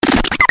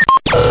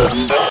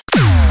already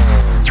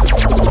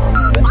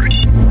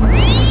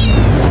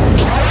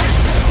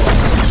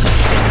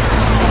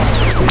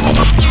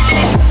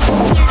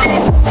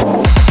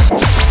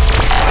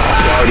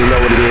know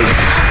what it is.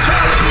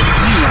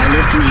 You are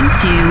listening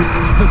to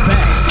the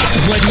best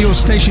radio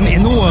station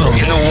in the world.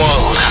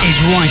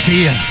 Is right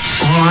here,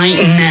 right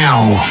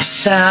now.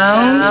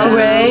 Sound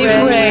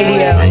Rave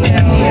Radio.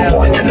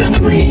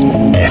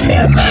 92.3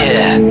 FM.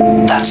 Yeah,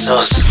 that's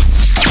us.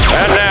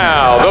 And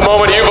now, the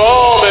moment you've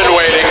all been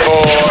waiting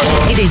for.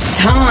 It is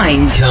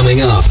time.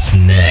 Coming up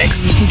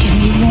next. If you give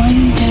me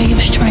one day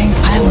of strength,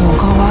 I will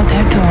go out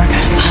that door.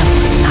 I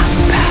will not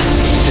back.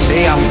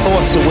 Today our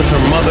thoughts are with her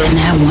mother. And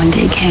that one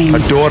day came. Her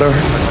daughter.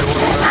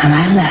 And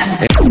I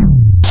left.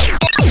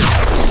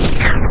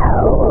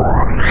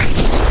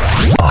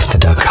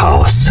 AfterDark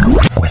House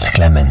with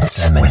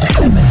kLEMENZ.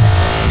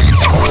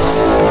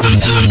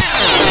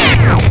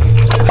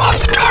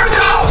 AfterDark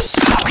House.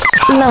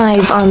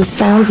 Live on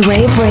Sounds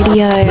Wave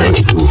Radio.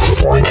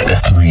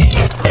 92.3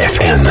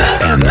 FM.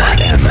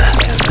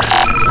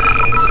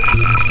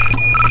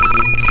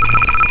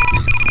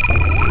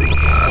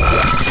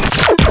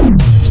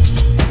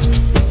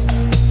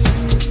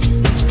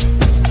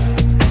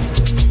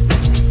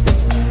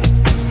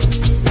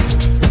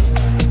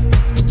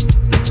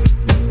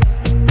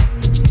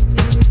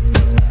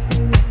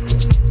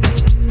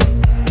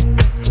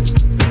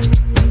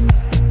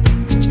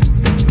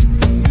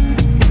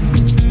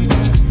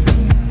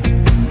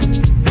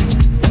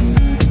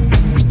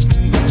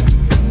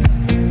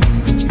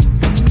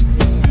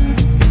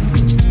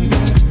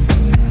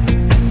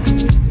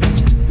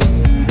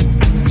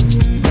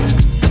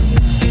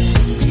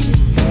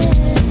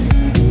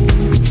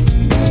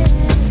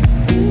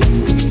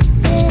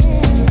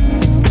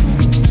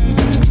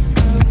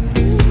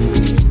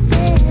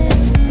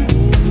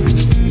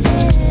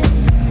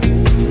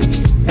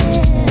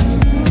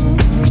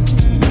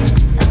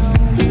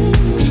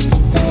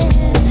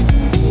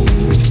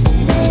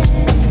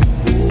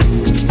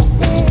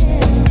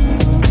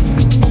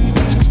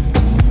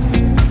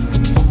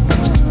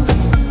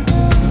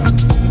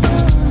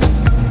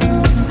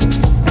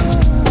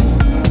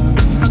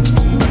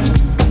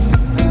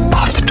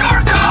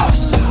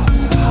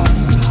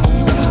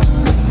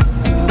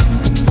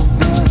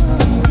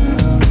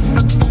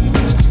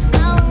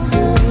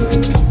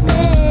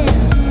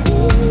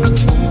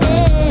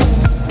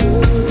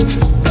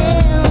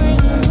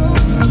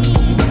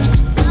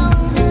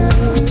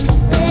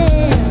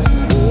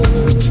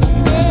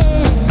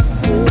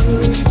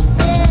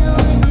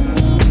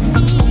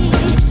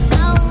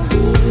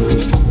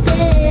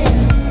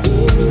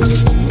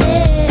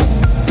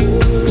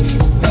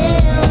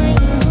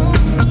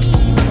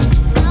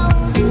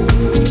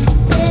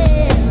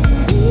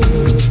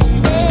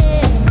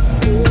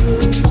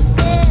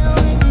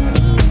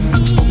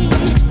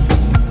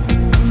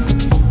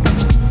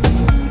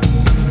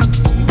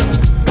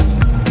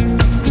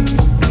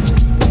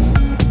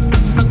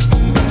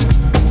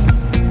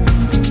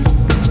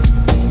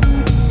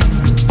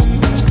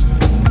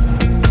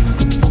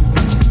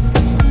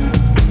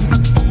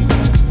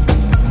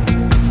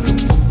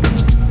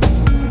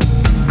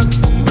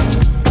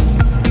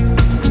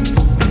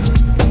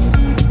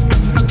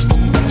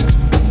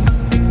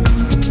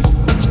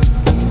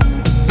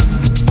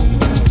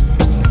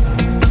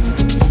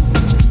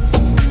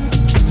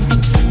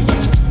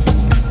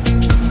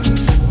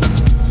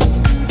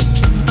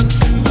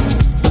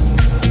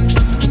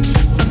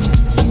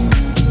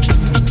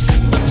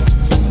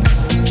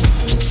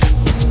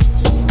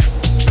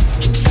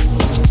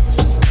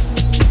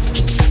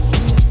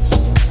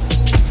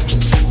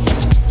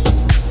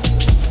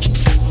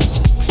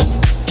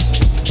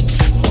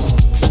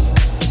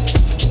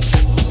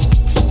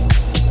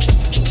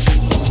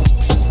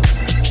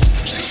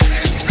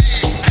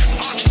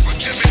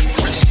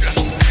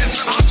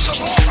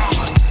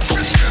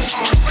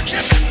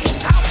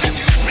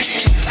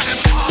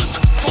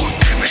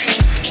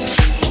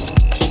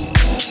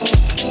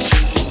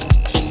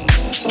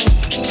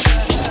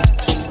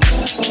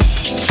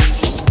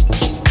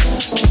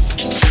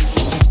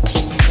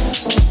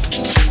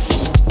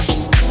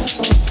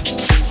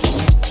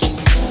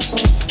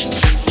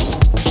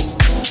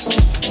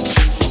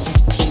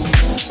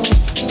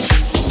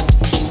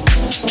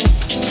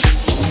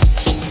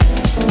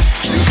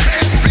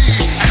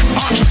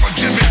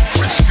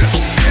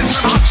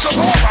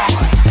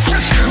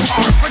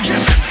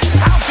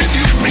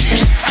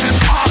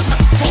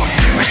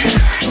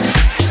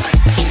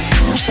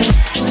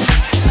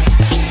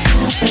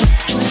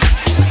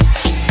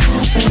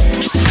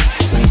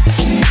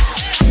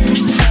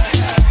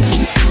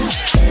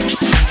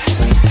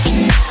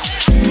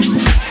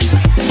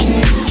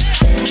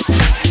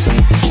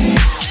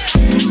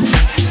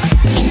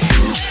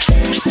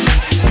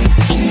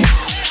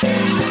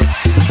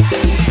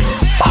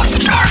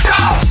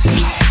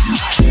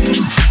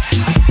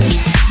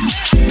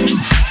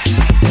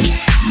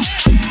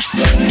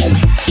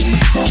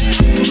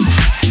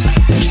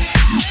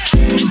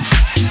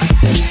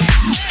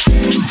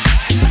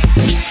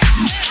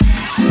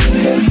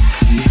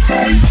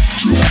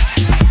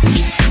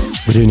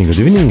 Good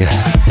evening.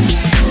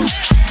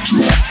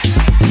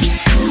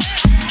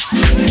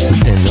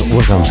 And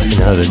welcome in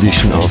another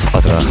edition of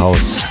AfterDark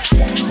House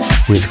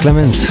with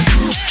kLEMENZ.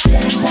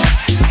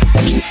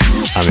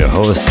 I'm your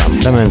host, I'm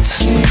kLEMENZ.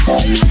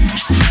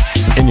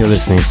 And you're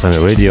listening to Sunday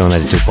Radio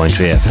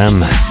 92.3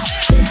 FM.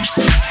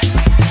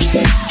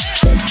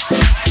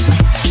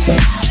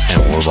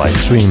 And worldwide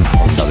stream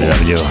on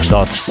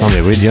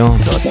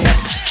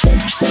www.sundayradio.net.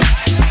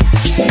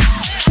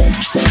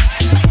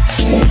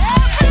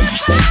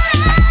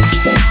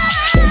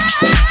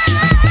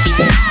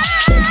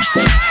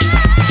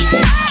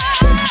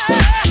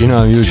 You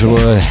know,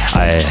 usually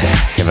I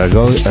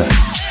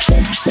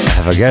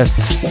have a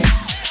guest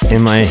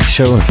in my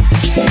show,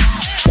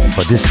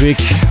 but this week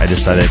I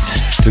decided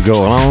to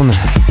go alone.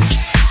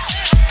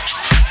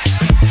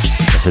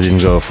 Guess I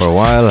didn't go for a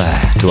while,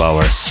 2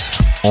 hours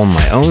on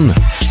my own.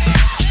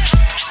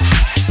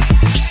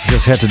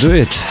 Just had to do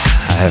it.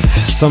 I have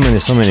so many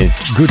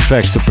good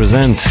tracks to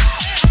present.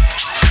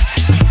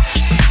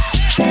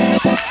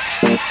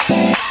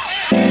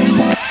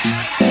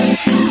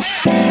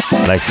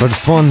 Like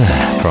first one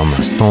from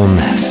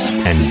Stones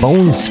and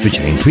Bones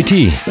featuring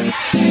Tweety.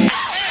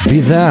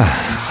 Be There,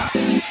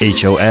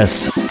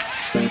 HOS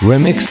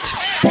remixed.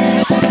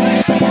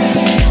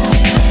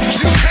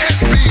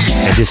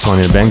 And this one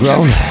in the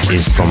background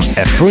is from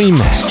Ephraim,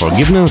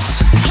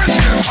 Forgiveness.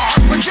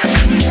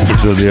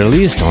 It will be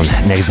released on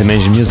Next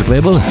Dimension music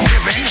label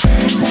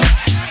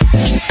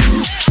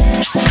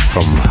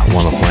from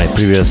one of my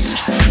previous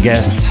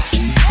guests,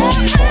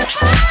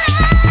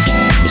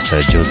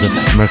 Mr. Joseph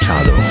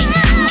Mercado.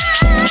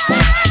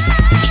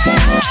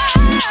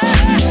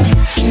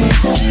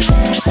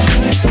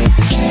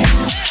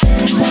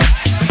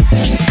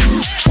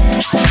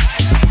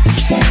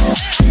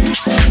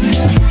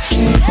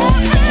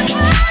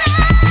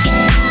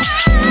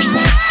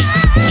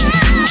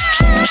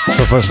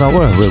 So first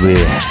hour will be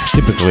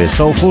typically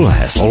soulful,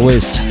 as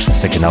always.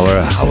 Second hour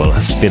I will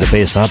speed the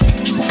pace up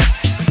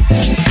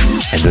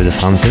and do the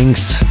fun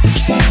things.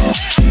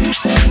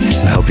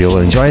 I hope you will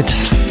enjoy it.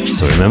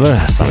 So remember,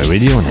 Sunday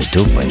Radio on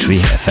 2.3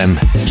 FM,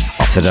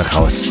 AfterDark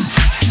House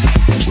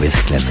with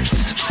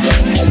kLEMENZ.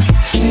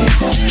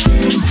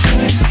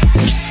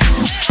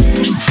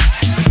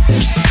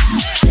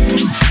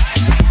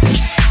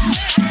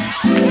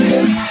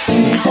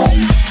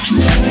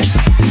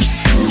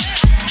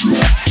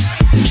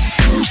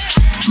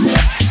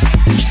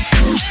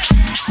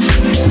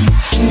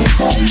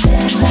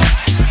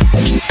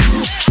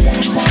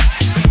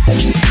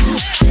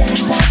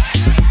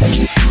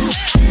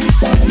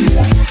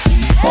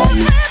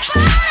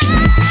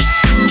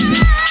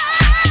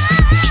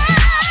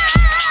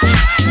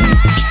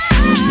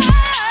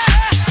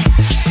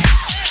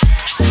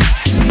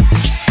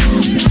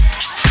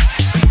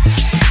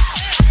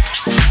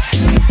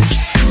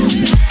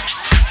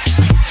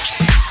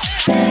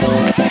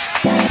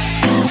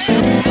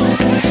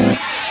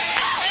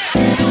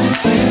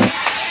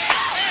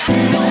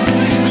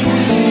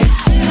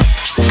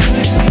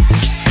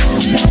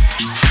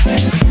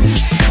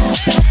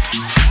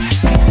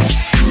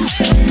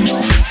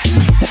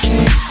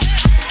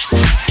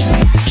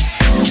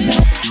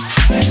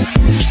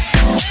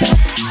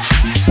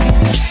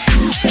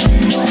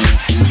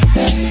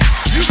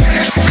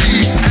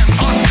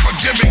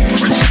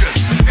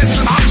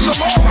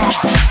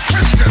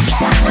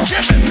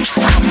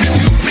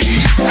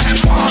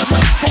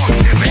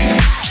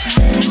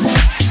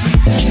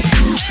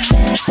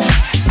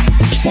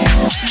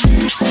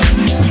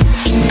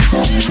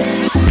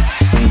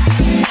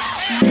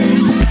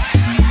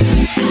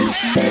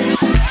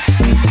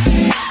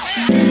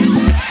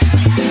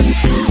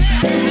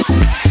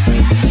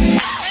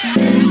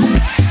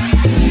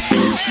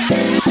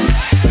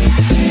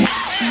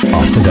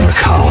 AfterDark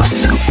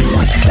House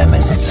with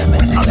kLEMENZ.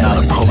 I'm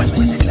not a poet,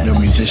 no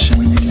musician,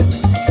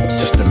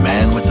 just a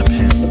man with a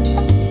pen,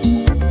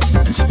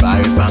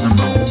 inspired by the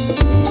moon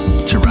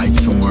to write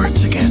some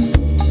words again.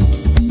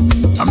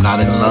 I'm not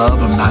in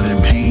love, I'm not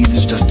in pain,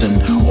 it's just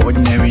an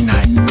ordinary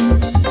night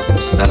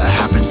that I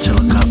happen to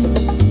look up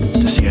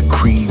to see a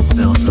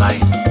cream-filled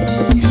light.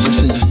 He's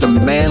just a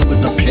man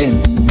with a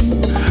pen,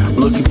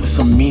 looking for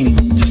some meaning,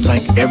 just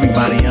like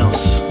everybody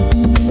else.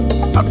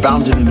 I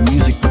found it in the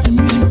music, but the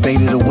music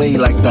faded away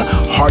like the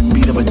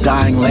heartbeat of a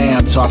dying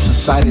lamb. So I've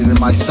subsided in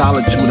my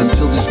solitude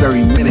until this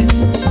very minute.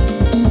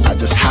 I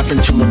just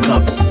happened to look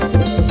up,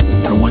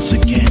 and once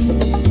again,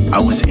 I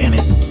was in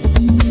it.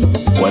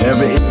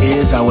 Whatever it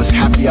is, I was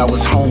happy I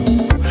was home.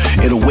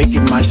 It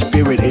awakened my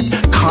spirit, it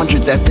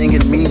conjured that thing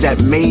in me that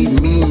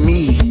made me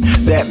me.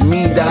 That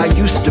me that I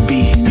used to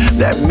be.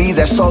 That me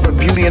that saw the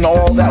beauty in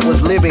all that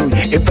was living.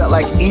 It felt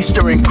like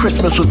Easter and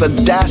Christmas with a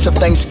dash of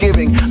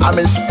Thanksgiving. I'm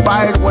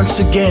inspired once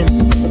again,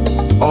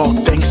 all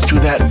thanks to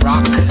that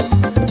rock.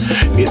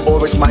 It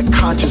orbits my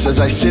conscience as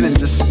I sit and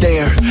just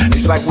stare.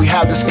 It's like we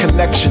have this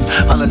connection,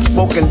 an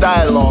unspoken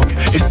dialogue.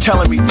 It's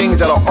telling me things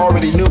that I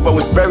already knew but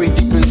was very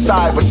deep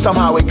inside. But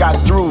somehow it got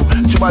through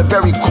to my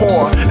very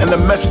core, and the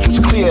message was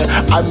clear.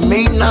 I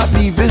may not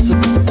be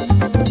visible,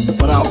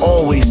 but I'll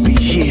always be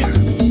here.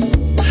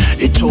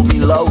 It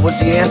love was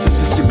the answer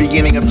since the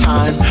beginning of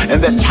time,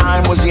 and that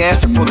time was the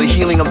answer for the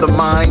healing of the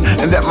mind,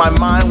 and that my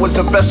mind was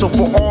a vessel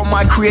for all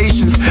my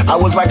creations. I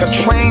was like a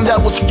train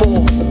that was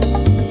full,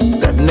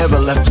 that never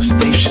left the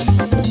station.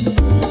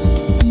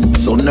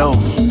 So no,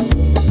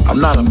 I'm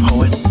not a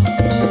poet,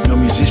 no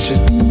musician,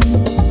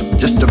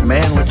 just a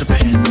man with a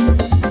pen,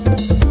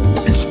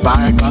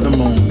 inspired by the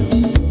moon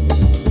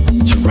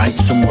to write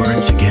some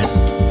words again.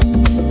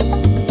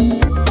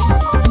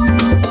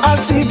 I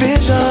see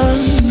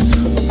visions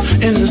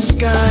in the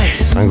sky.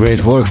 Some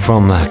great work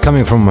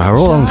coming from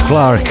Roland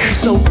Clark.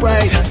 So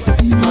bright,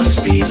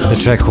 must be the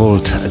track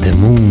called The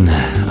Moon.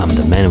 I'm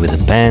the man with a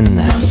pen.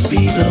 Must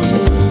be the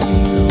moon.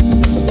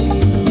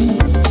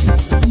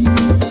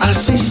 I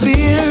see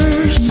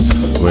spears.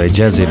 Very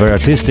jazzy, very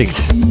artistic.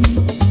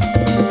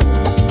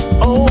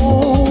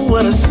 Oh,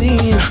 what a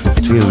scene.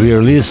 It will be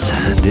released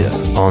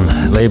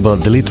on label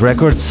Delete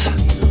Records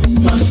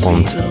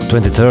on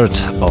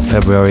 23rd of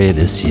February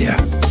this year.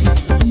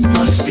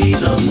 Must be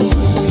the moon.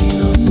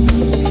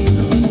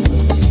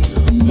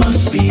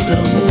 Must be the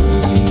moon.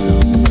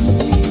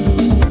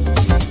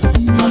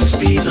 Must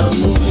be the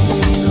moon.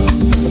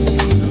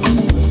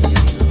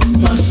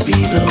 Must be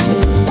the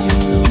moon.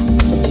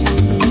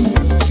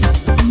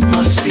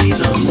 Must be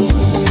the moon.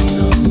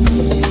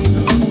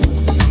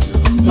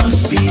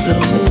 Must be the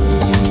moon.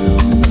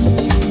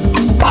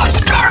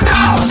 AfterDark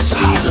House.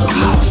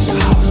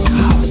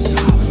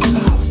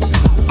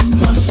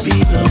 Must be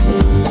the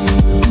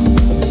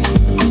moon.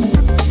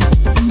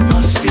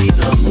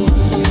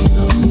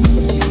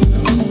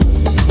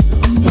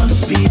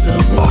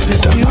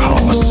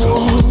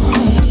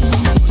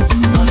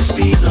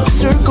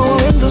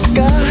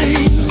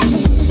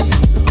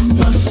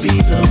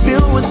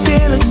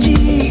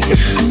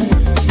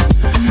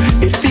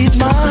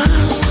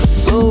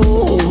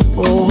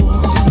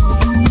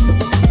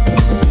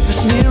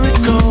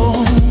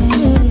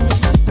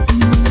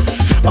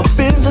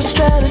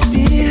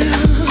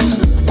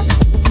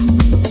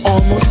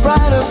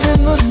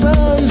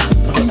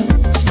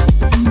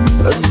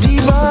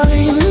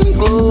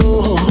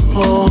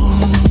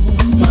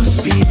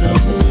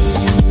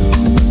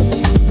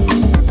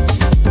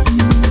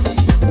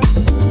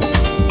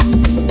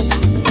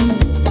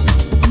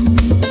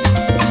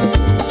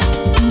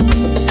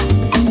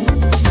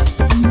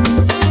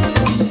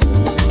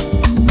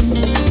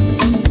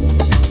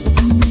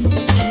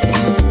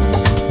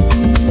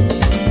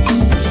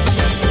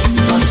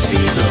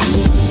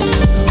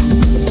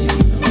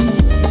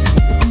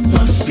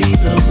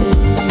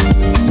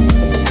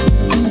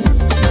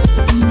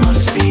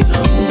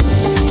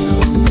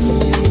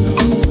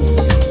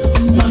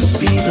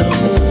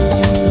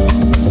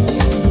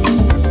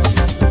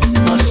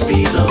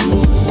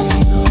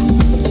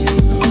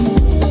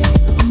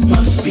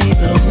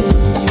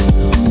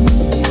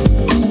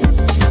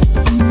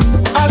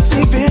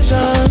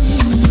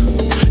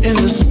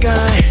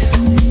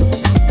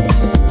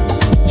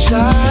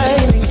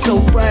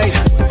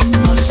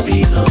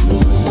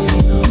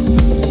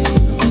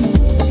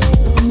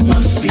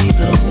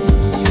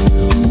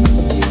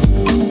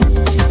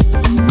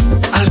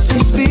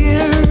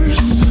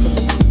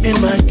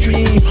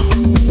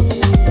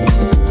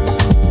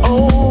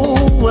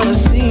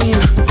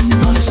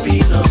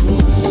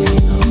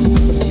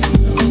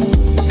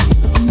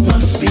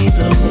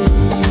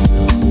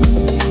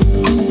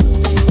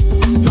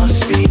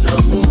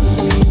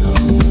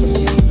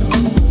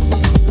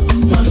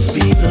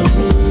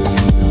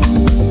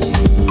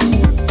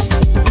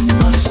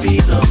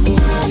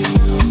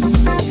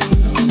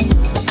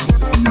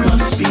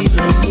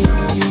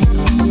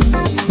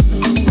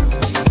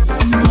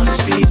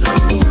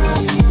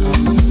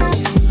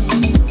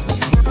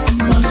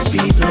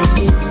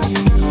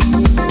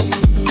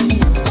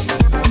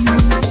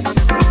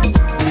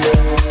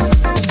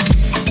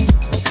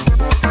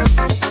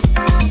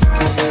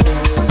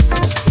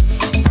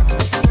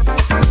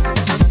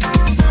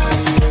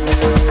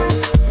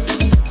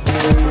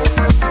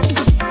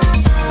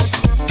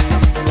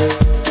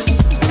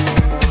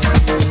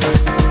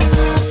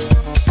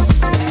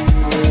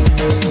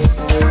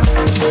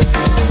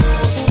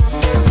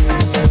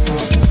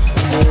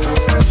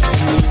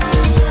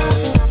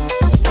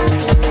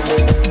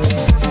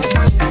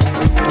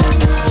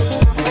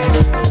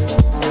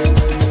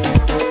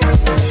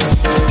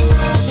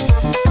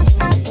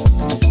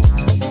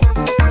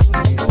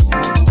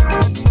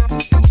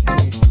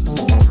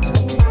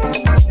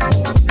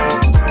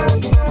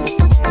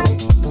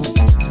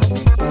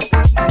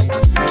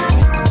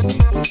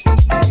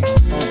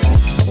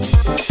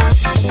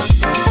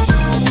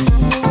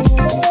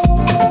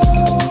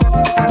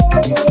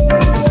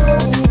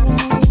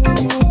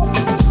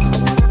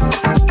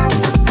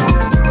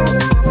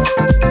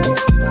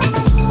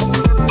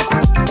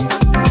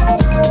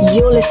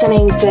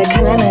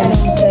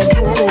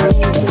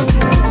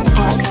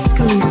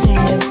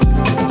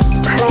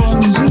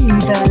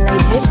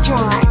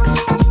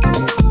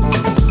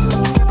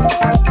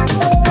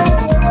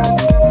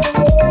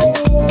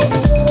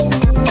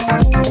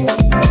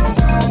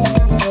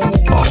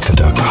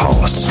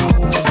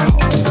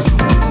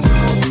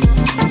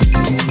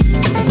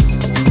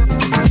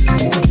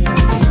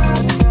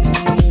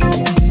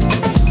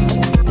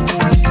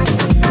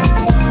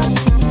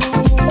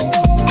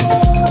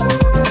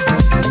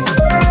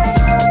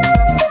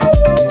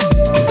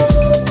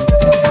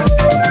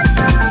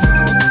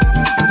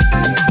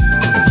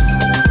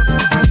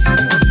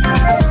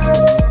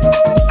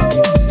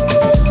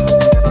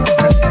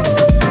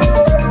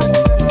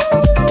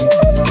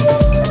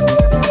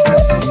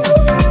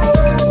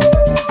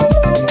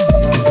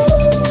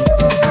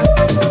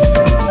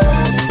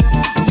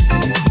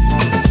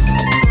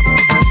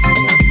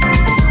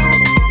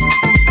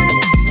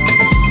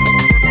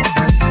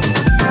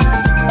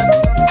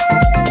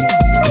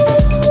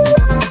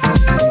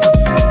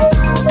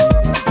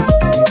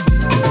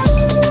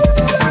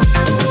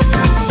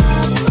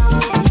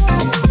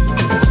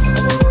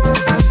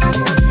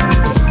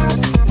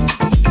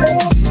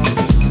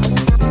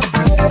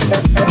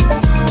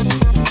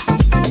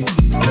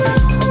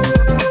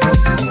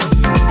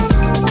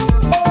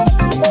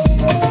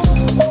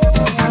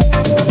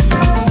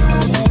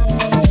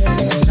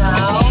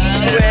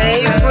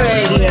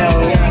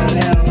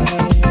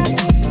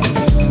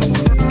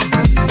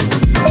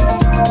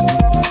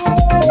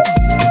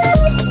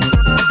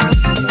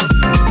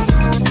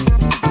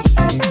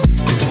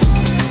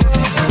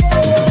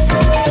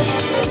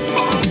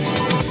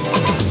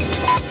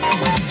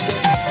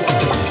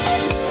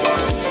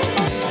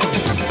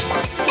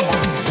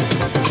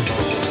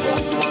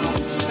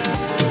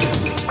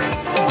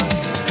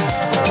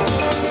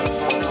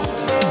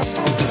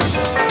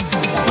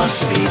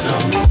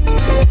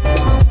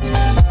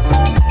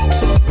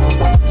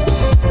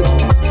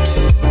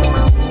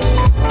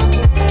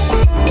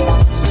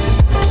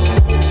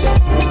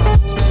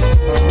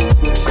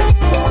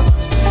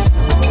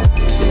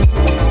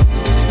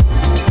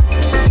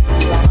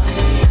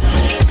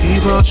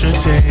 should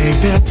take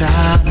their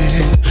time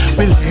in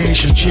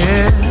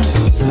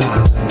relationships.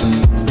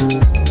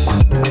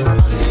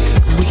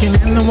 We can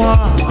end the war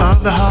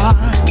of the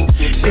heart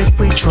if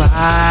we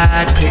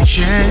tried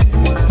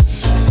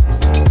patience.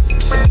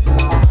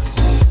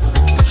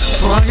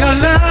 For your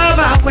love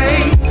I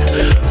wait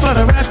for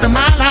the rest of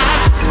my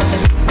life.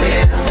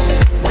 Will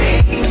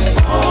wait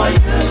for you.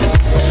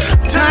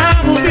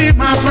 Time will be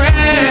my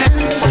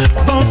friend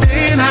both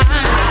day and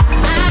night.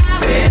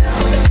 Will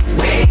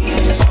wait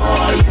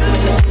for you.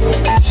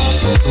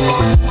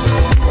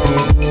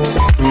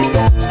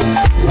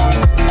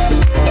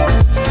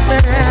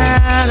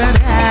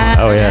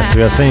 Oh yes,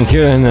 we are staying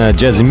here in a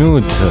jazzy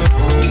mood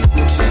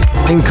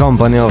in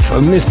company of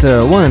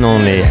Mr. One and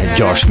Only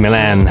Josh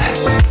Milan.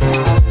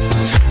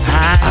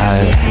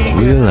 I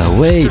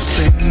will wait.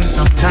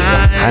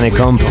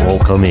 Honeycomb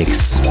vocal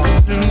mix.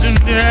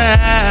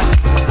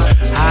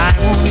 I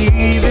won't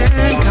even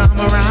come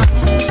around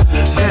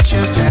unless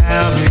you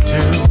tell me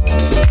to.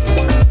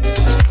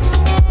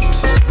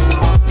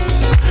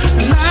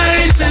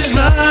 Life is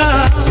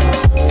love,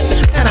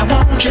 and I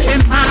want you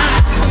in mine.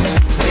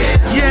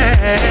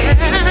 Yeah.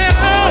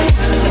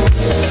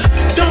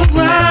 Don't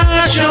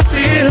rush your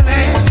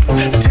feelings.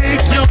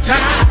 Take your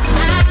time.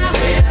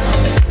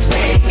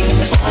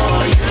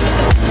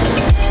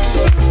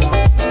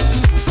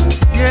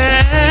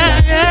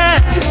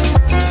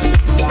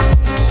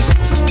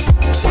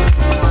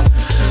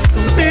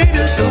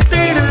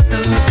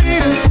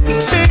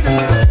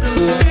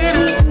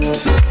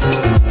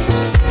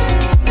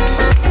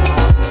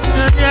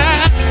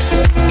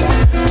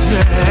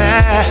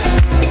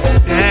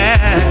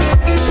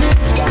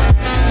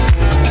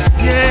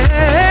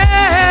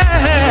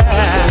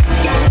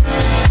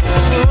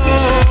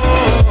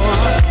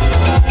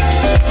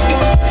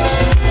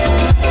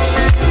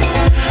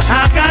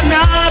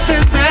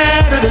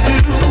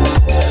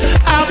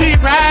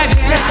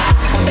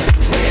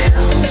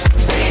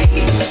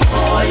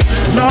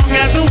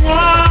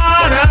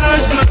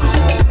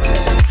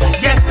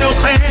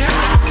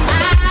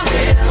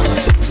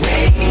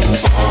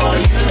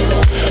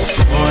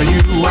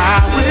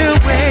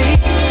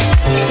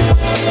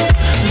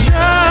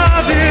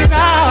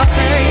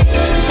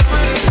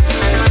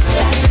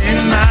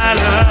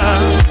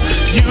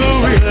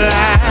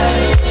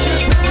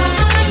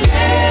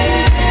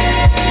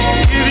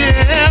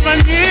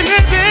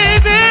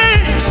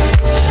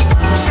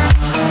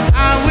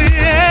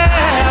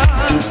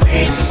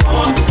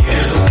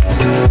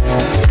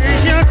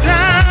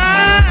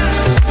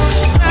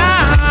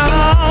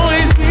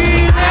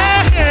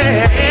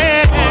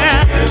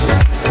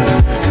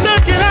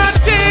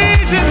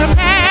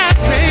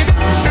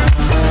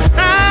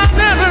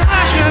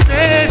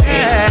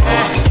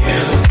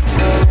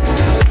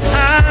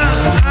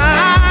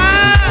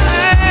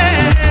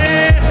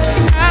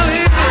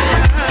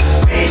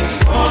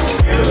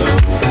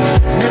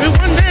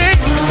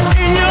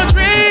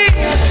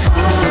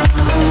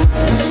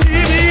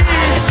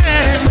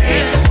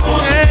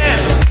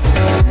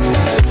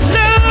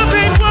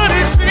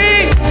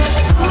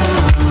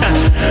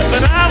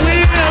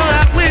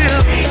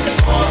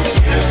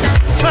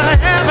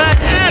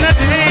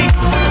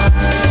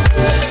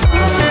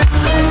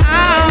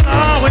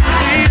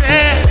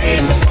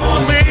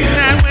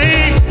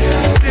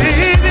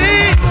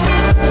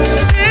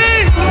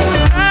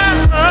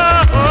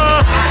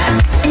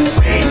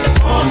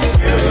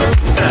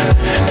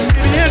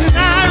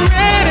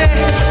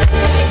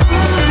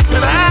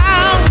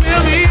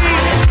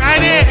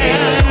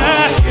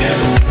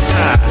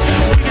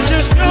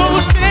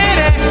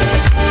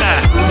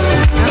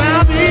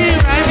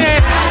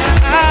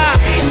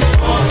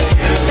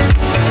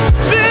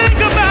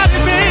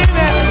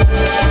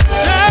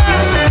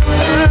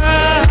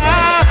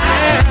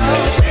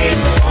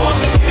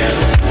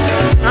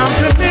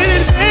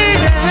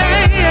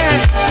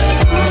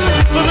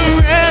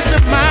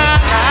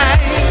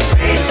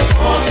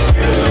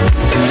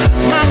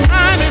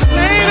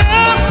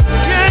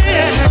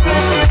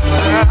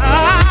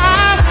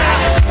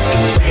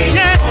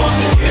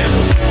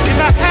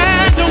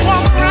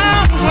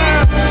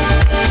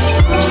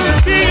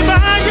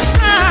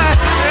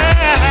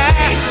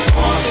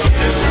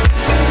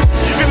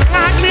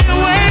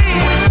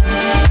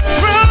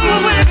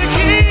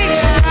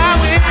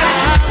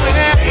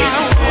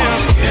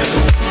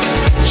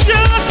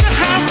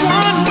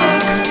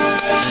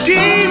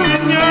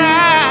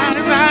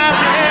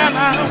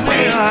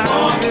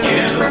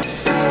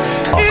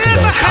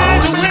 AfterDark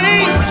House with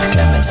kLEMENZ.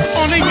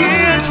 On the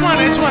year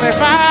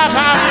 2025,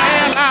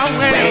 I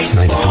will.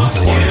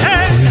 92.3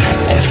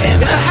 FM.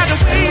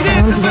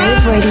 Sounds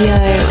Wave Radio.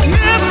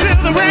 Never feel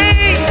the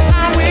rain.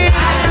 I will.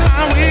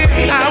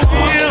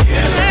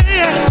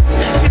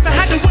 If I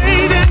had to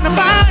wait in the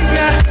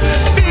fire,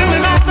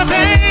 feeling all the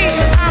pain,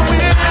 I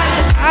will.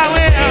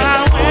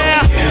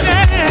 Yeah.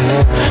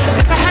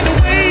 If I had to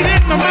wait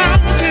in the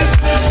mountains,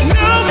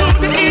 no food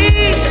to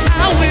eat,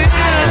 I will.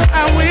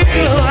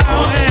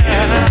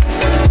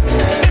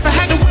 If I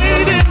had to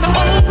wait in the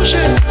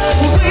ocean,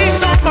 with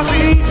weights on my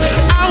feet,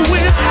 I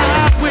will.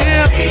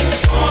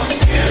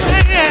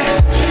 Yeah.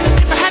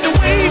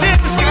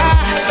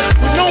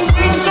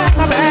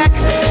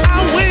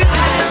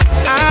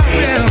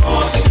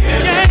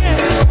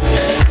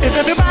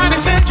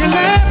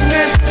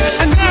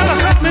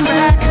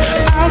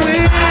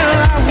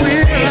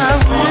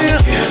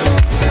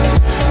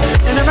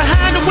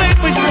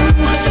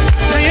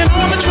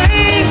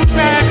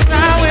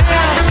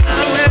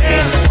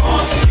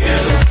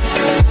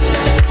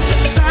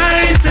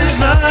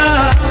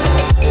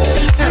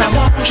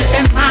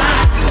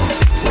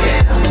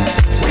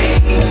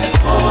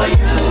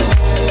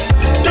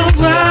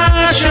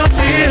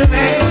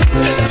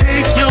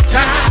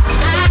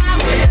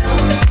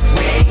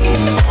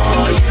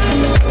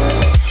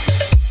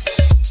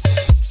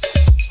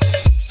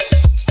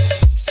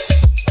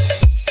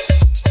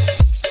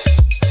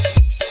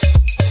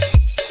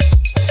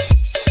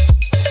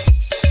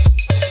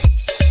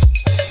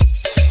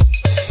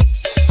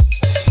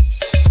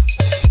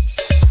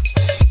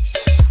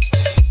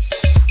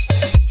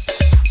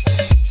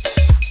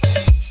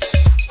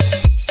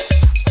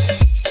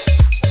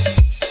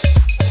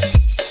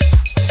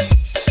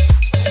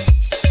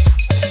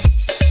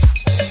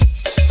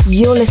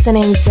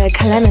 listening to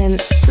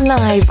kLEMENZ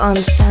live on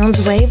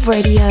Soundwave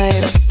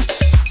Radio.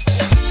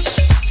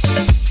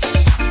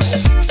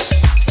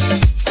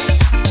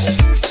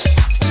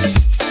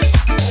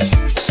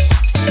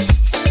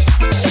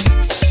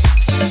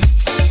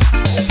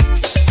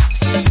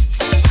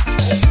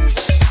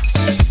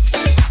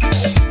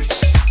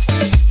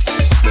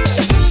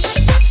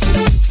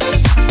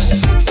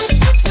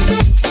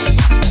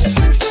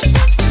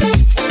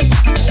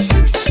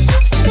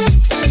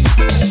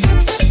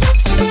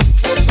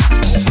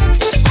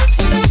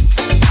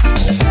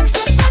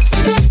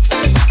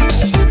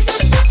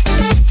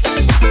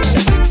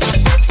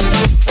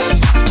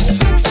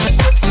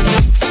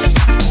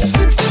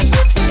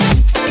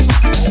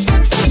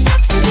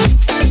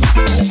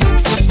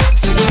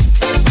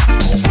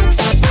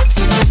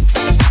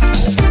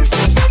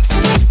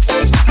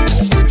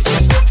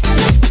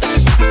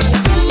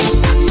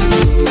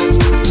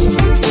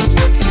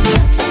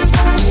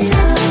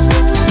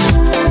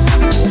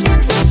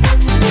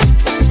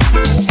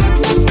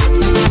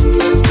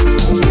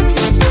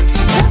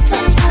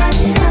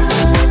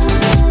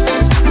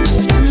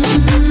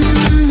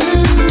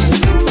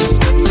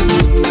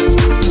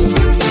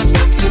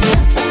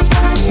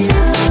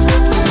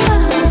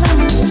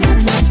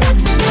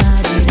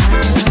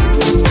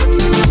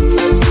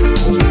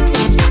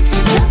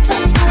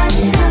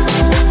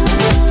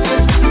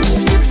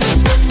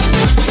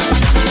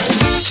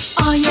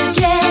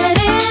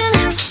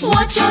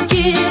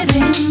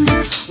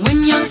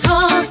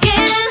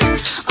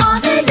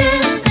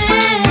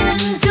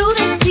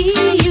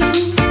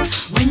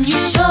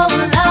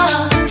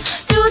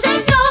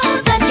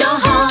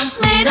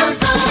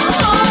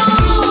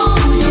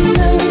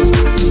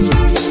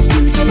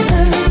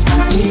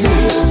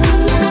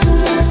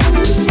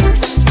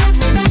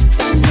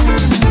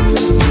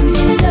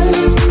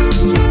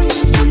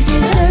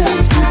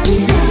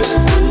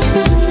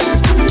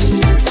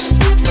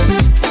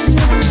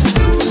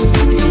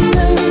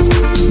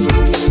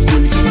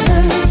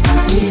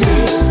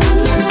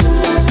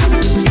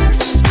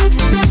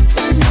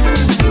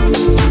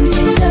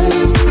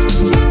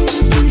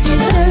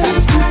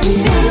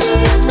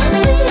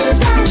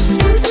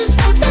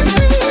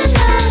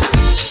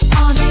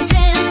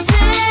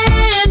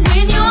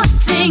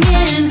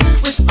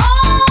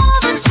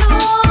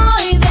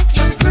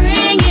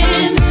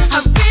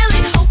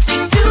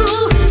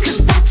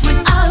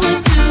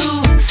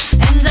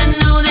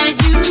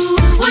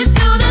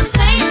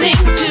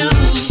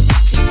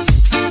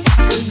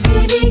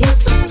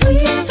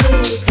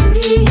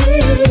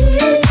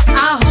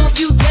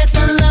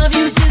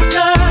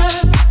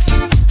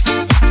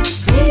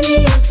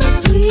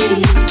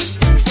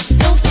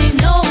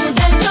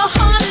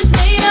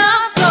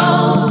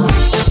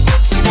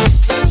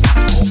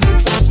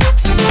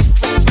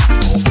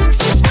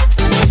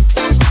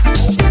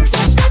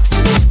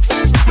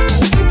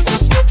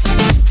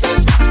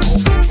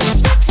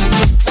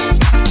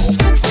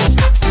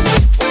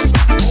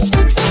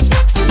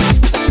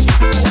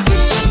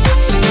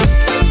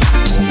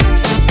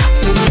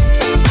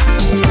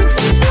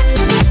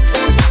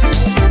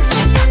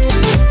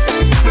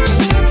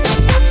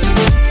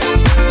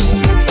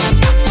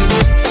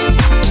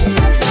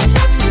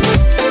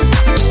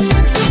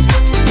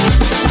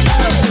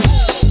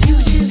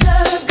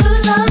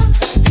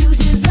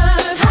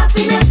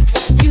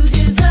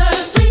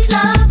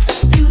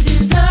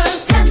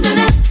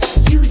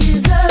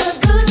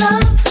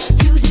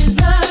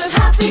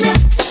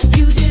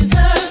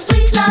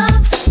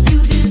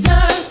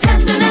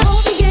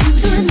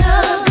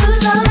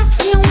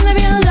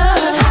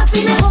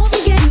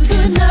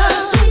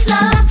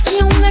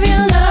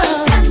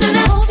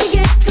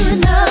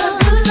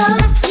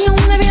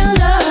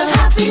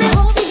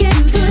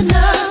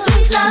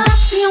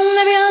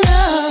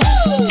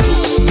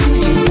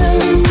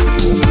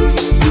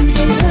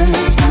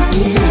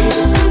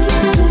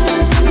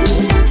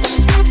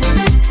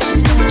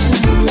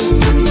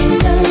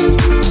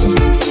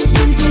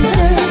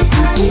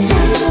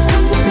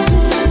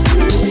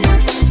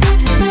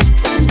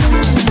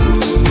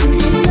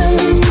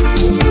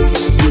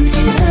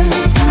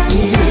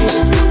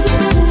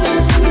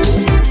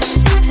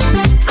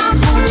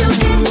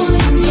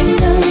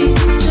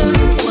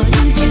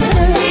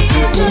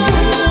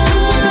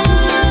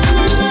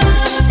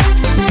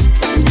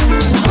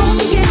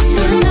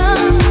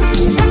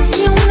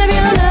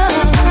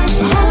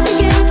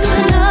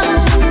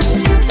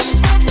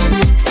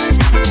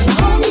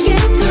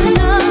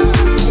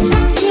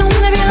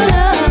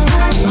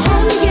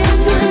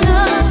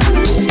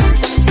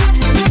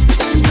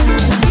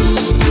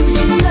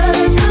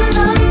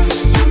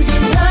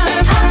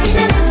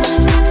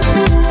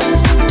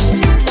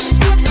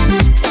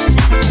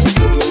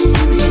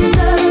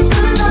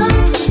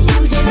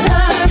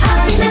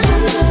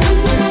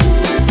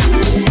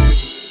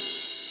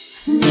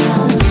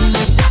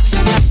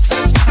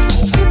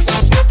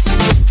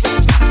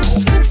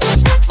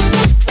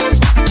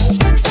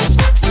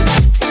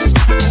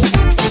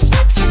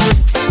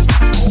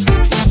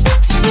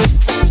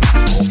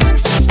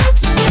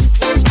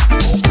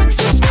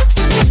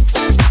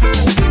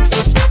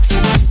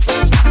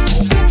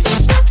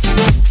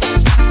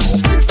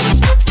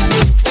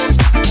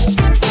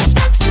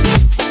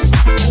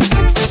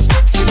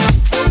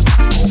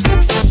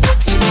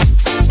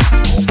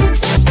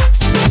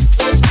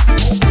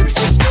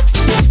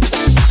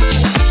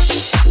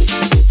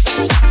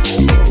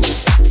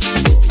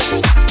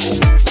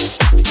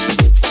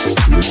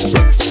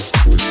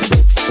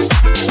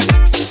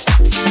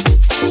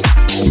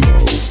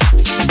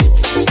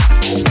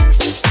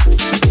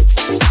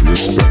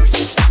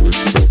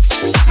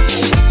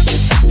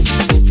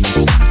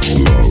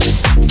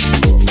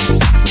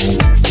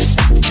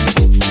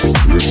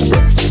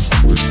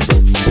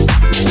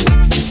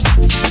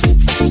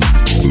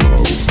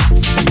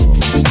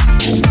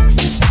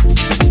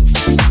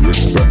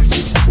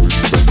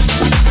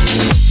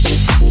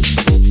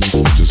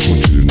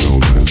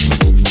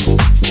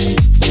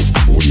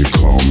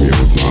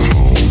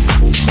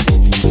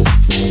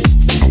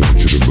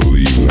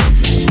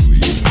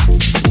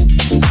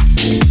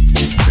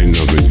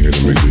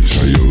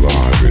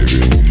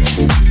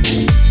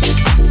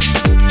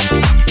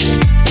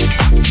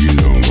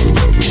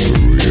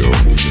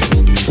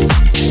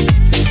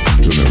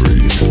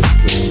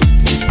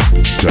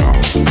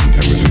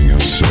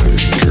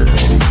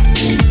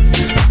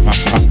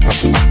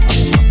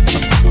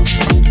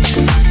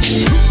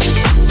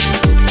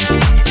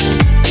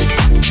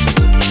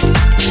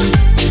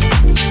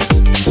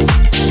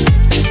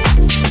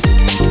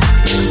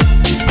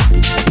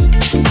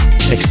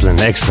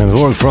 excellent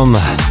work from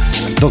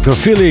Dr.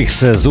 Felix,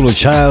 Zulu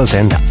Child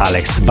and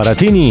Alex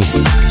Baratini.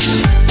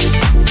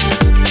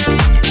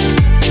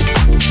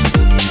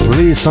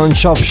 Released on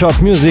Chop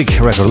Shop Music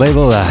record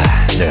label,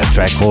 the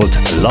track called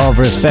Love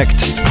Respect.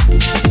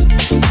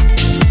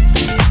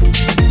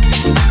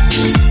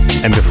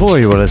 And before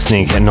you were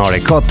listening Nore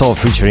Cotto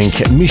featuring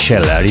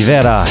Michelle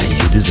Rivera,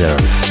 You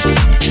Deserve.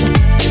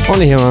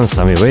 Only here on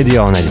Sami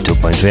Radio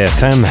 92.2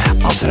 FM,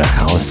 AfterDark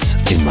House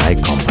in my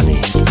company.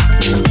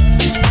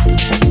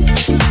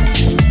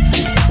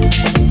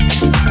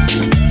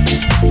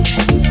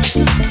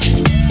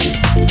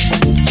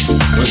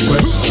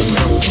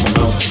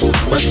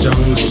 Question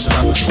goes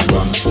start to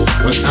run.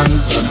 When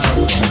answer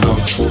come from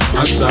mouth,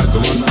 answer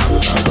goes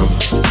after rum.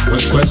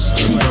 When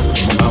question come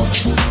from mouth,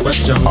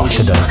 question goes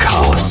AfterDark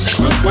House.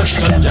 When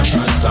question jump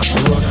answer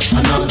for run,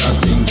 another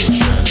thing goes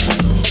share.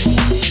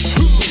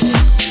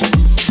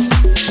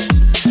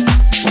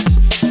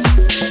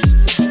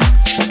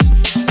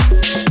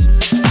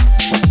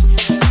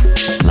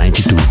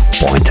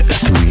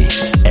 92.3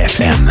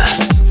 FM.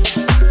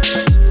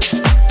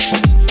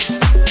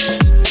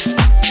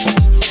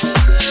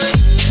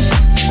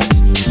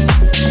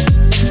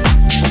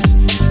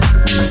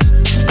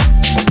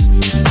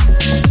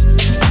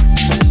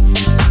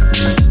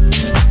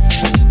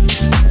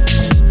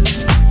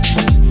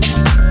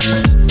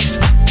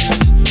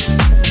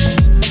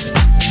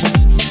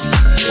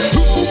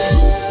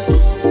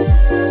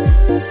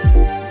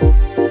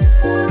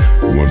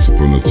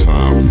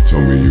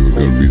 Told me you were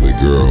gonna be the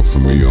girl for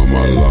me on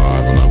my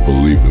live, and I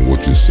believed in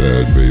what you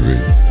said, baby.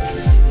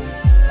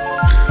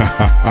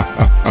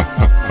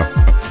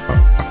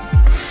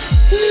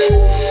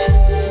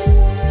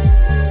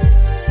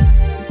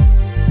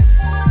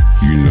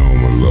 You know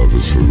my love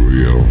is for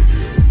real.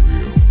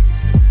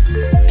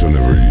 Don't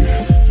ever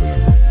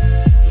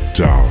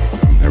doubt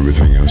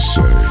everything I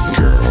say,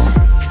 girl.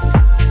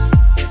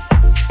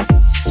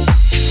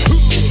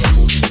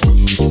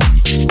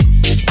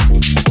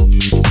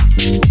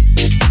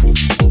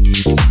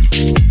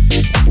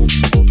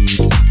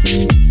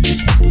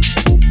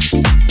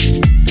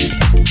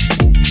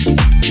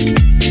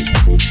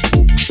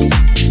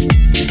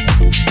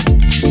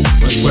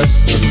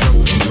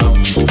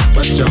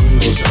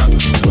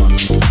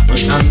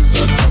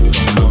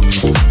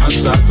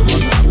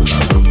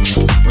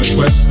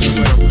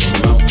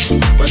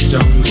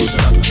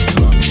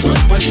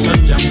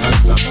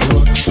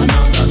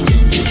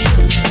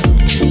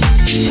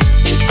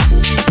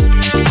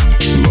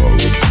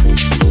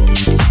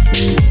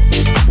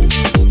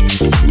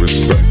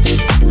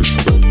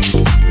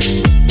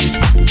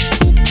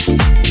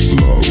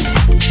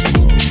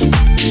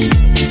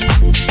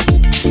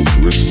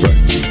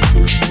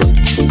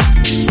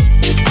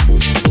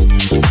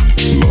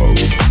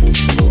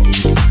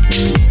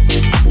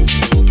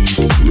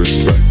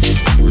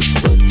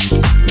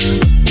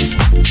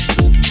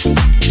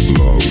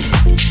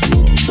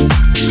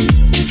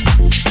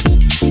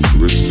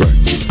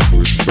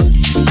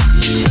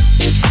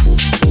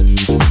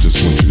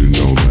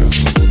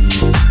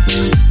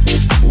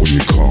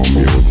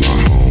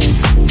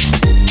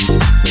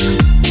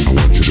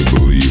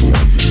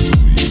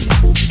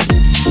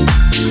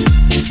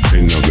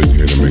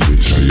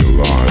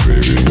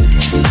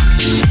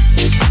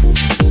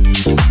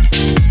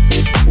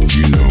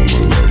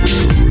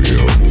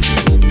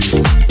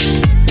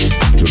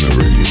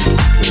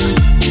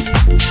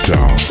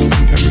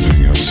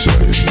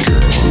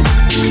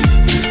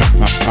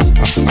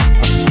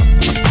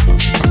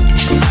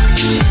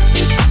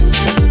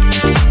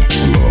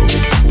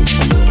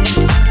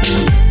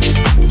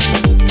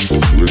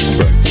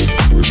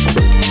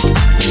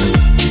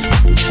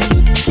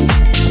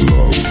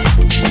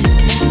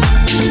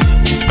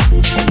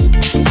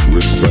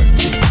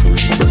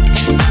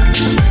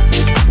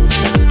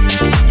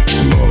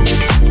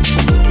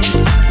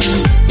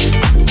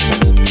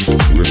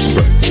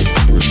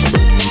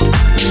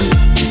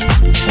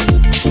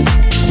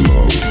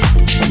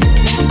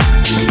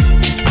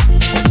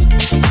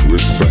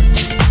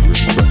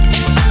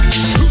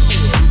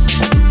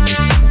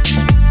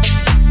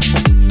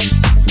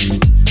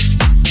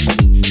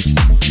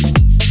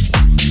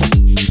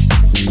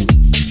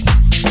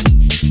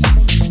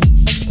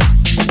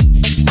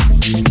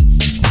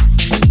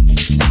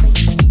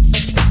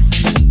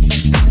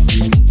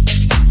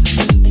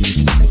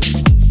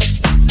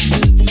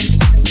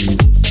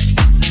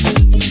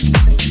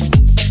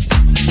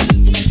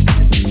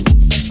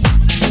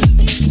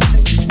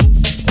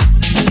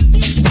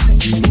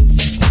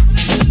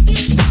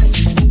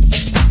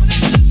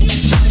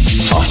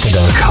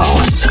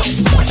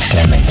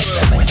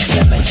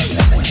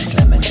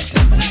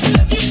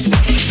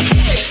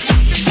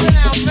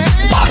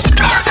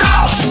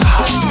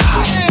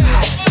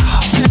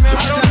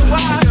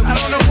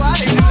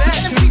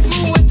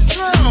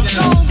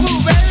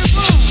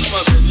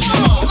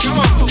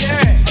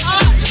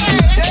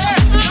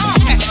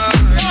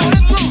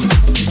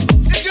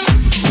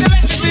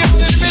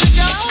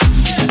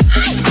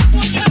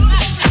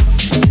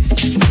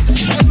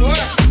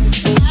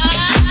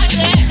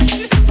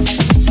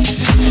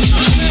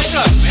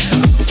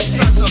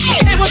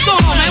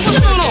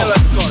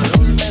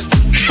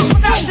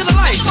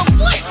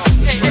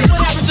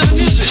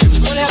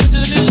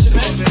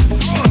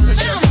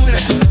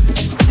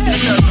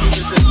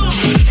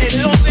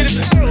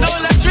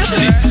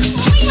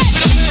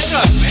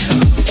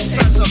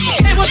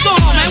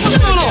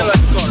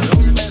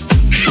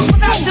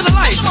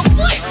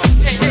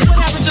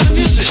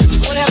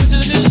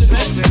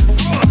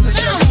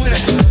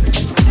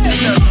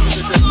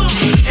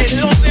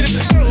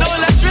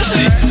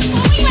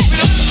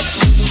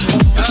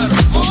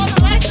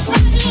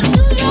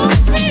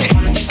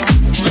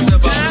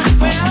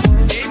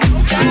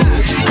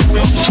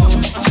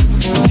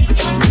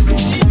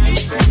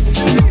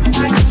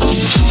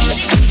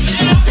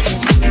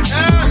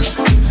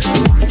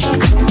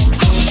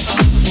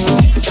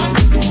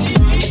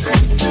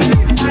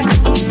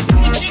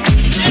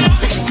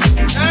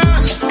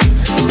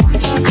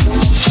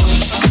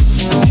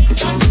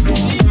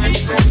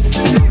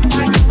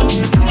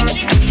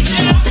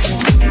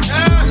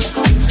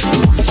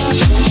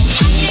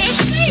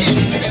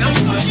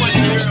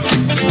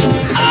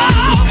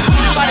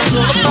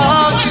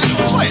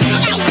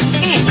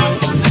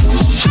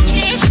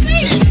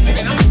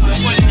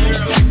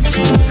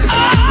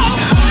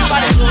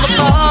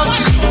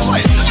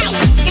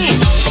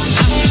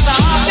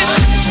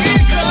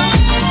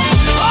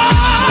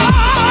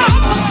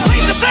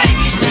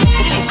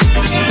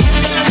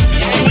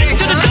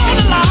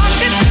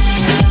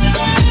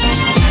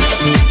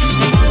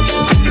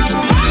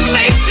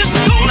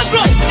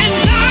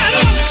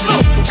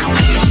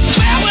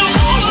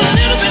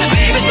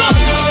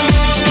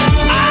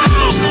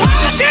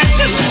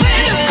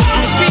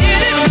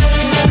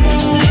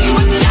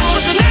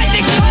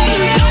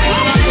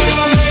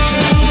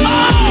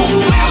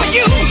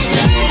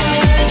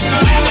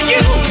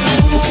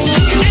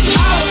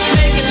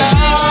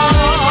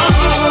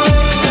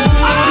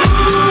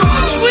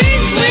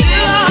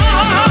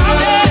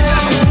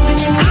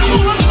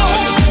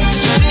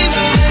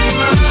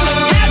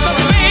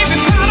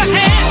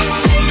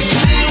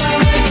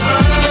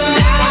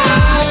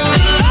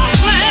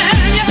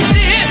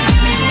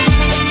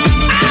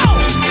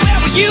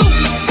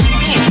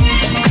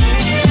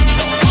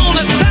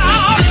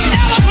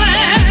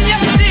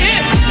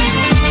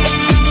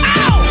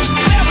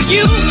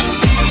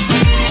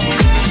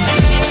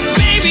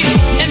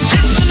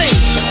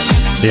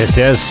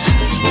 Yes.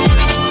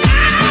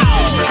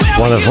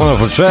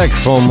 Wonderful track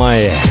from my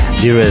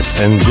dearest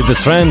and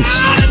deepest friend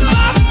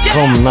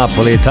from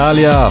Napoli,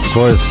 Italia, of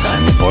course,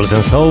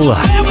 Napolitan Soul.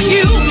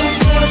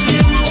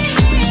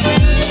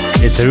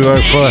 It's a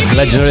rework for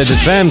legendary The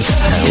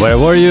Tramps. Where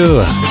were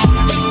you?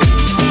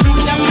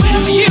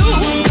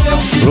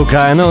 Luca,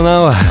 I know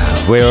now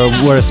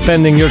we're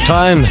spending your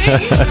time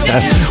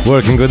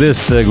working with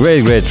this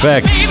great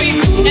track.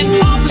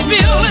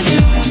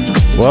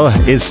 Well,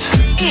 it's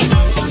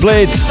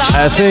played,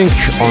 I think,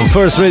 on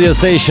first radio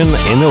station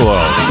in the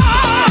world.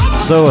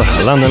 So,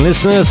 London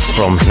listeners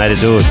from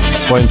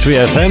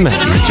 92.3 FM,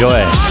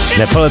 enjoy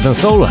Napolitan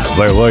Soul.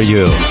 Where were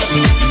you?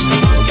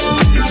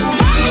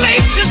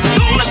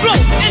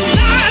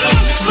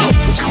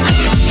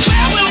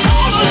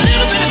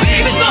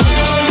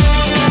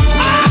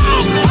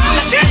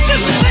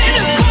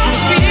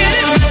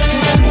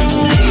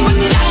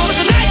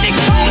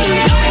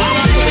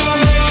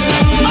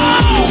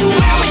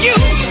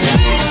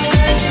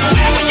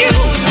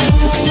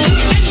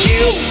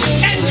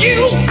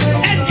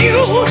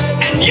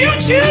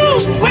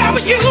 Where were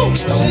you?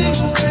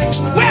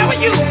 Where were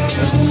you?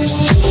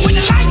 When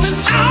the lights went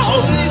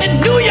out in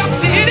New York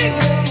City,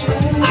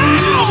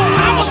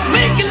 I was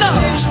making love.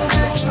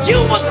 You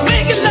was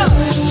making love.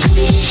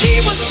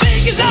 She was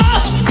making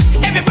love.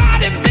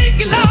 Everybody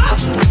making love.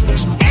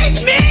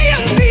 8 million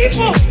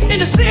people in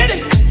the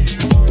city.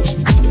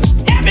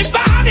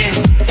 Everybody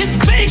is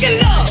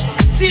making love.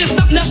 See, there's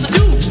nothing else to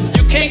do.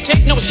 You can't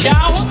take no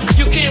shower.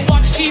 You can't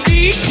watch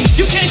TV.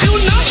 You can't do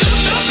nothing.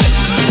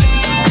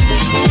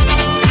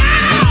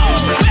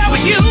 Where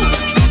were you?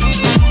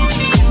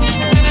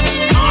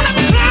 On a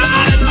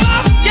crowded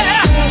bus,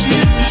 yeah.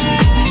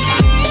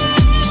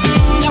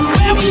 Now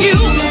where were you?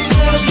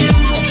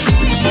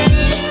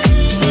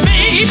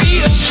 Maybe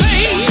a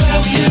train.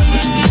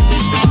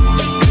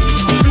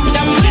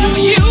 Now where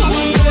were you?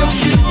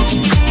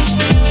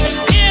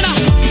 In an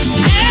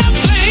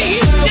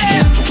airplane,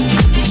 yeah.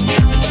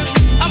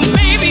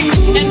 Maybe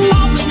in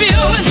office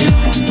building.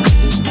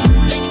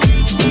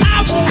 I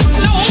won't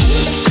know,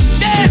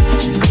 yeah.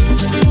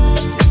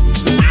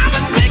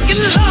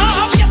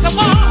 Love, yes I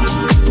was.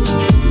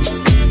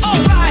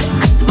 Alright.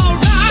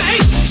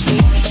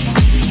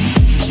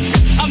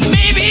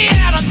 Maybe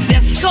at a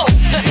disco.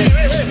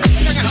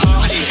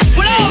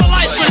 When all the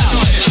lights went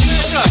out.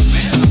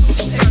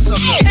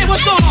 Hey,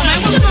 what's going on, man?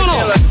 What's going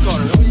on?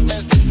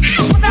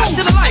 What's happened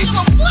to the lights?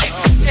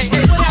 Hey,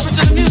 what happened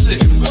to the music?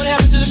 What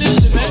happened to the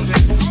music, man?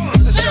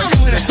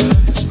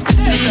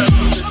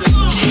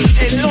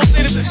 Hey, they don't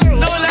see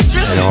no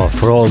electricity. You know,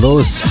 for all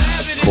those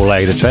who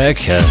like the track,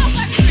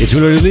 it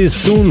will release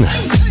soon.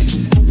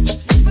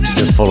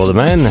 Just follow the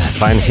man,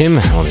 find him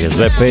on his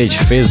webpage,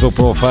 Facebook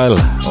profile,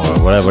 or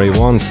wherever you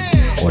want,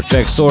 or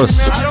track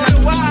source.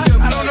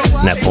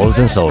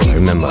 Napolitan Soul,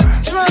 remember.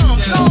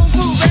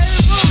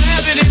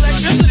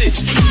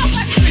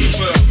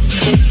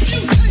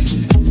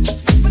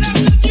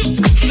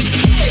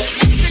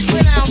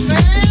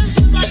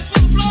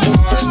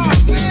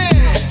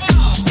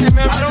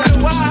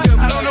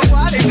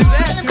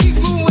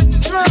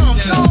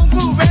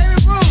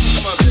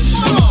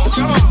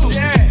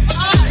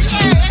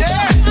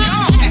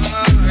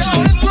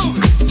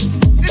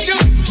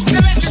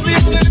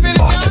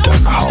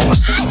 AfterDark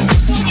House.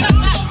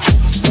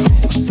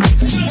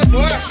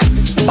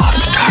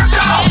 AfterDark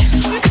House.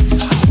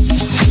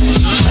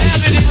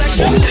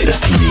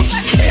 92.3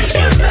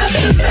 FM.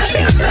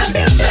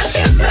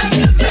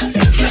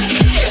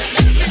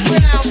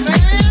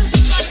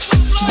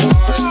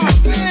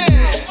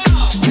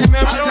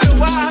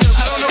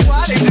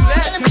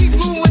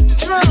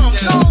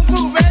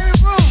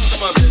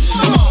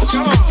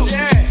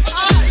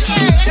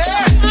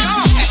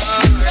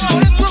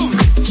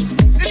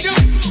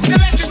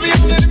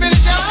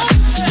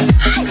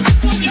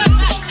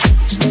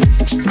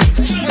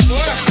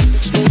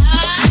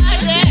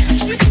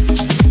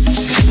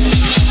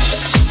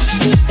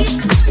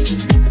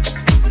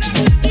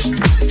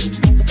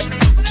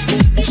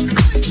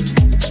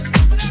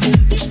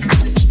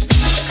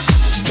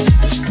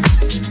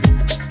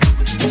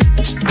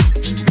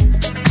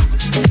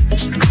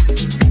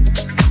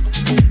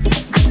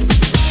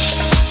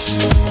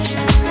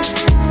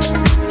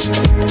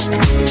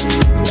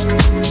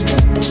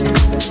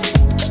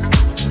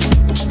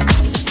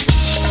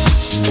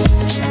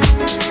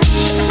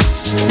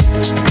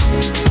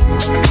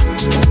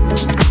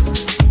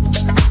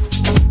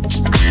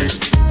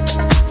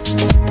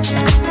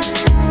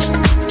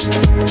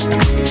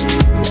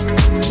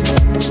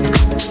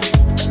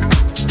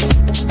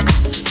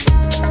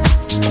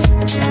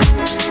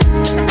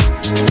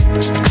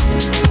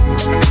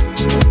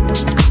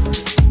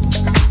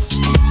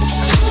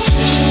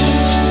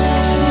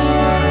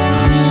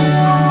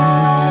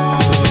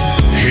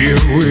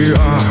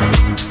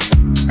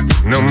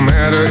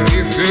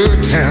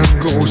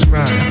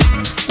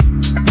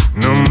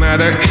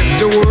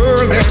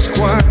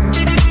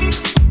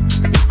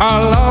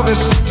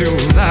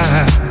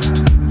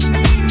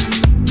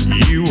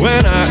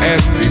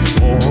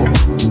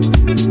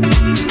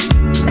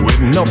 with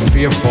no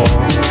fear for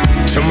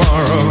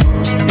tomorrow.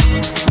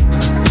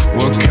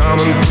 Will come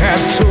and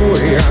pass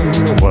away.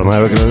 Well, my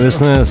regular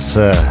listeners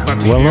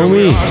well know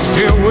me.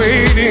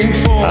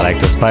 I like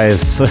to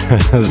spice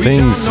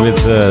things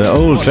with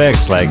old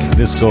tracks like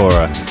disco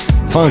or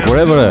funk,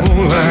 whatever.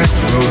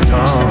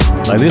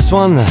 Like this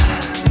one,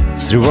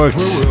 it's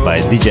reworked by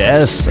DJ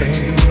S.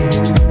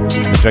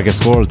 The track is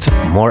called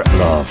More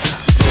Love.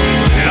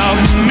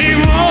 Love me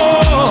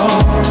more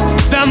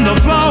than the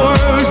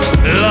flowers,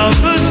 love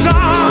the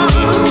sun,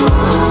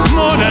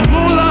 more than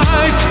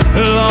moonlight,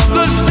 love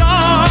the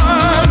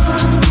stars,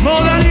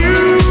 more than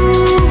you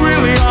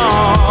really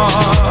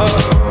are.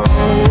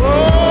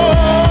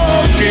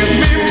 Oh, give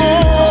me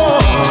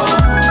more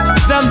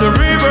than the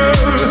river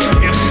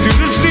gives to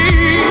the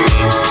sea,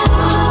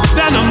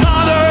 than a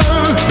mother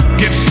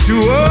gives to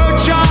a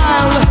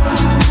child.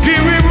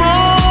 Give me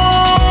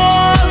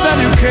more than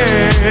you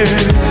can.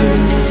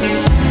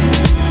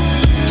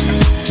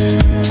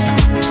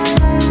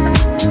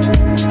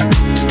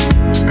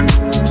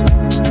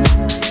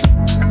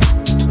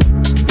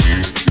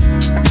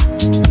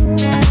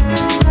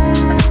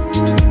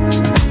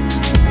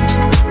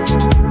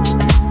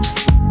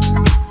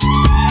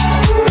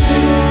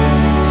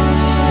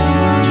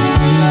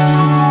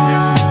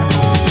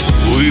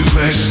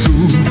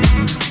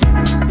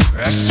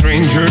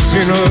 Strangers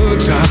in a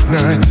dark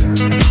night,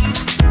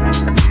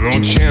 no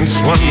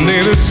chance one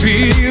day to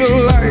see the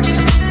light,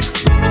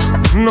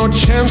 no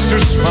chance to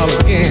smile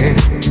again.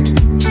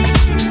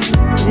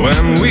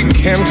 When we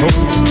can't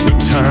hold the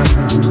time,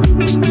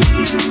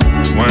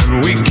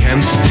 when we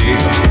can't stay a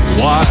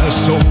while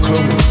so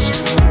close.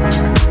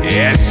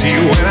 Yes,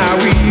 you and I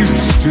we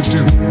used to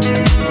do.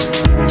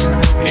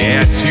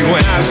 Yes, you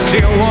and I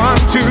still want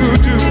to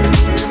do.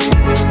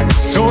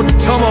 So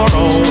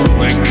tomorrow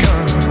may come,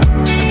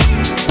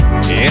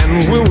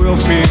 and we will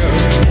fear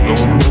no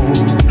more,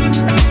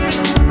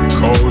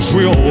 'cause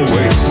we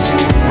always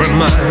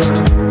remind.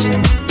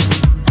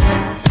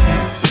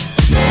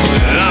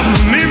 Love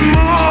me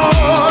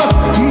more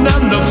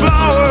than the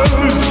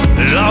flowers,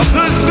 love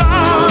the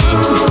sun,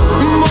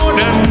 more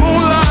than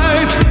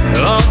moonlight,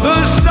 love the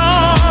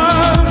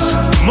stars,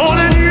 more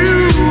than you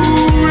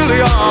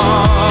really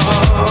are.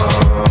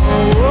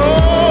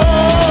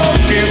 Oh,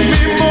 give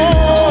me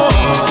more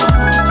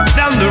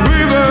than the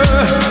river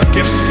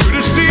gives to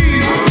the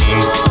sea,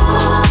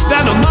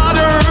 than a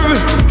mother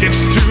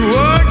gives to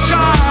a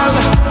child.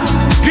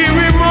 Give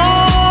me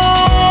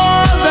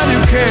more than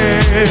you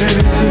can.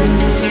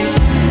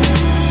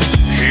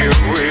 Here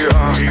we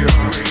are.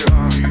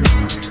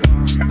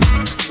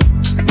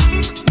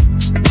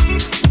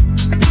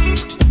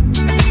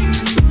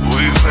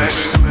 We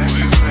rest.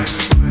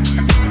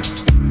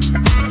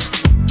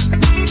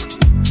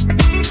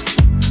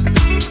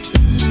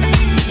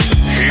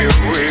 Here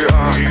we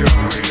are.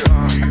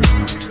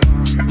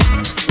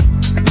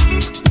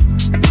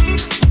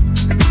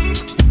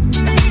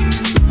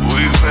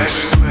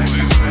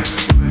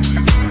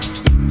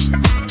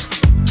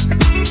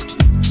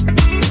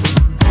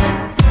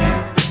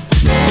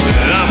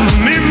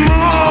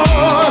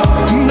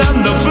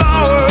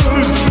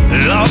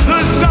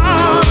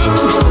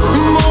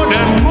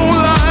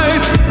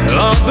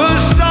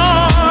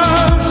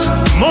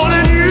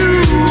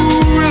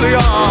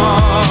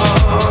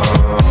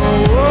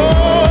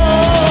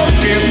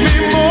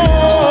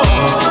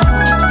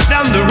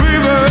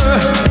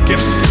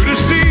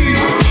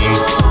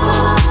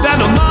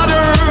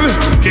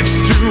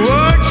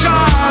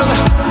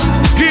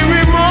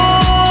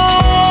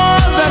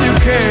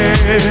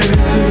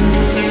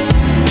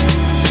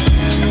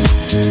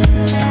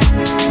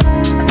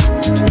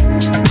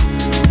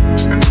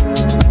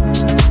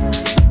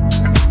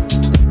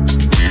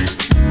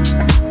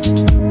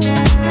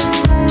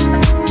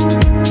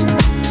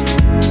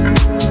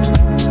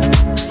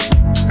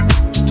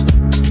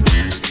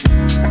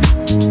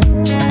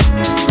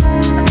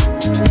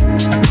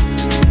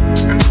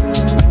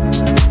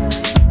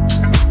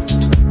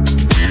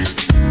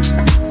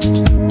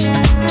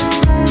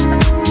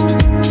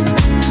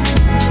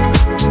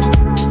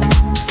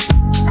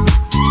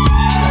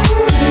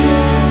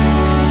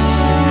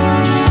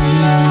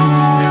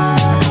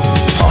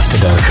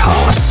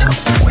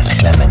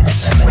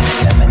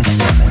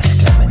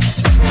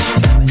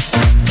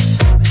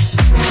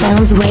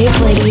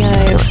 Wave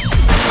Radio.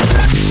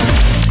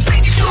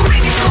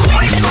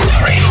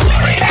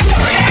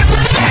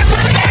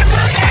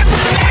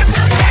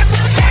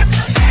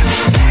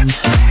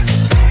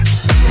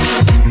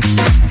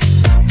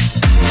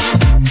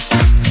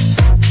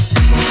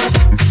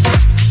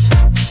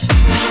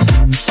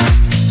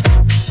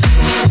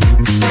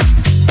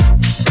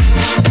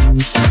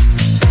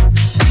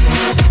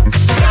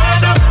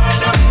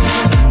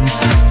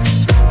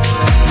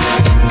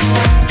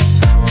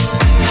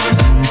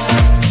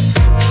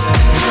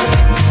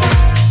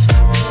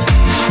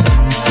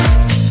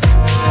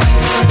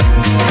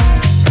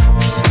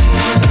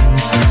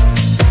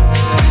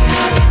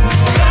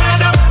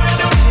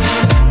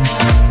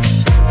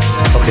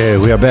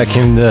 We are back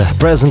in the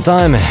present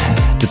time,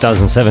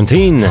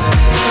 2017.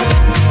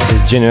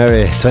 It's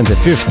January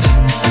 25th.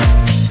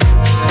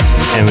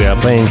 And we are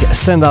playing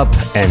Stand Up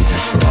and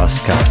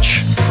Ross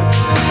Couch. Stand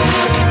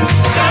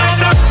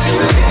up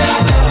together.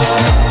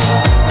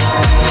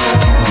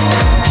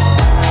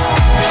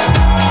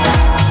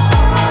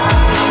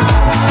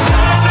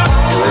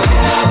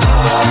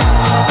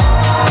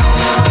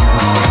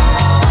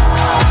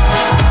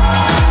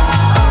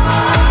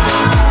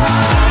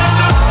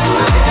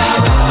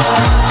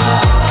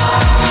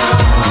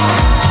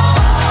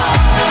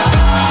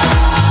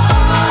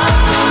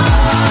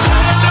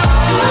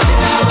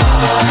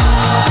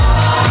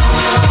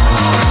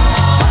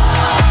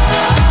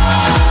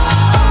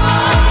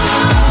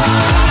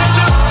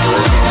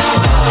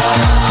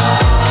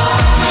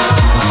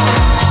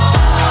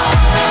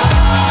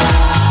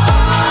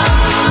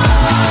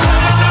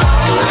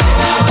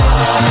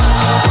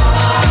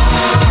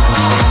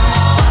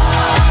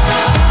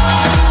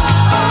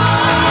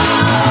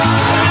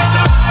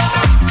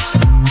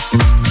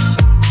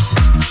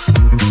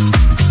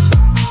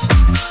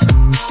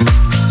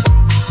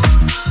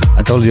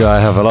 I told you I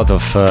have a lot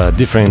of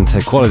different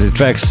quality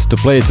tracks to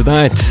play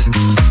tonight,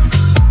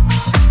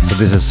 so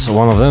this is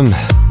one of them.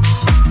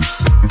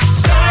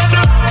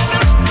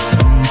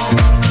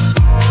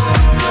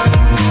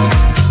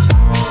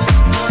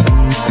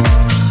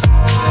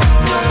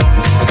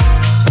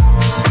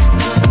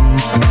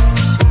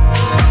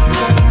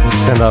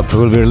 Stand Up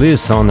will be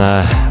released on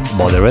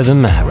Body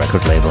Rhythm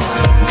record label.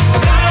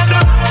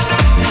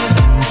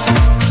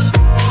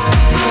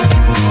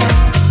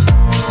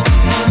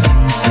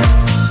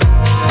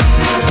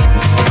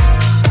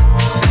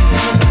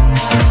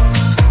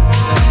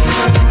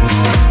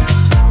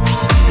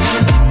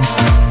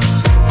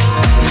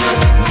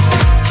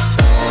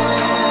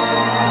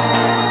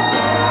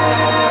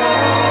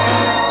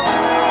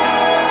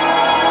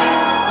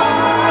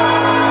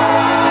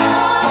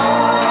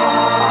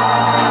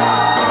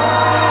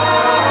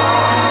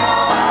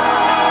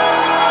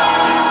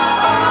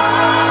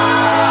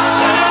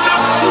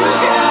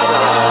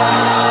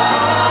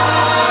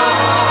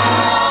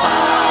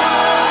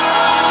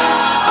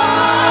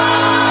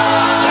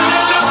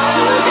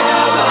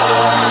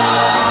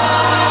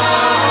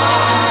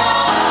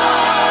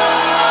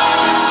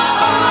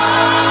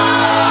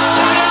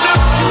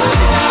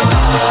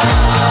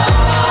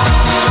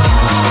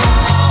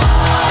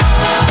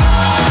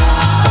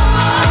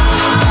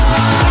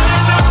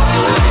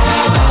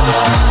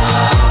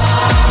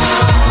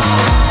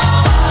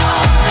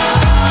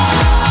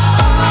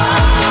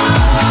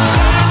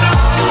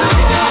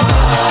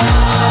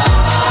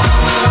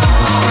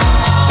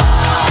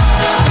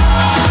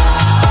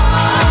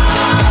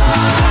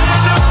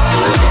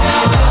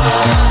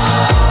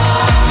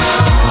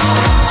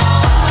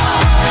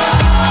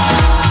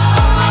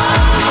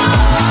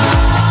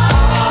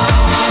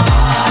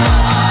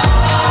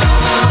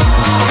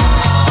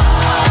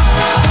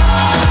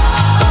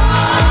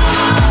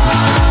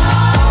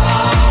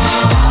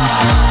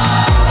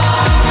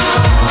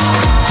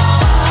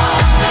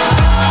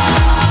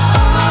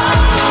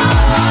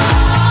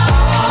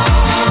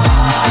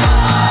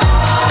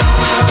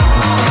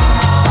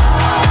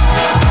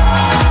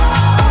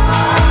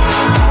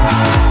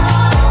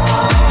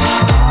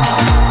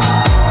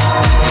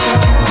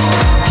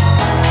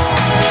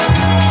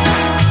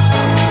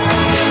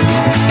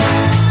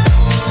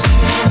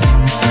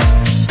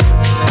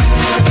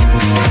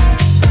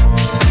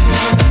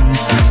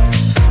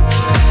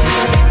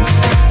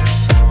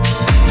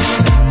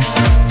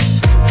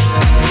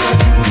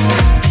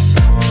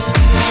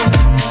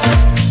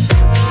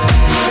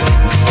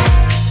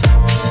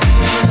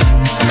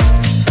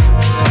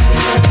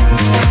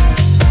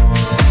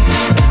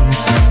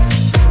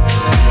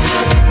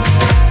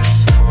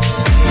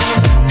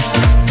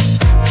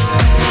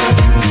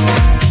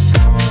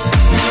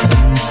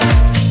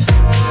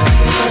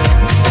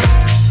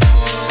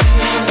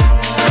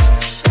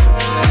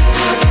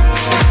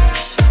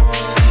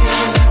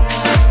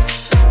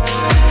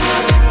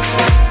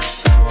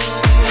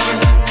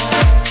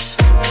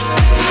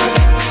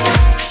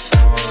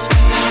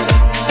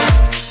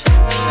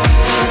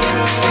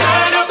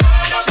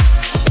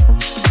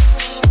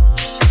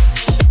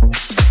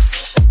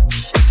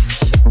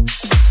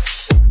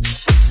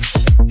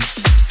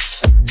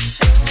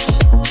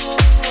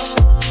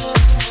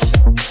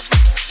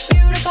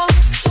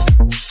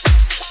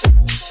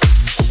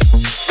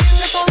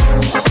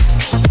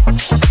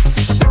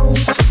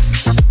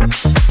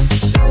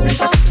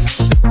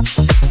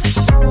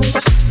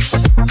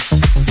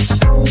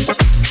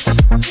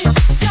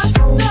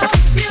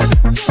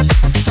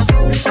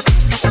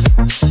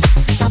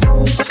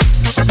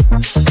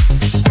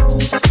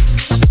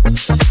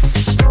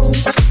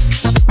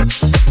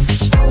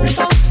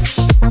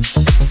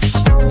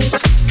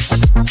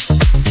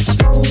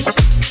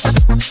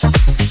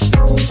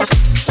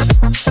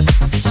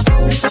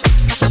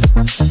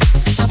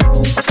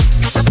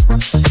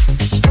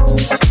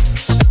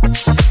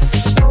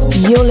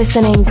 You're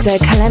listening to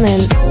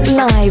kLEMENZ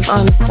live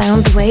on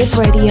Soundswave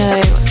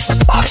Radio.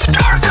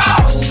 AfterDark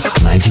House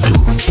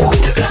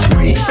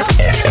 92.3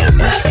 FM.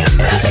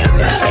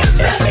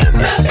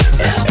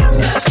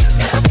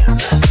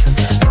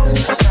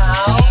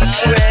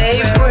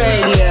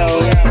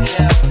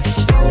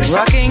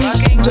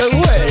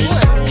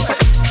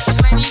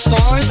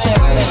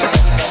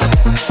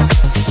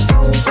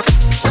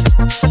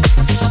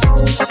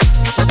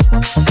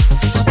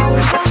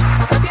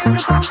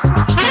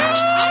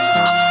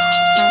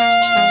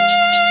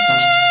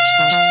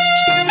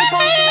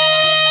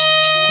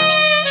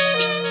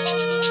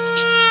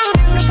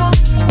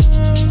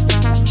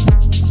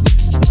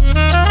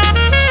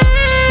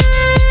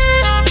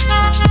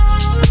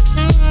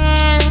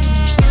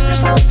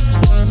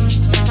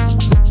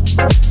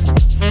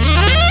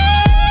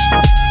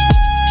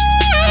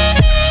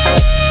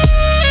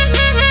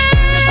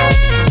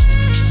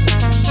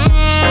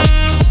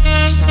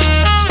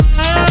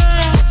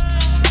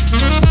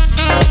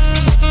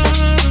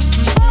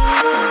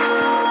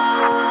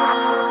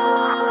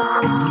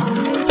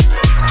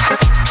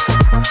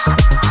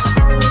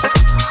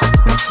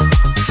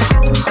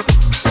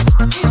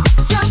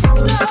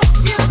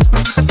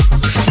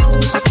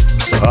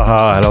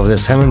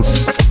 Chris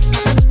Hemmons.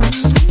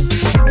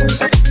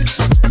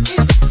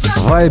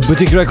 Vibe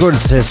Boutique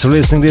Records is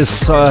releasing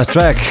this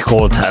track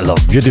called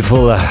Love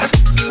Beautiful,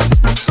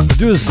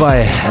 produced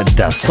by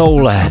Da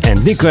Soul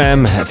and Nico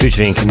M,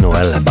 featuring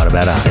Noel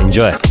Barbera.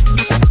 Enjoy!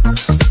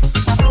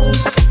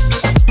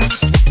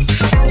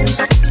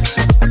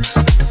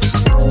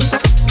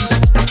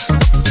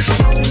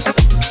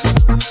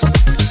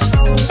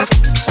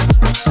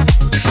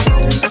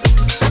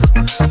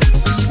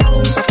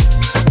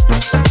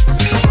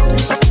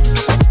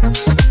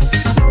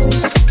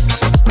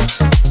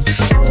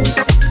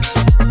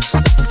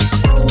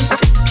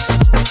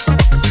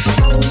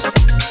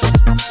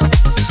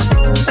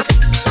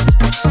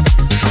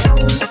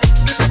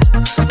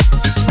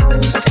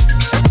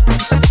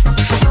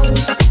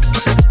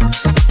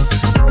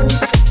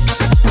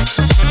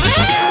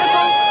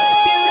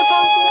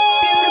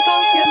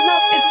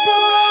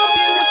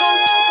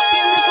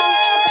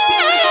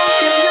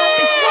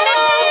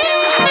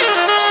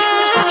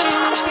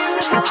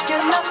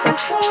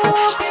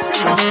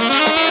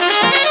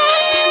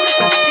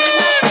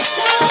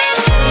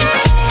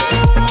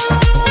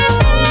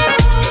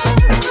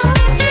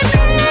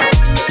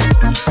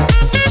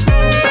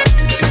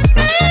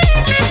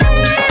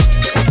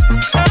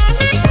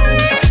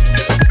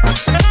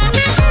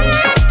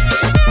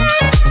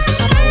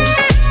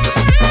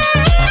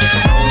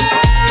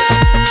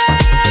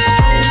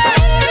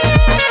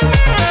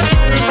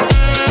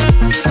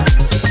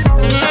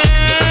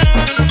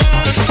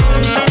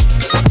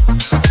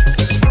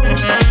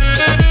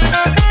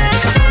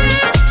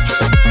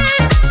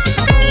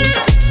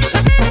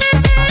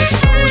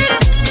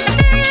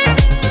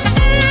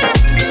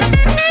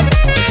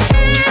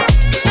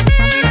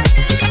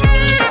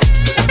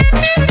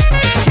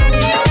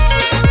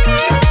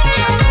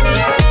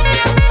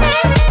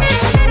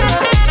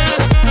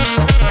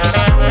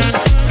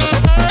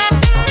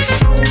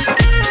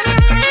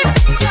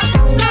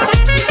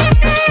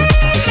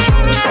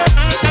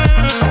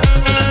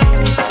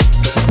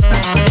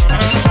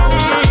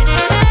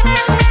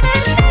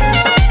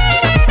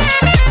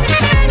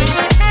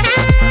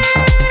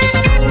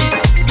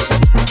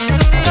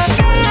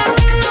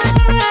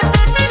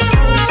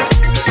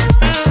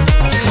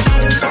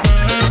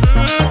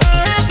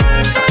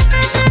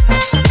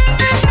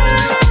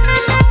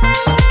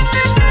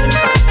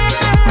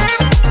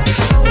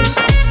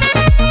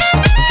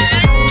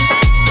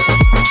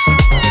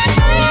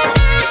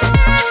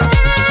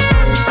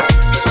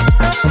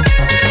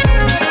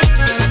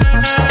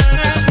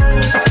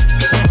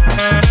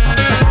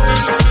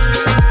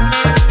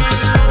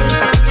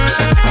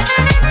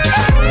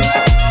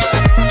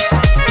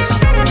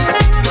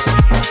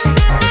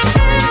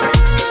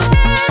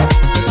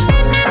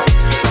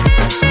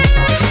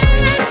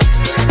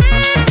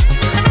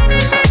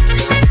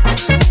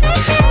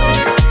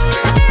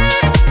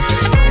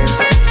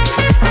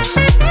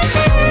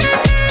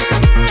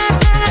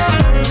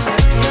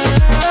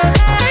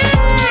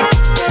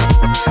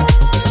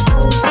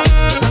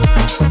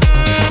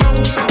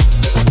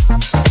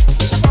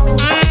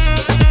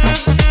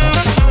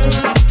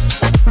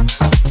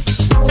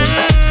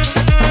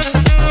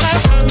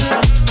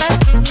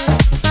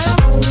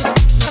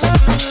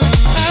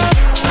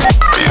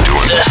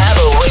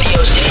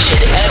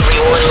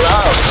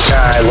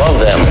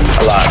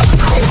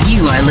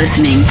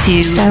 listening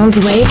to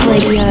Soundswave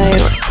Radio.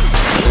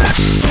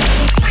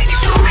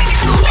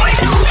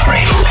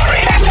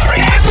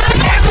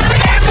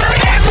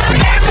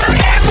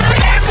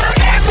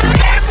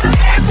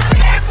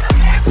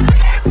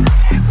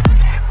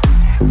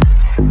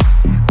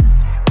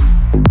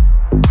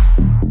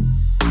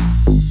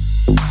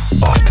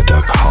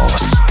 AfterDark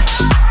House.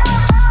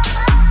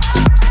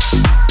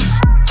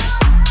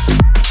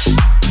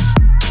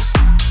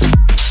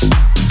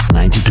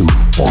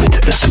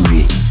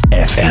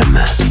 FM.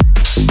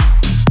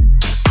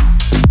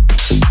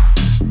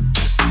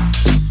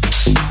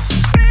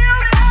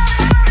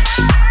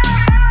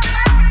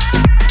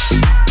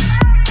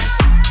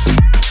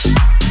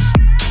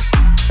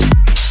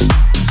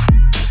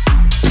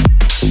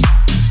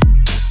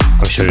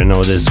 I'm sure you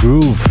know this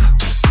groove.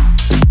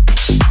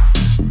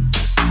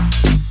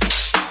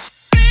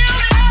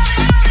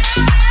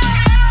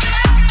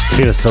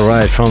 Feels so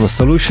right from the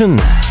Solution.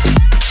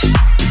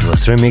 It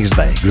was remixed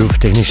by Groove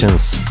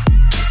Technicians.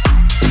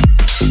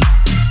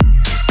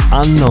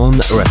 Unknown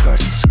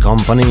Records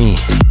Company.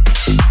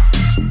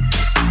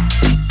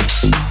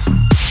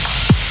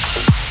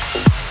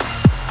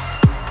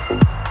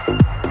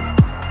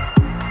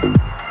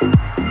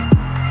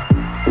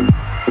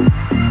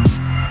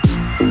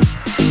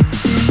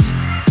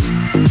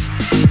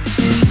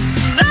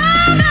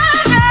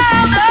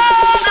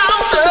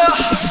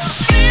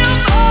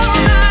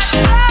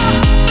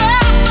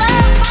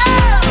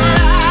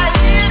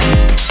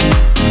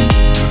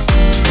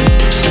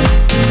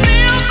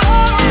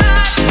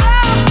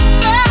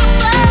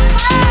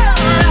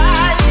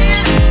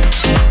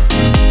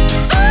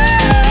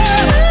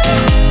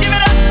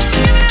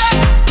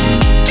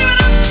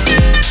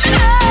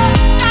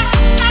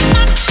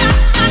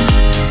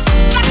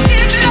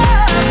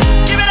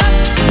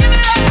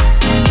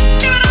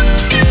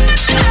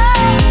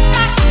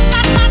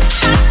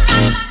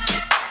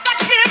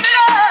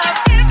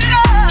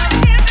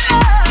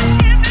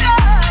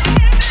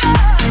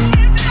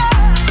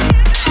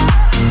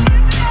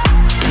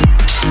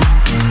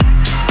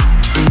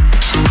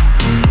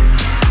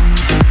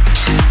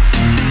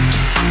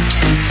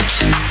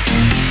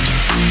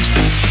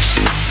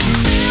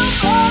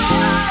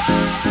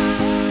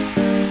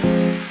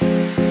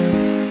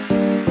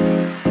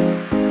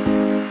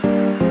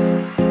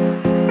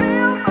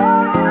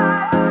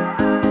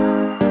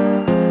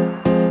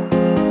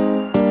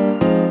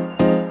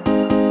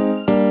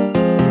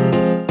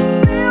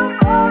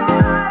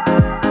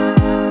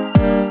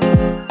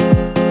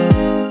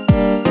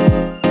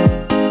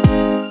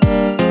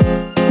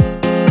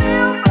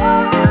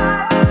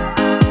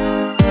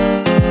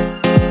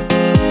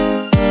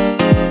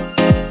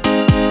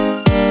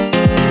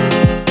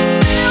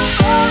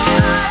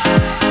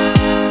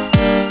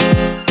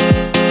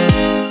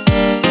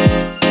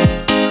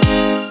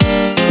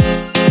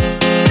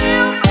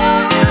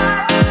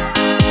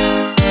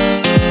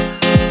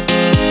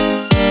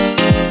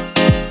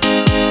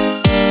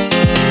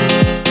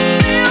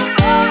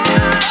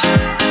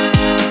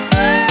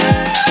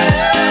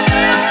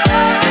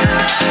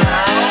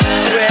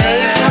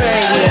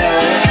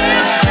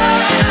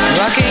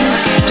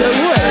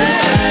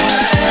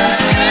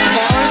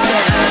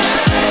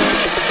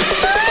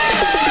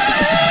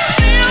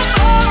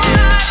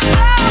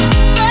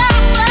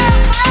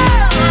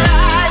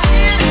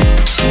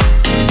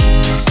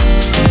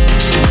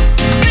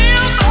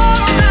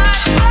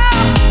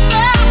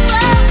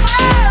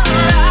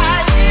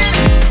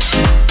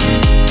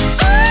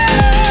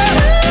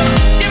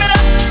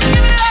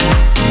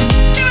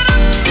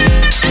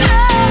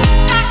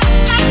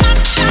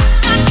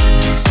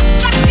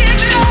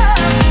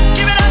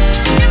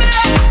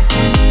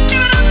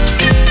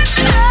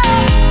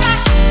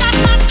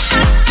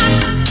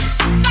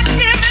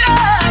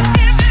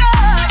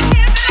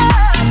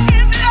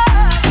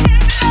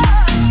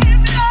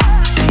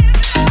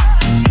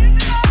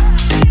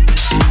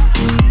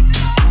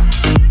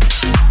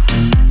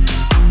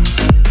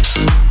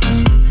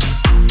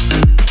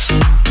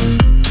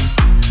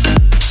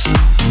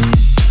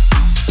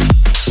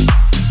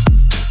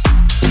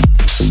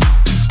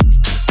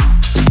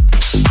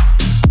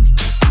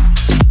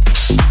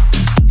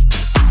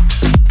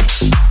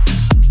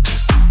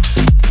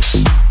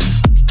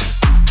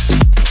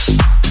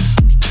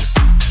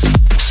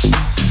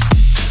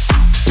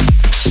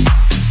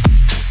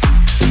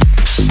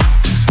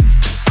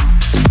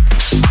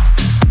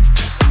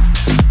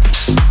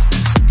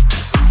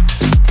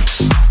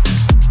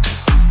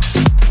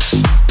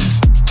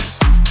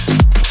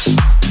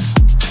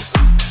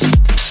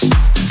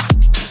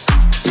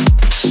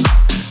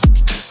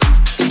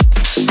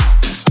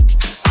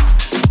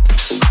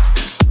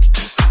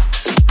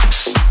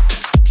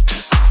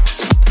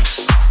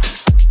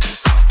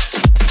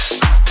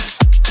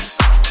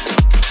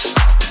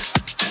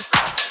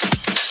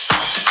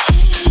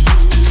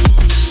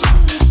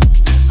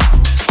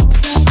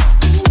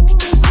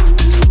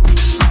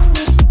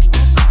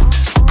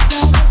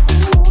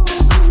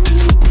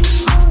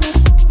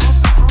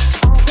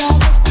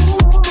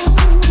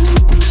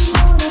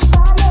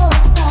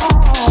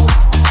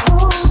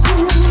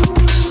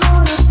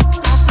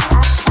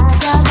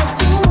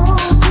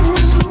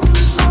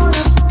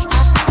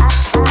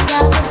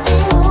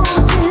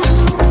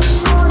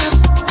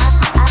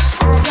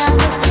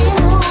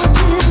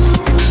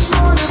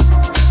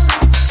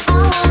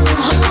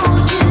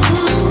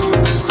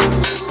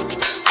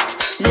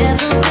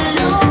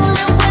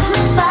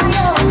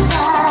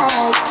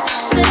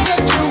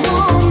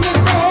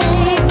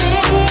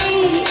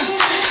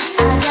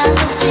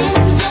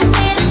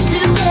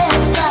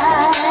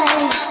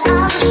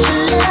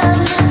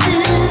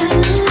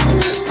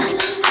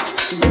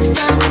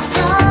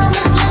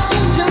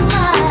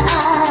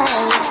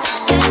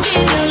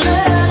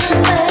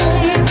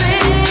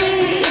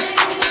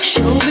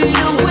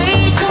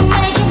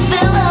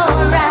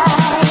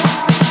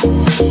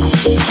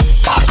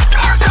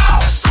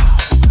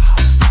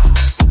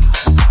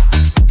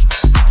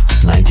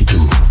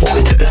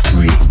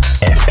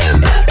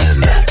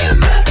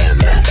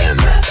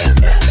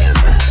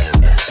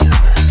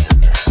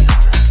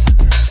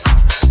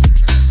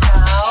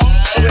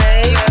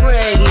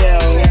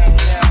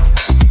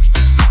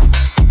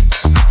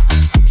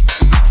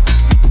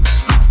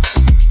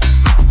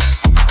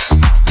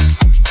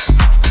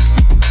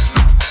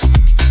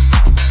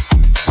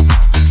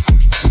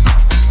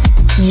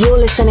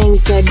 listening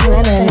to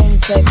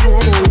kLEMENZ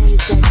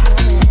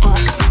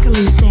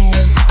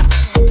exclusive,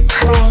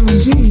 playing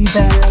you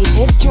the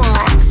latest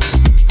tracks.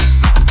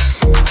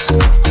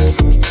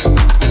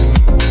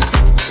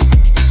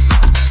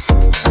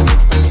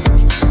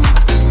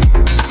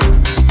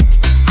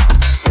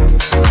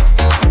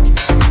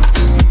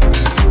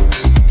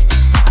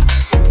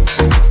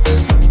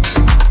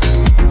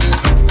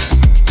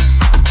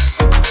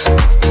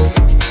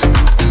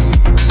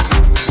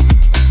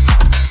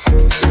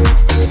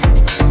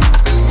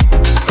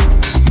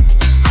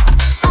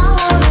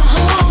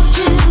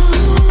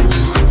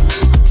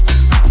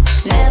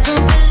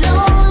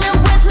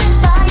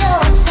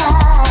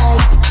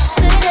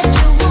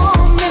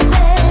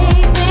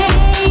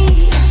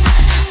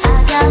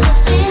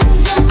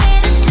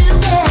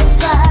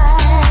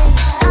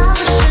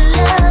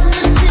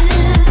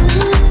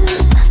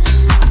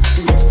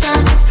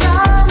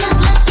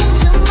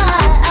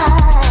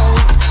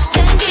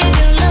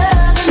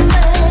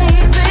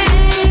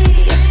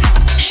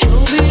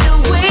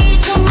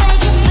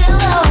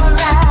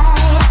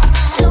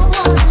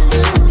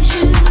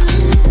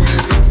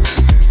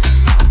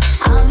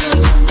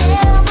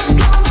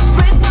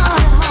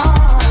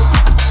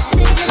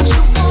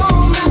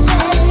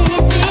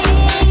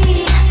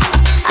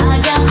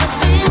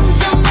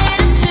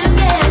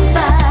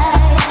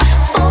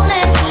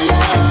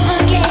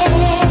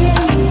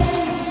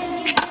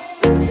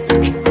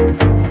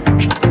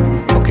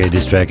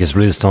 This track is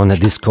released on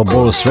Disco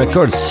Balls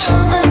Records,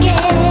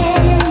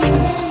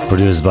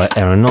 produced by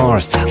Aaron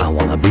North. I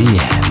Wanna Be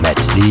Matt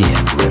D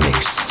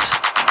remix.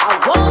 I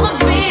wanna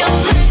be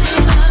a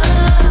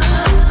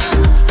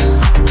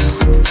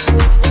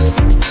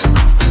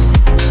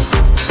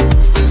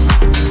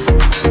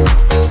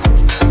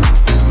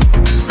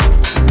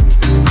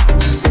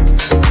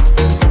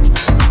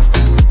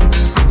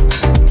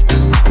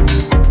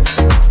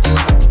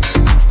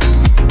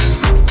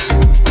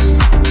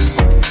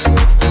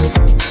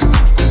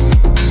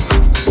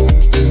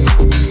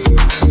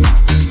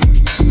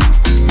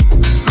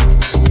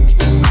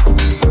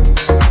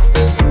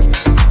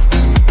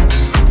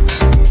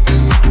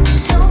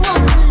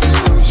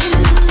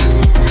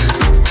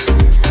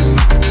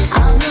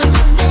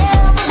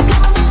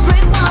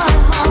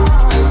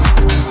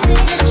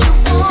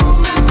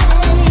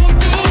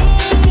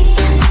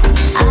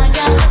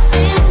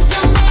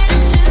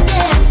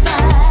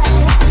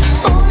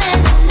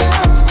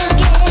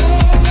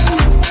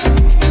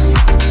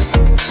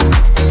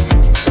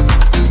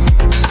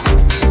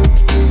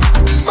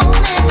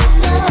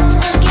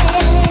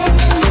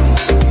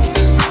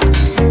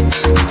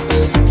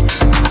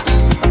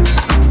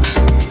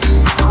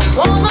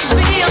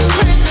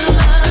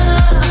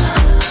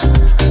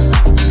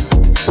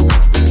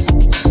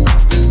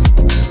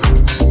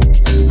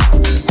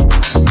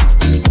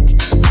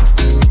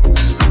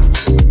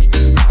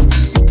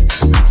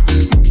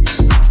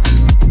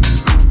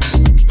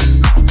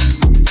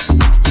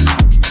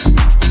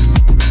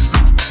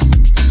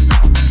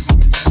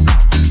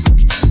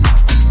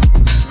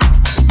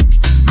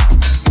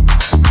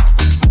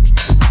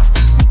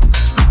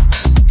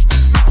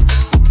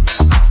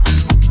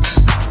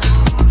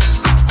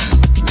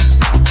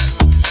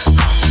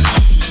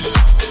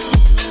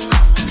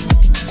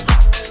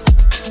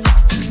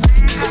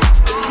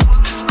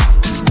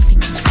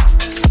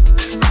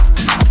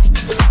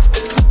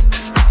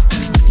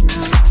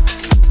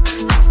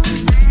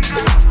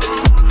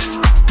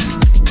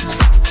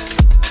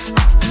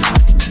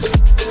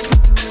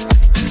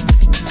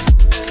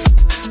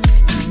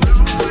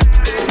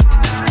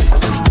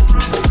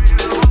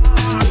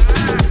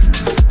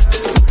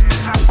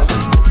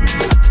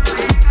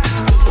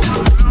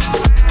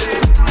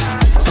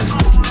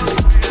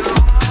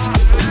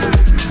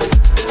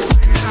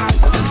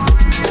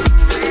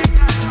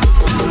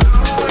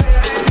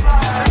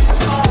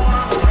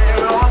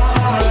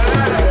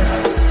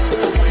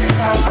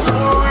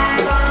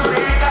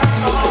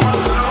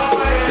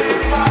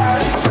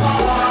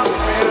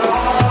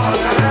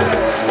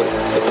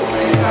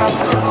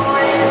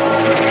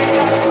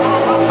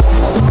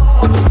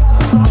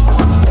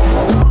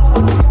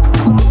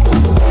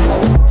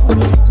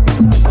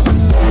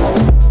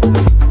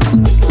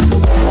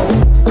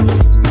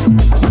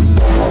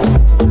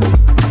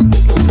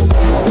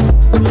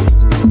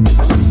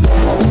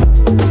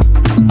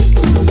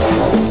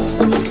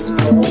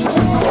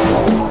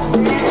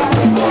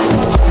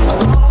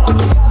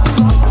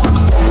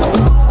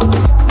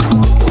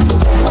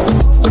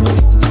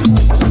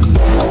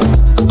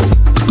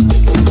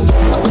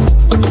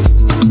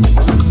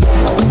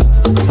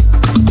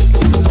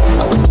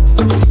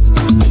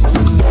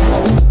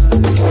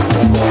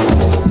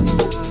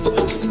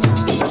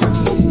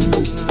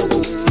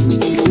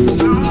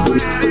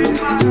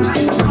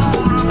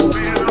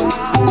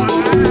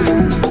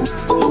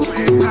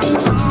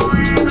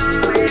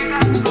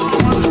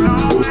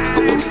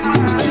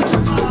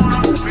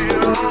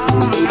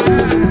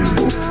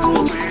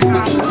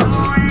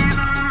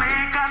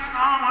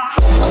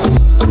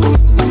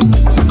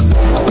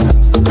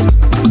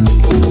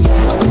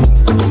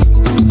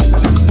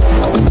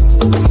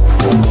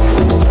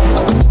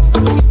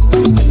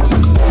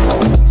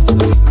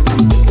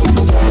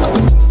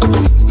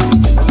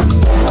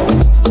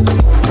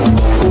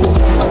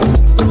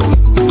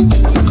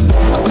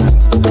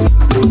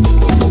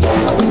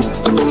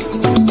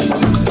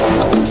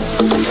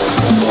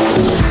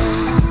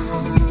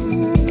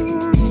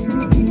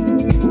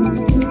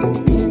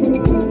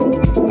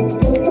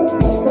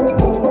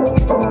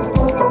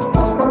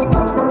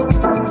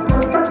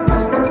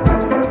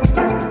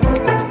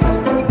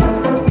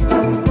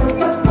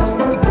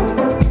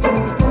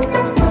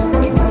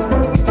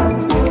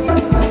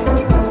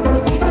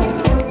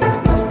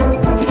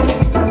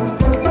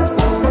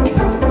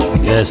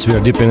Yes, we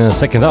are deep in the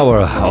second hour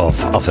of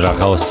AfterDark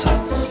House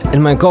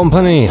in my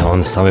company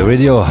on Sunway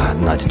Radio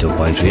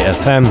 92.3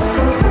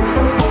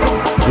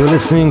 FM. You're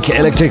listening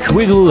Electric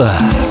Wiggle,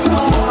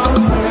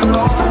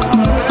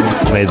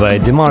 made by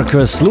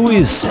DeMarcus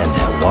Lewis and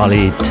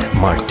Walid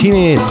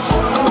Martinez.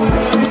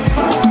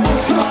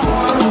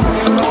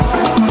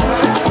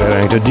 We're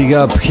going to dig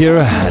up here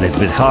a little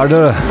bit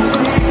harder.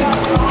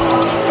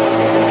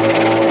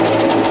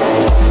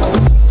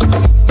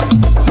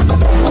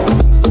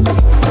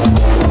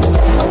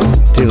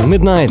 Till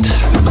midnight.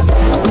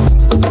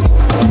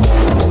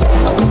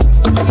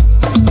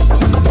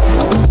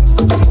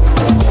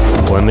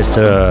 When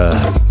Mr.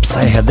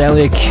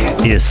 Psychedelic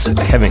is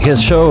having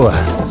his show.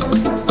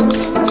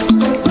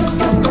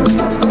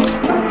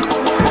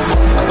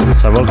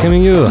 So I'm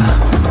welcoming you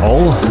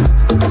all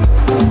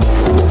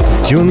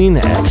to tune in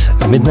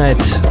at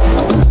midnight.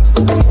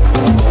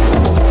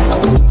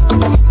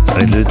 A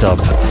little bit of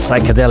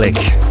psychedelic.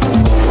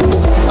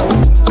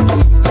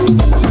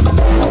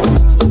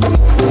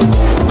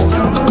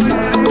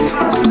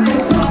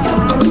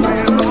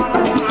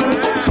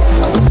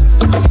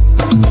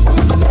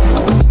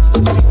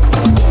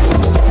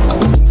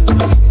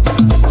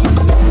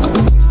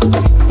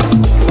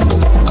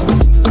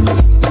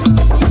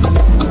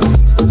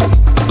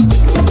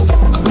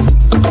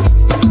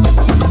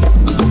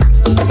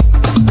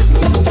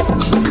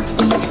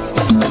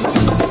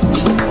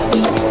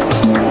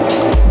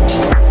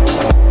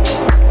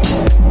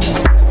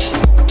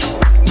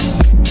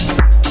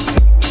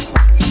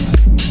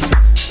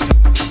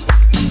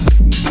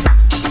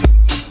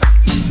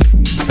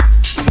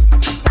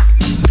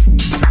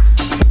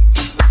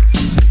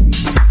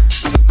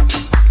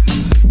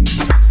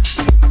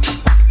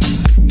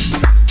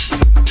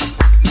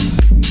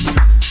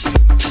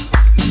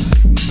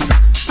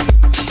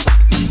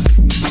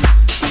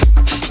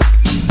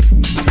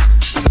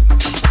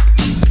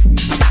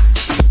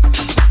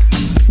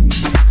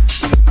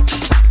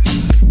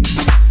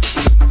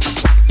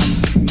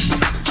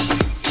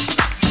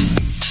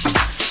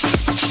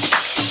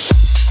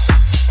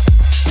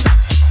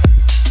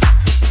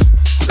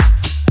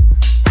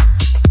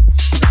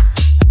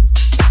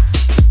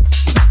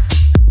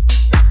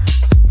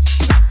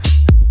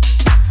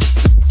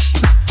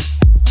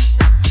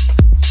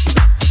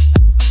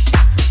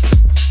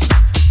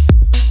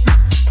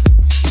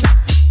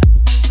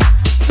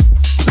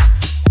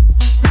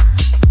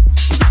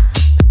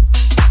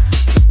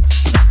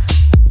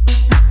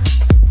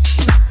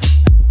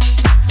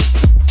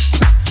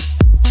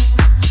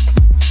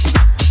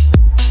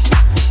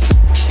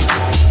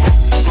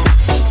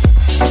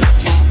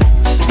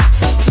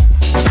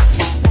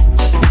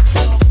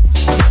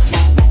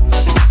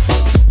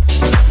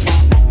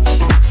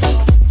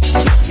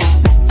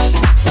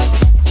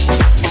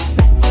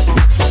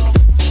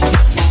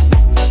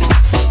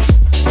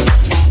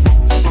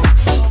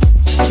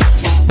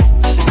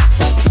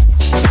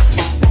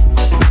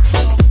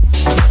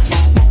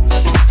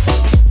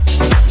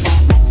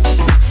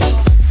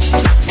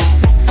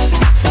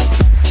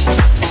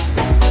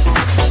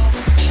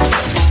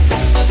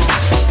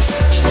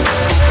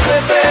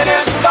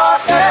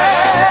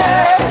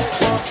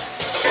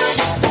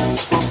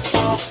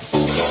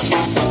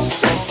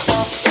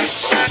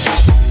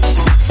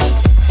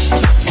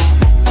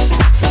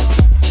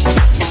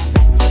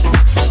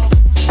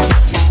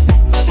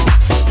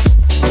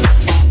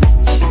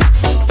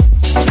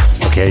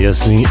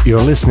 You're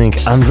listening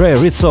Andre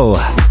Rizzo,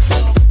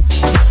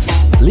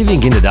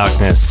 Living in the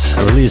Darkness,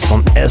 released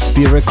on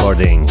SP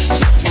Recordings.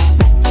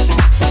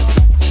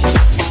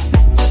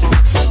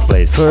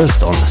 Played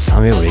first on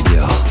Sunway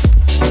Radio.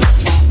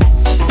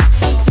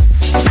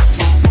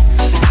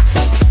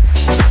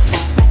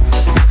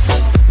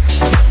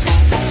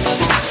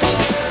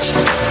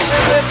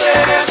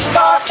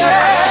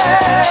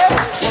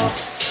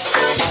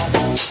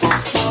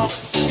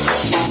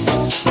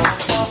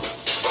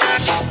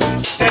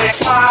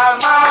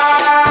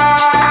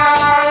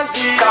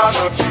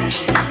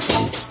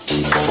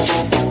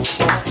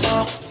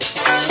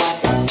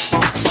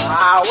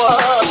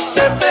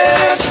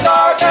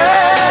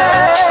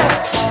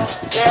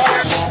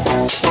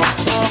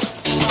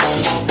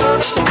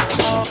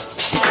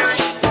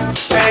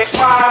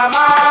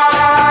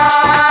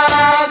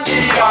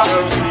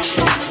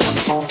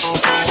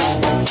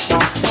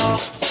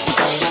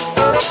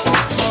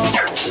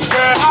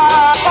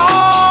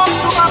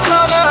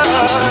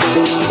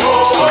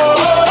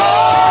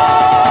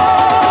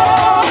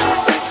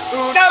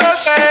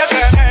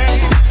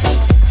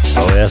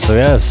 So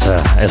yes,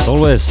 as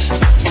always,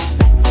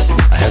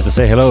 I have to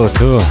say hello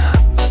to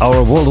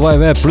our worldwide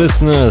web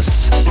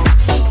listeners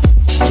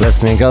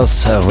listening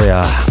us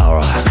via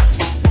our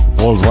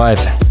worldwide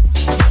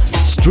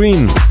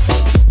stream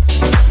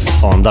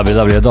on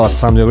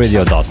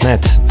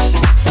www.sunwayradio.net.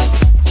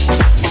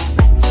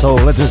 So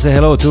let me say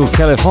hello to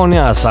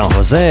California, San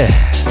Jose.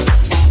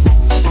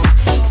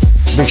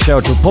 Big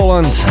shout to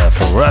Poland,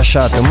 from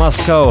Russia to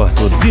Moscow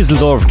to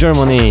Düsseldorf,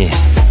 Germany,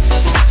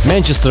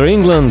 Manchester,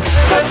 England.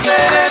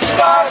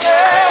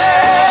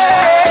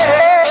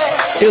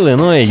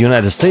 Illinois,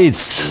 United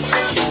States,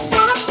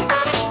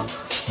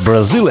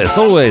 Brazil as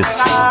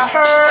always.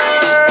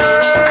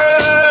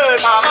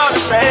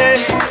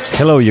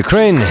 Hello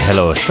Ukraine,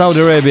 hello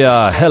Saudi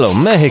Arabia, hello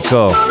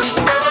Mexico.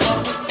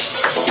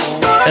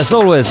 As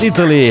always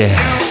Italy,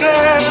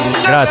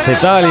 grazie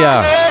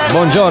Italia,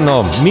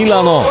 buongiorno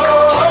Milano.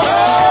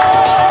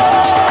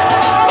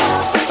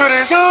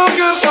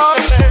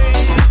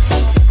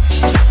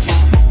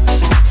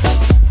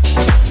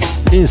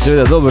 In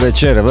seveda dober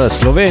večer v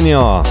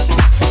Slovenijo.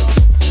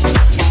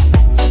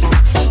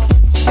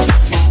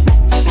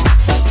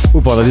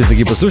 Upam, da tisti,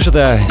 ki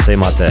poslušate, se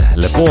imate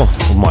lepo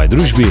v moji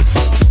družbi.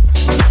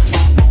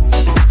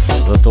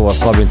 Zato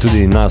vas vabim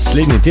tudi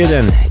naslednji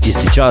teden,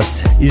 isti čas,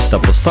 ista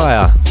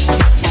postaja.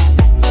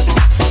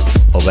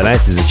 Ob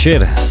 11.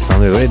 zvečer,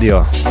 Soundwave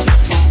Radio.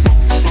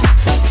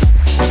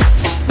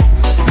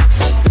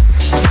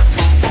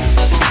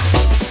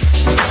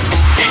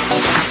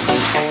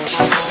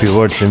 Few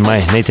words in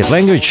my native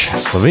language,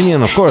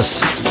 Slovenian of course.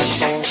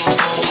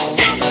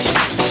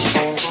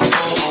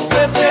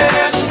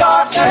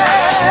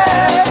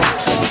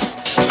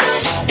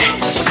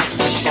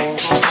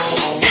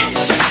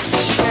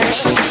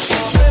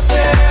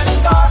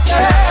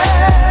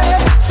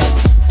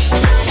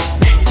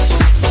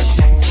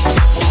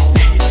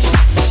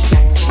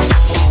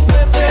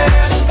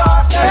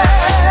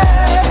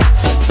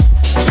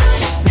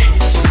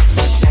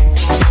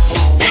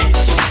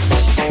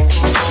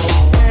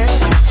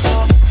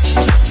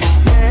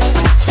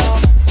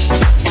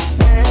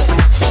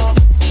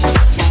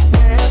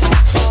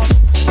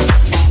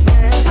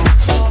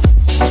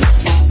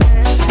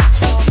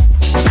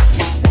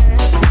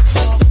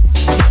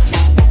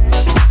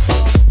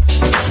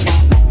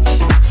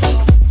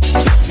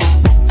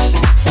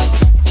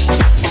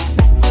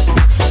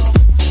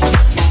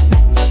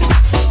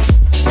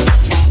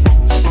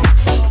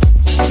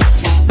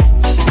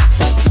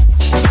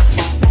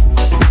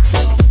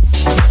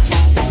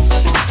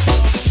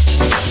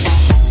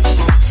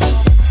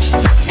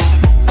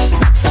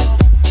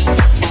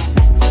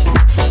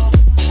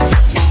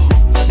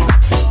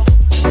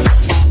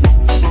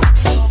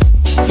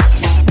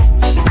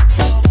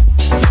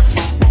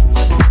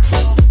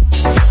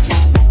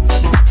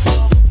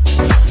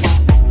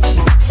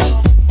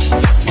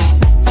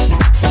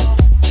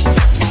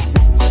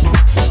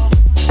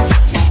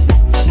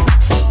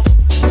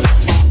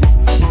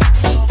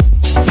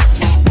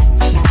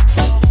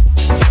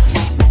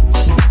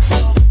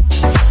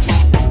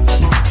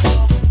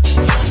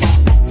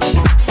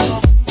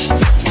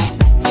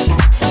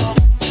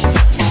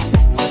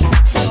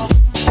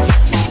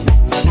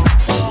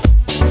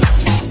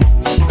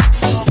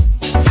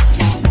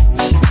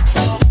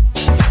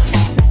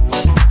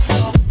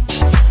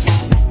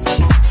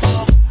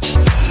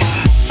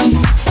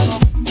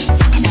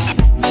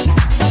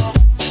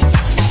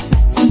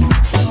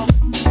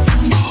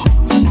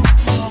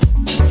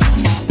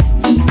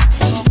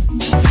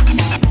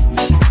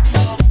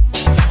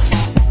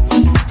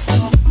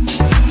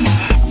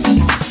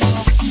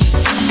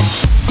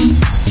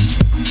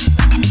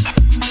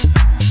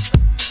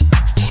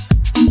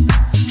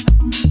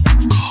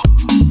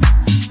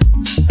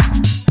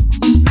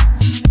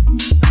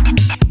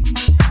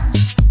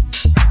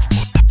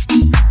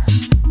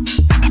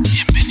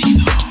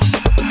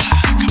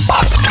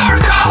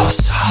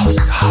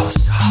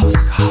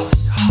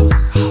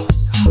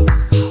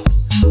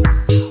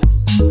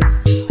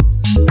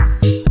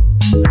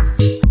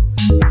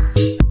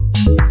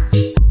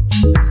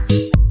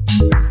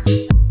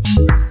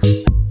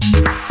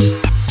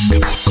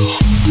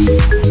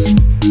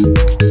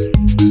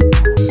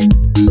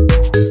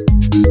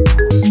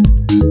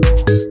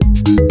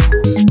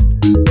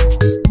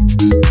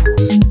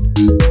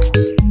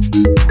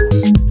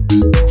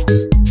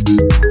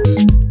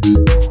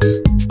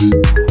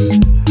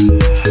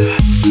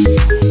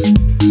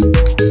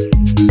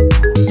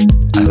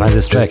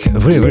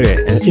 Very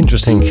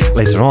interesting.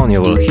 Later on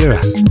you will hear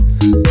a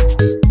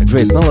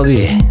great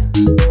melody.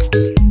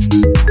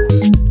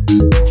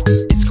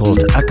 It's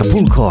called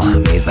Acapulco,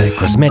 made by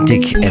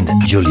Cosmetic and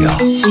Giulio.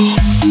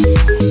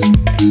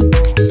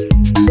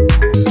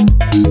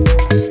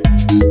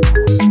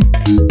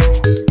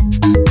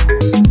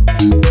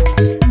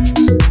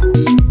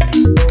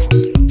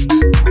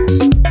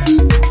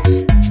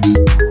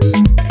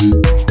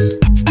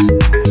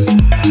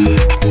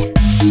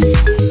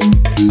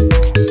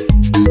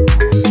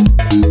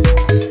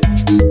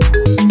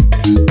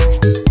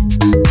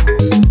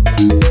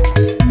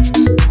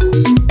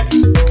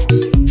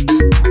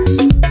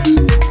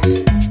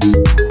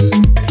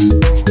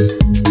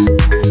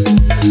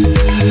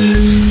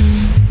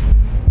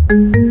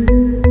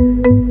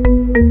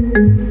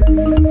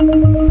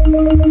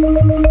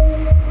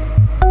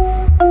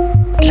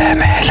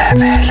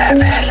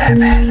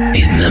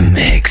 In the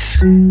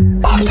mix.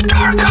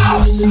 AfterDark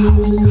House.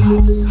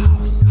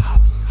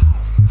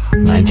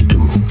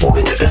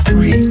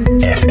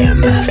 92.3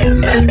 FM.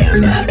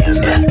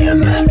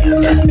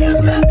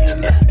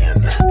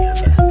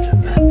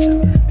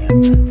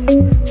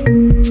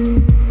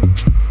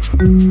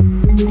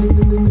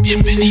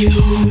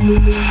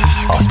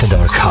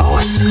 AfterDark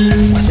House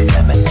with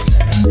kLEMENZ.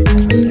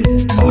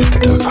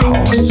 AfterDark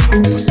House.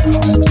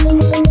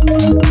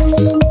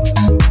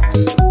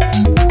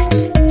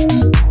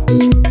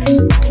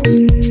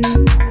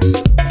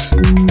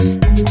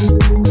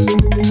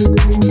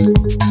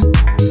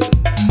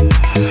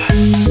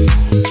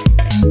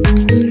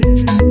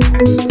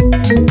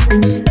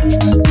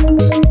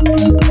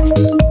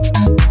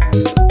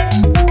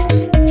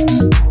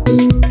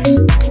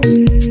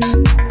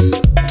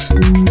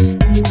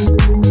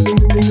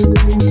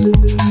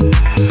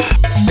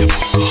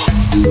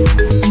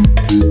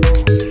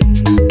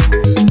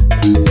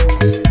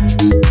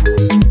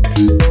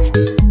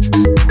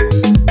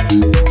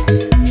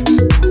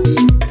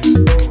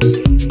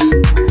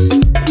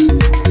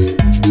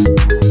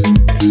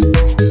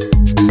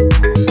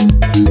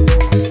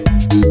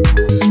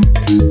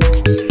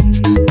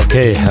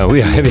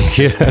 We are having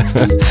here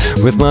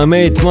with my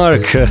mate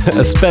Mark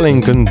a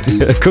spelling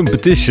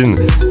competition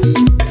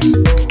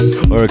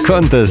or a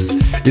contest.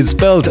 It's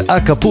spelled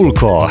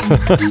Acapulco.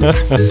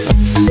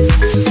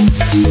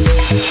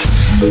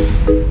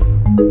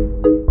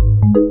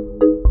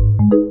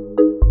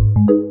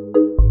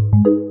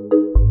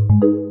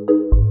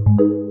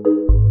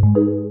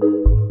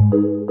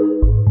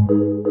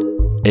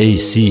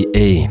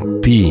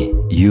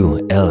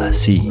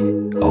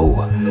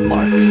 Acapulco,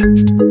 Mark.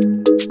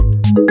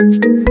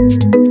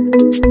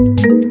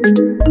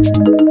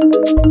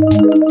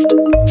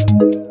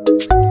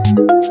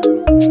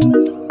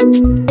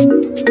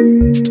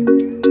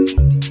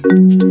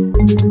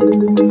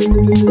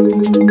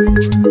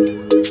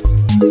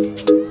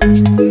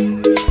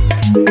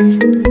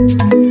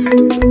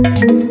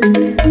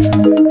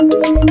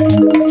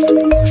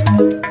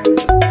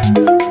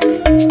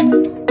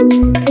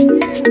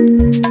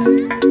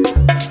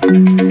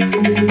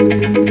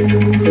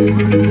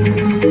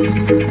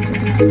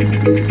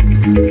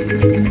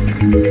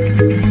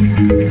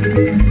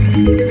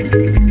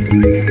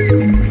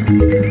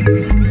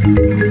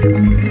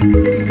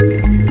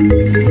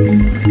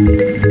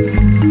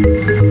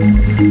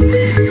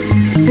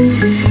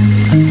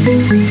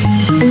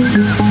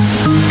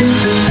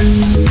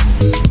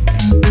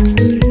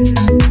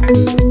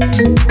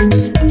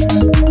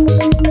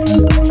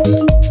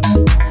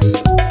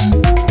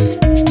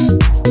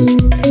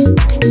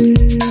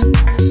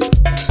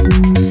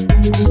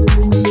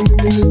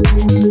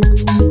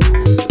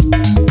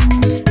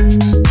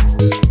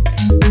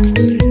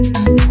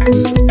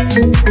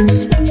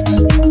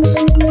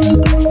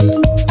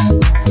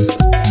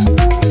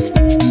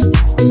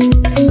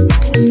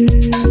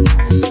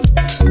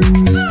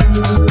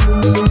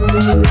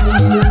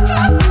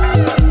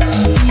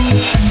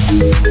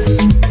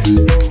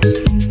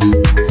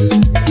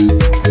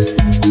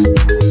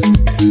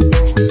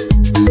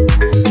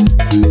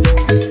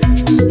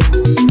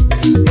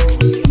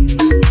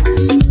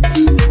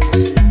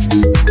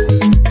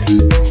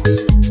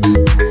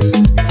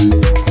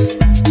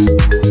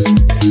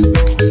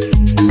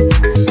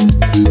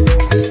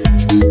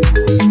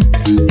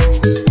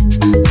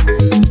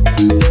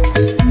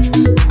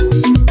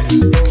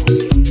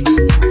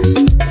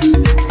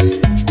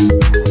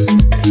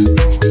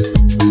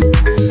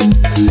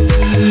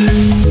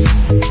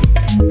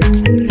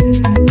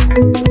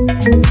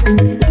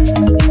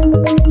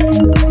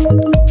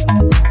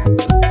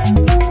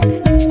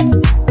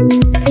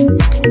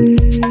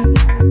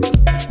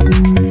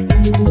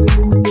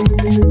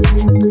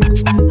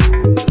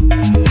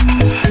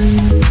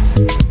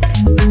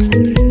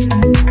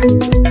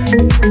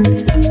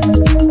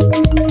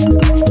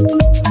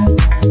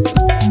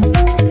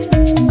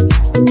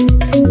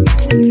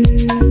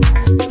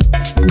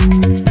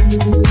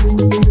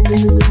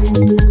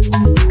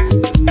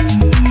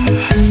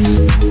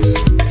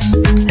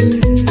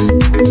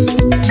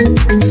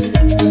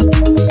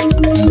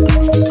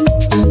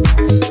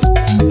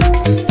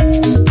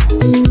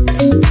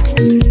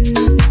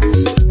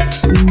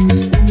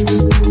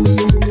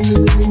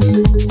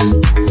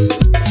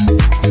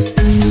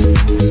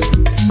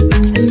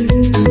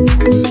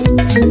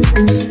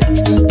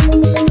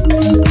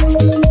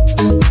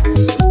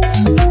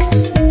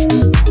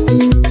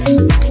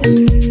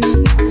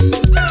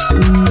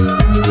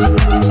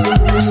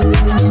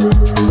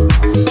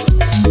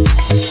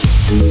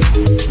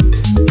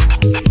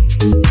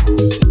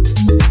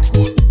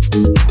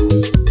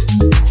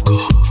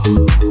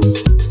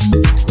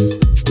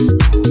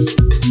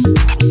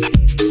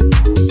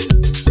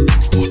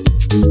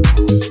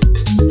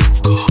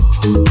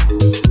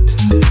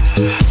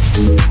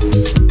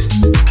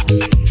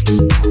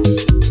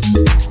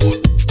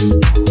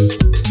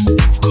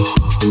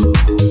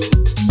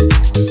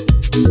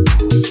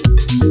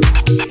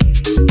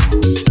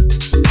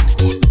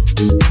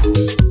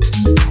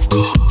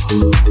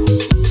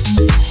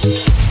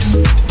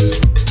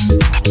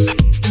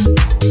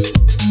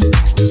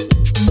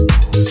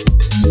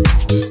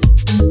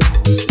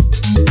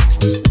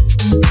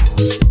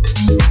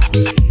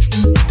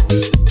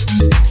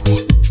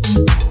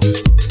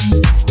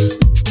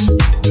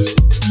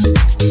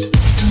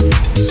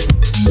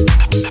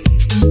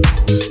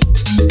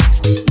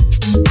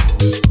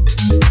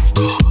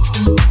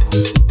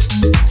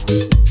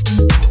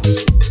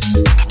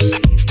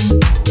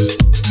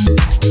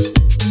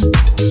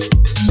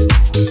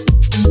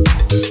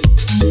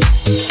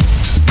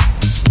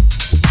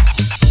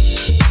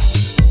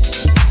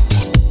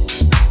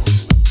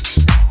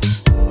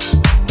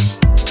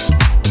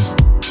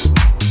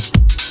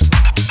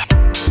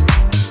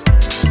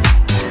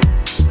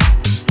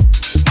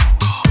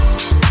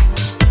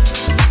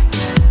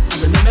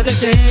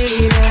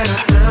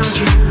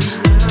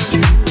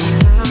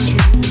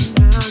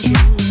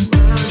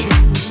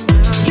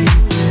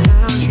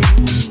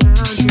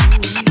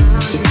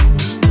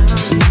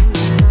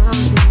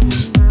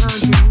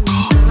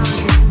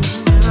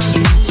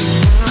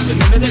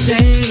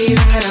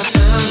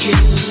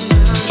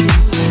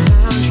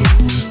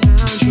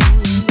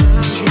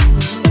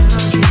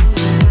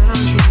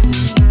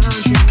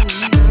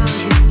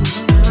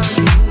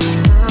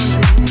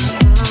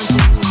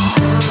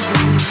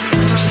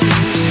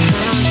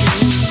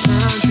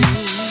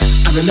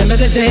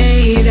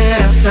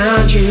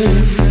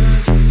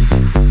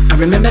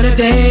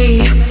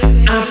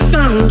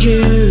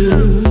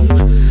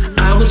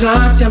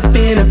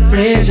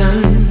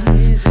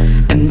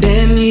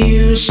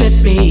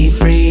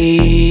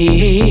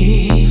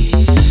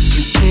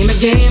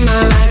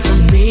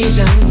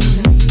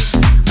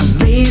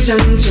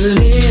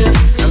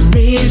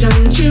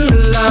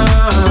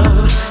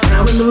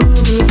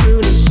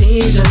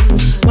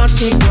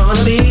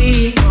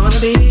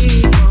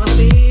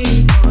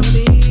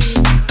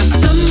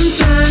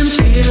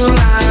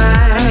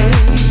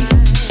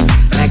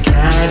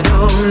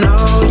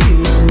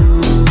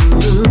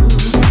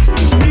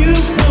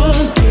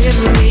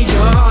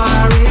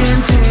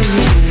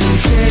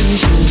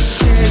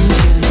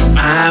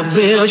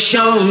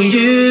 Show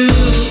you.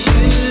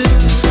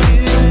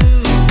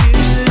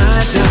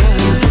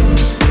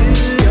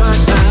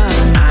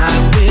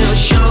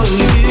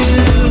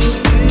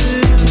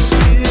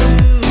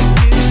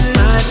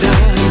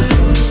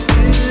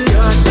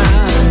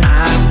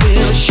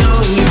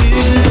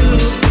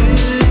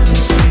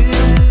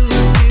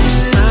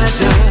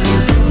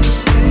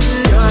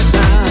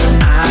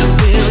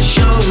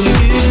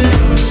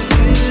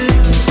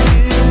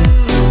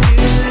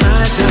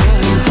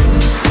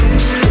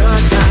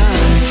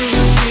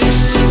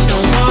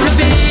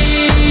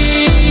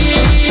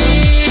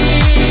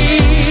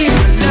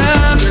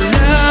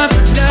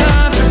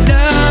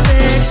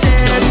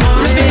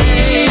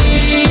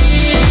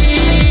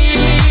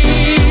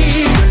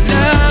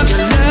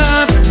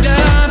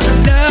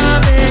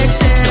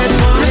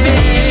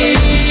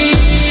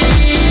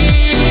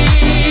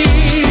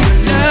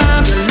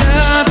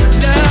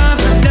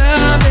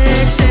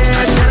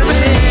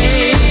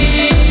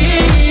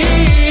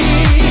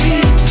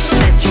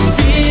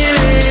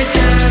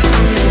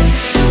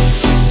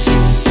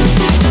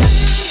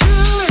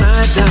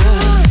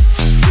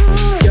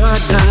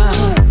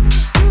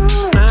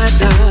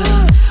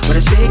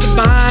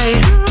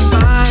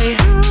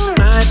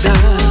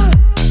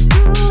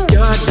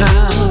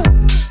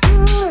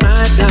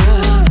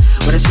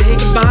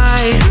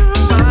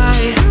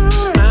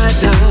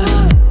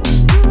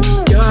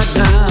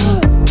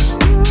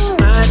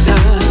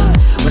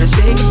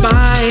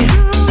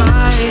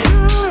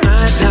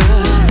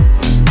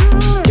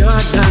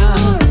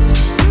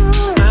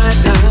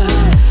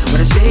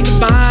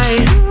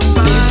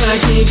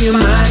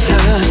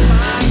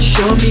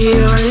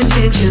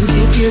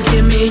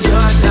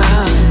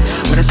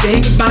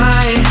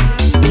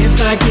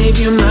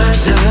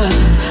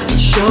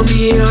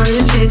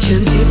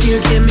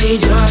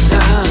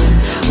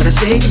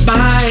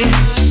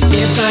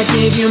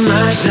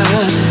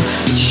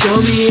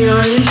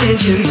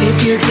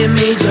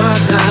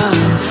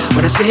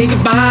 Say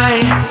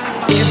goodbye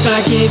if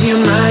I gave you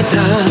my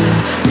love.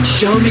 Would you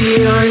show me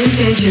your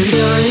intentions,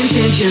 your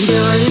intentions,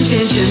 your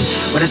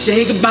intentions? When I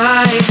say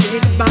goodbye,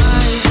 my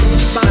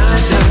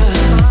love,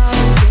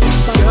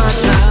 your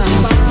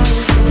love,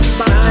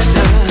 my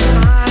love,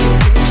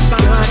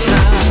 your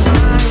love,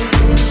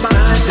 my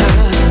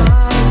love,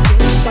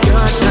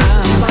 your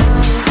love,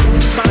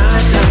 my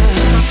love.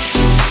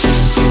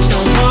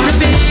 Don't wanna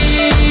be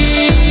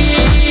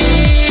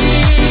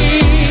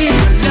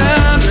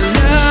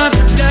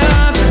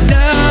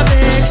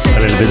a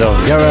little bit of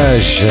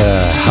garage,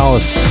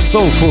 house,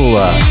 soulful.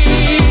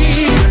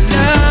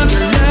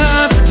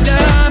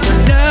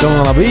 Don't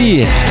wanna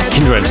be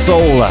Kindred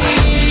Soul.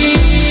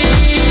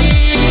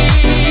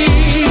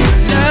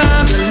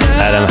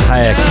 Adam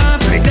Hayek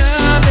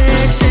mix.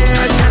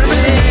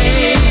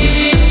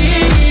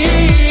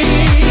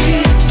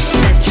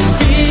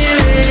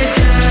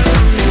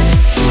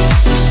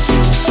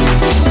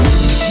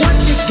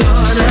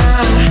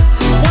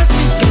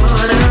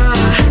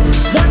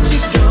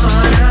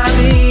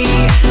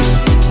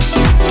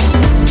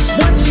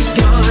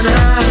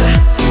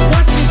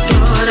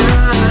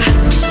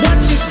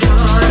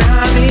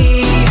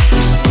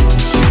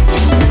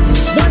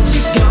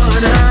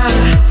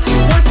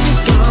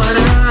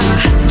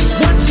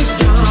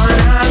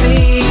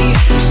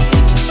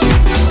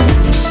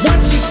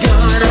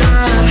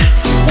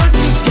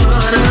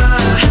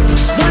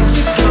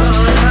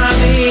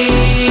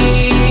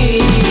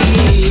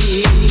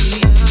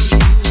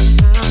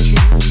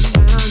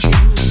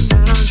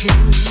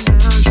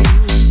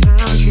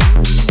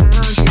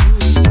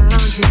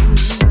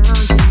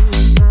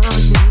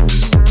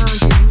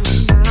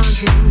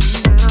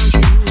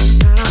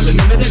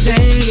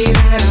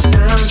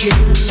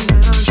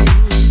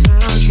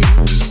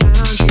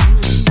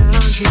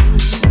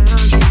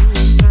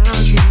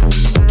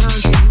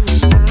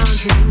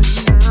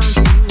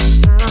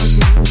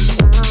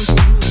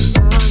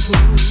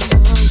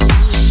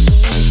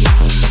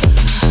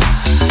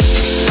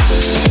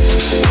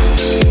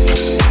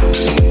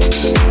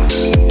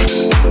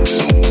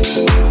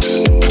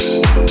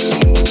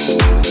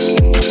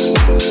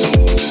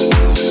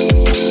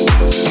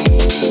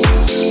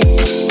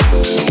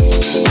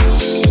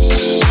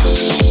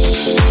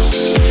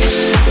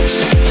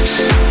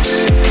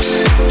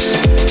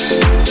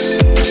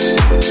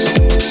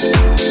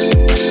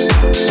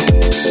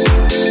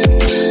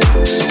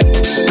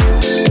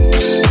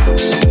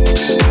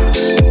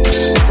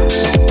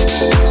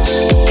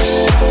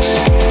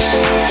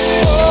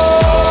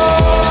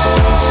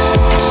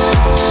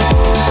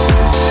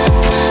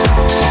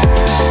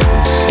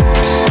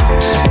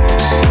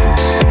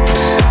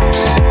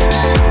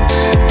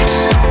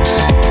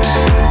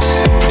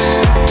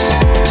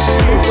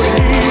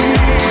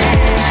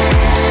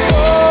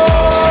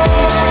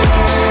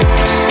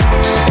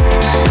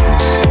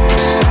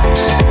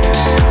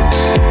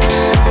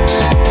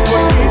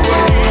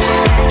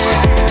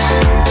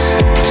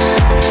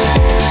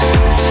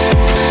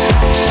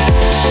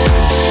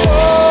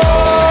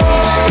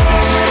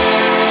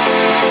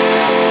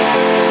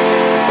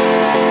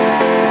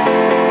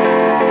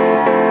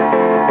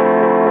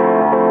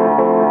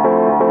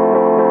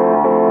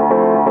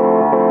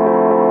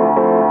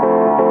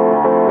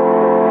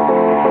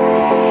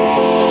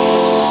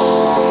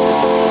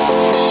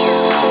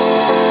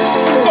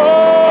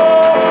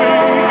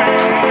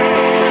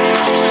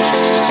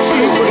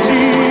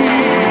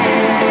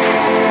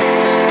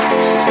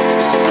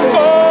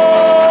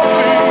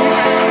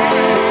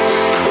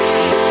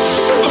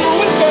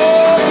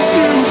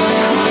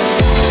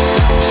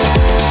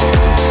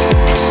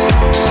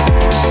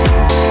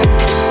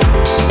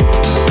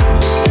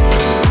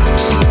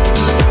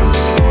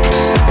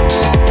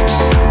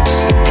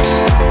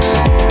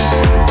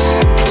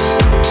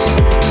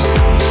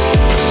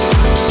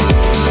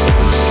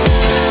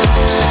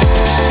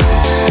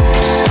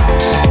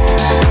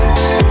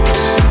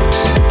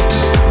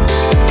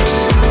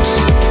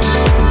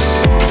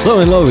 So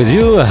In Love With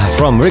You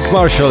from Rick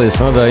Marshall is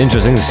another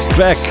interesting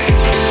track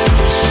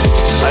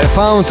I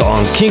found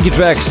on Kinky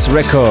Tracks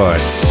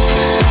Records.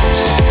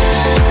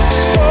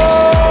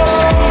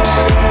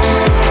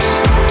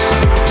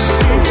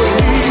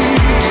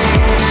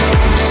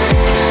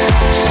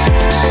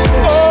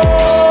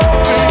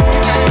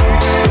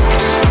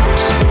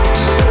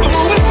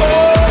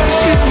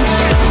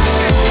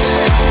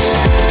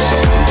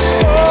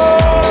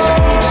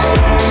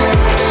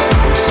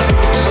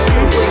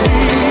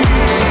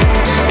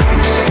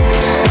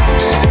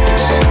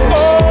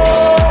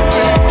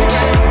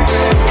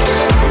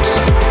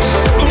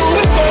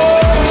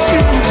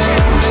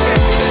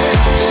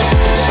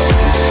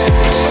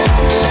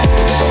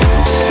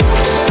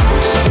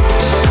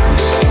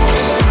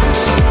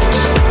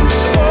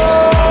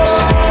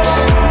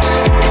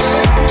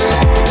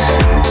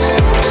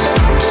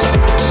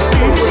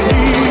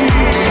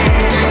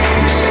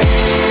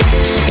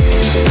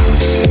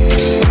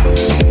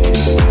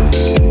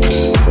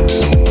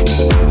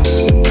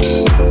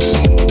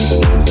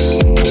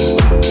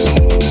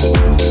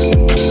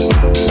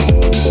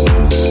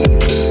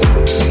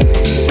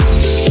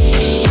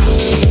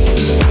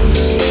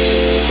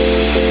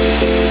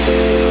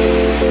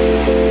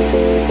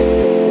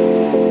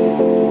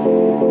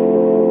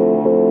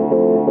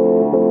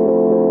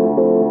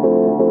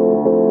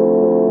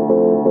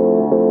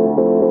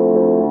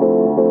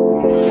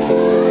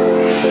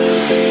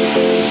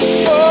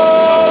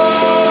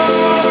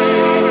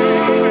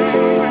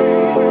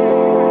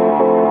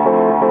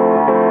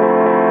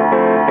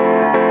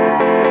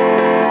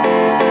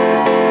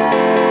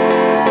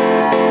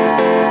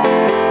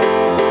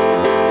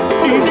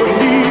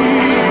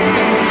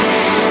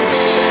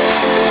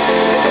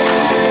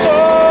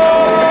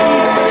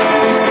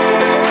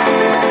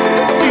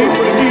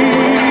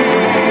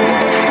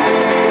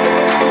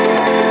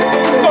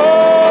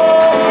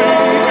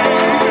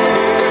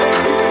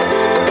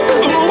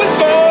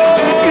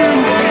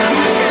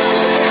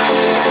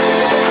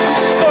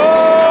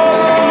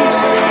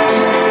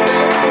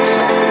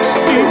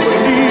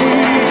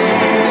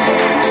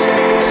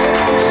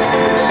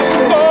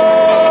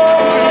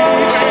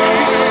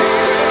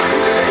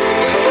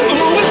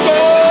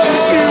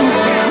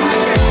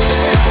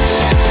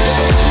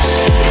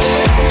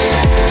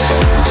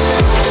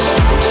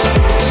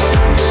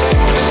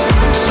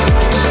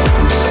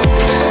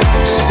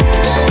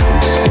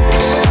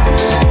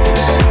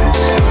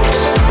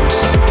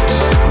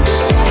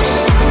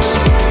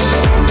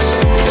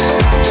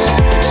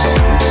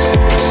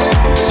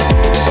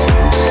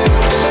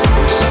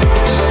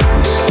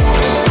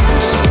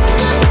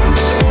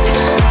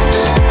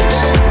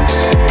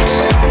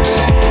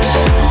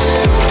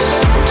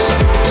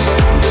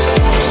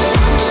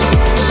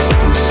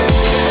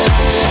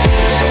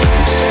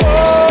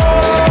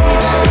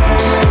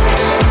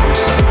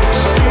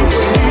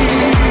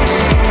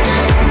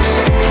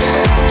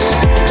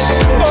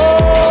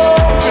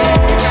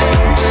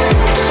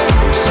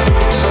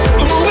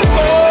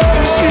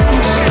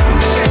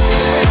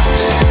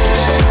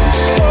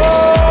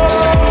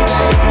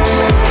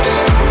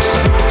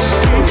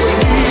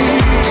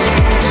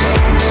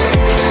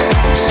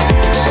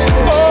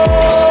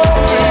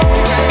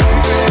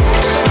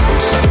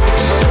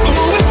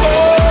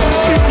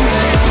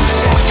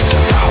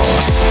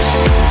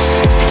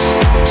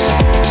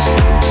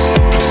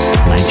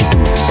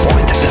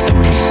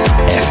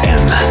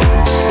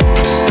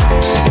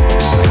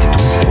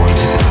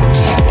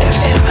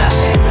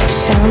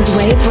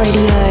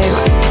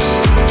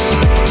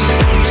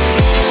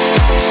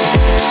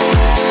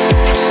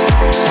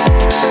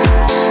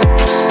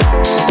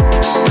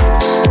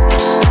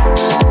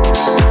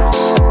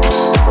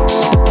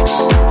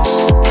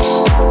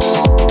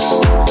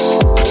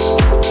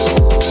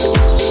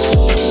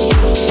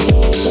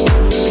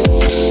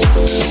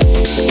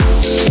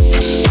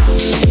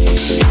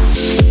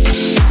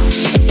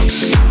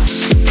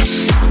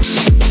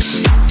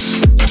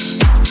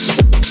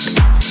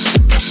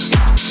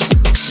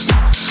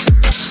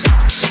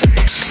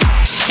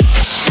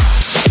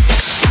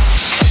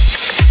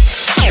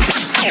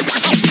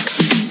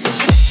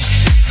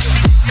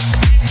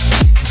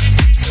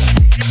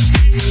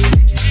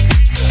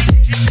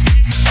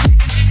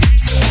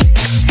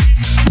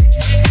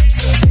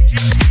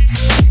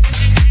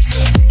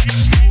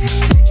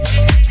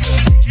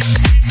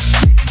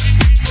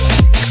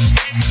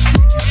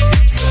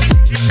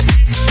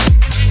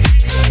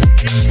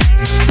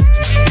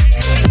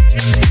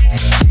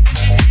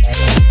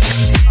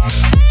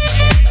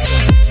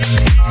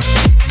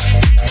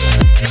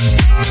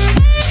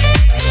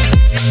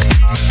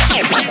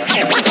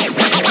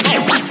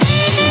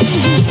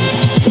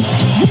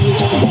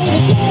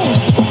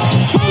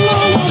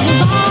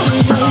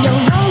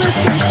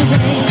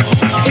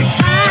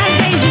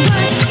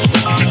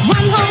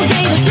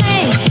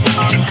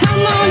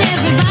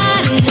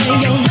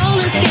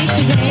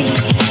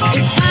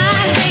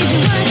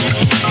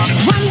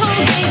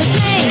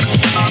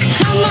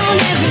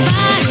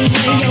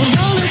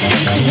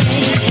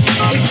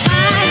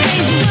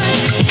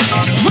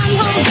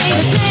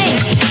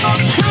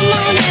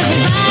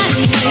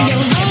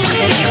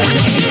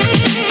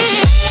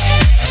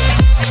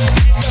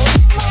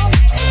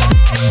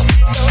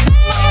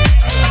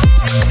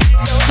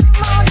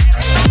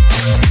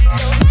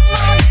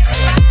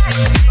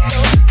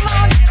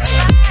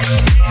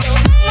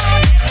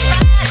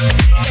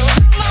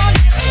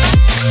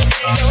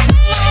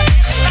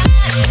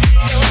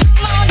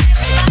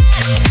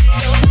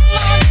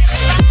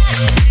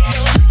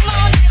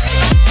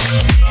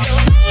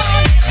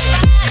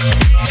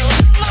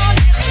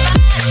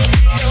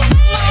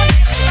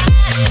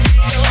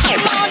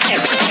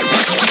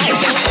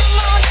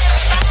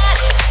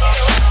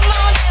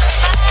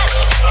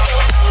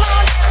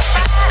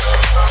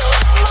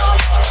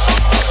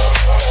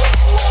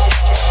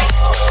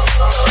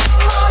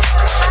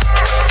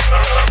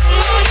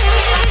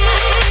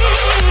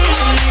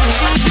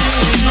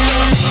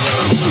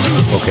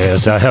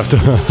 Yes, I have to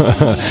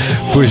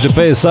push the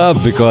pace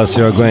up because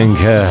you're going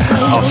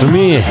after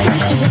me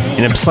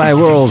in a Psy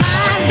world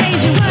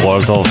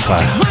of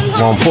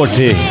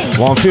 140,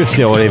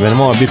 150 or even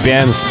more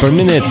BPMs per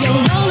minute,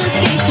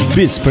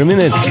 beats per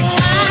minute.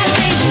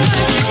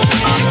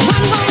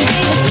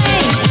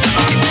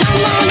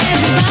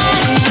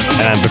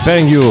 And I'm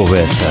preparing you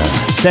with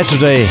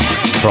Saturday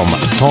from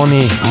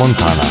Tony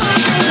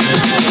Montana.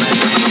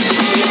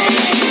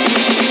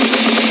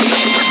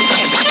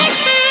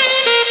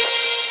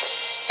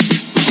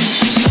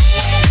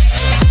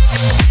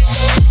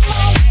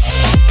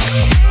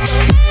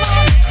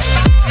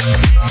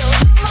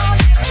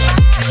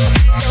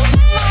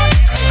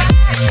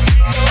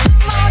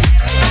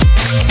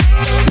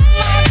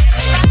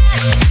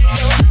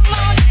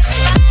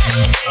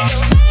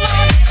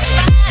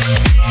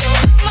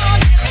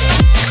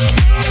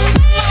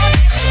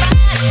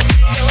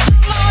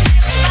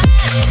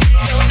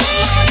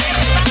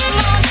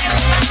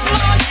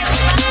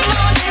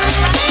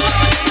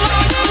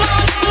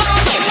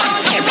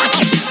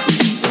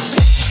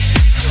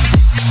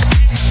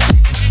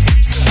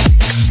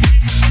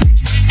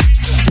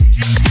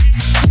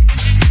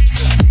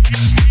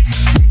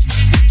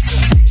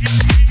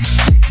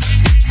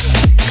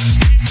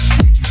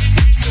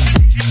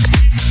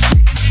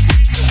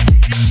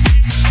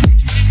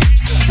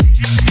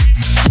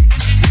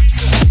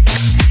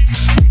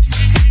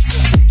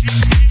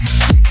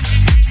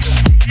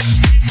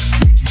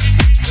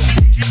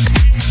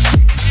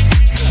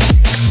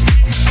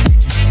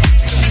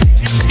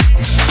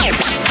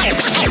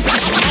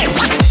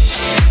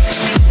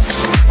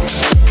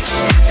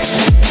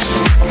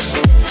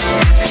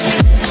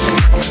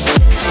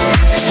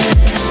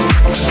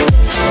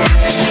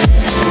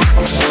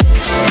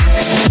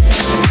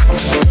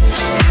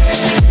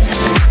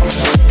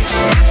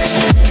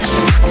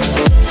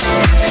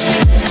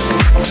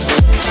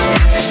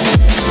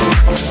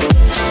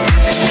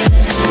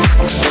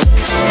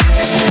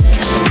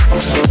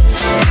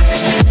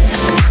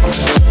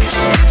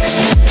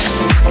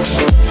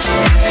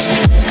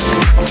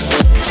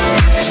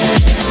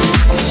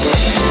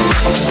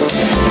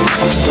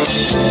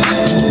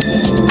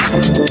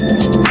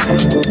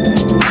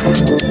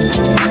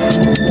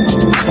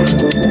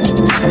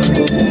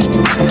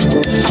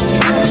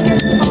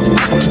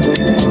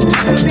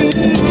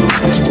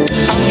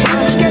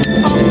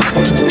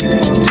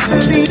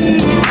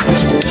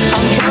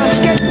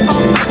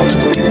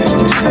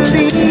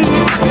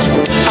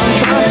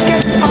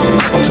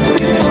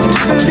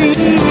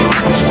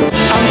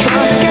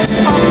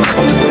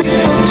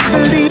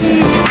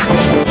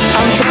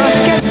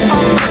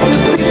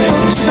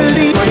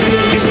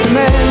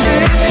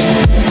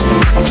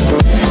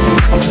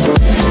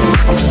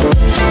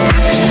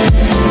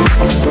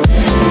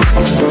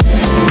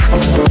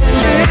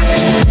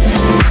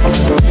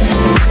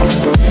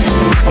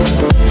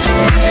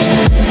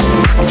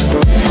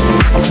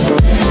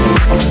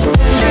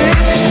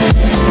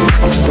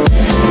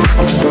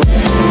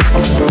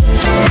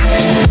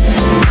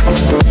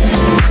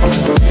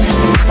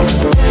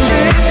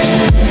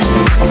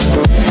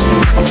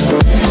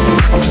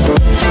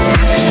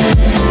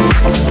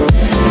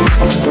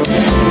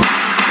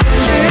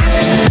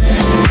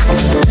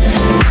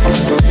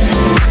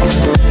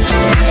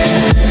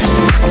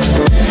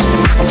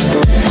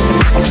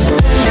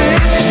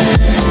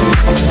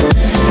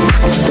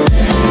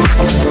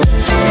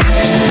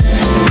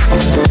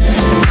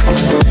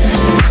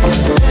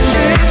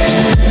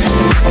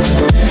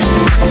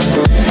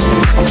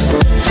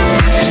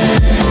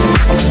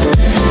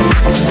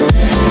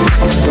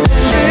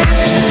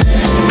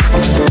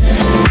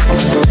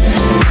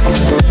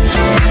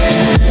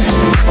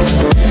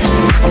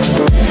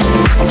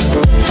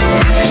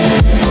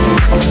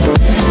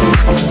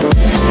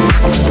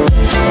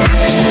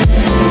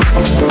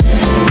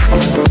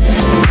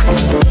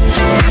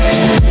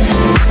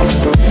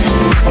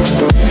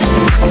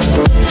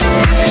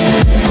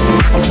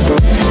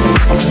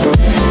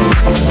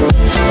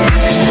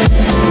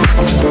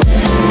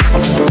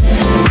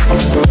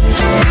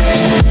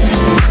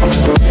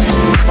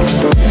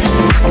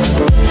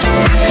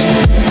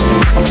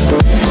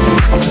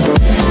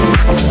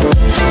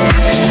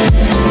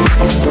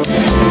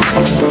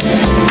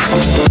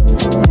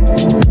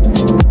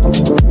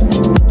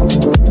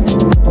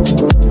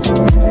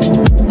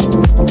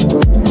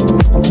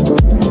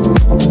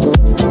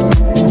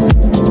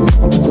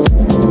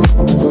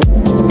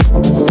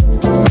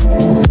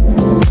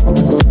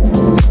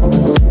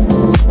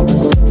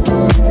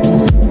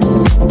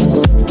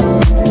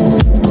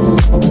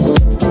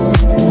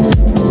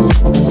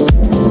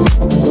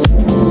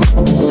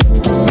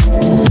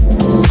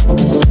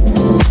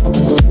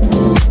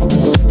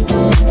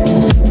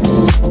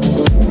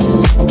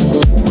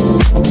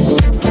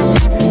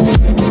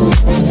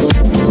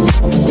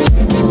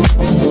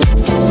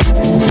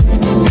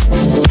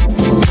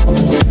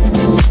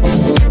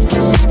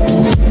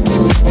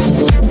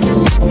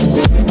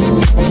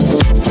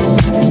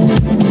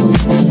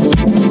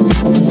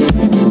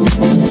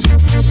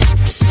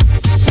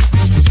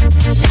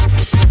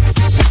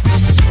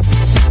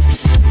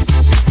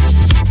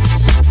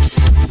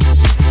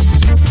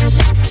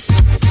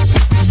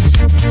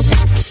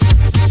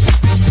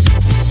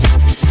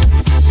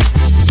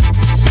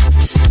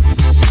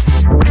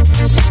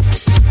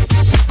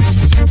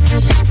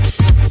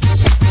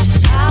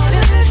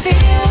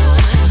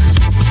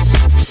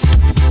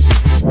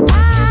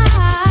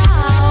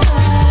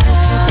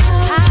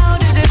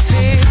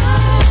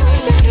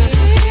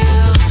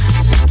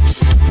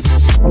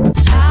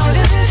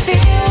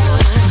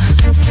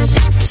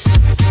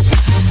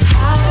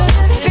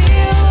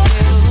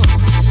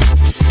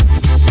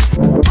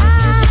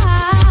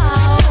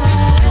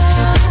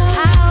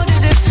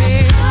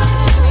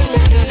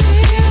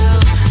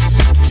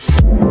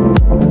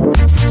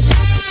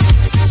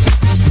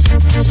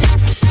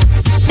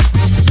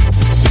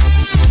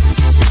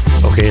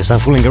 I'm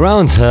fooling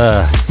around.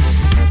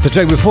 The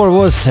track before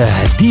was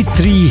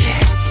D3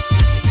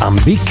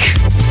 Ambik,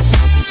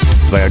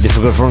 Very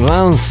Difficult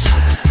Pronouns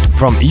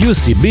from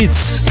UC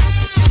Beats,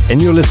 and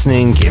you're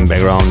listening in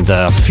background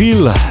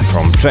Feel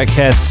from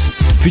Trackheads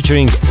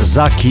featuring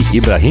Zaki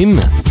Ibrahim.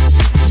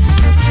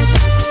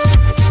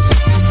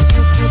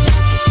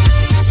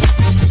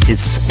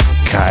 It's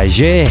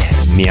Kaije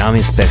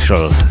Miami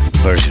Special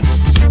version.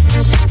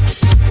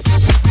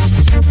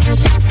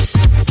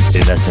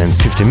 In less than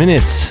 50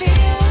 minutes,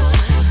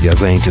 you're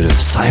going to the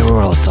Psy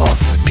world of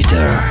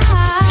Peter.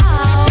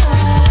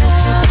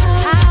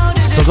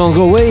 So don't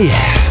go away.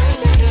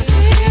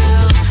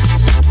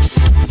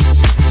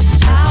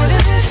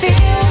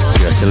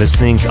 You're still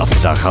listening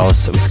AfterDark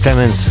House with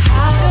kLEMENZ.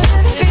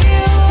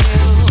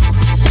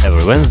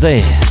 Every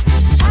Wednesday,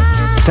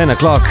 10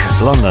 o'clock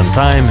London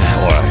time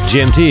or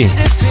GMT,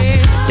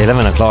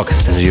 11 o'clock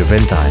Central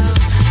European time.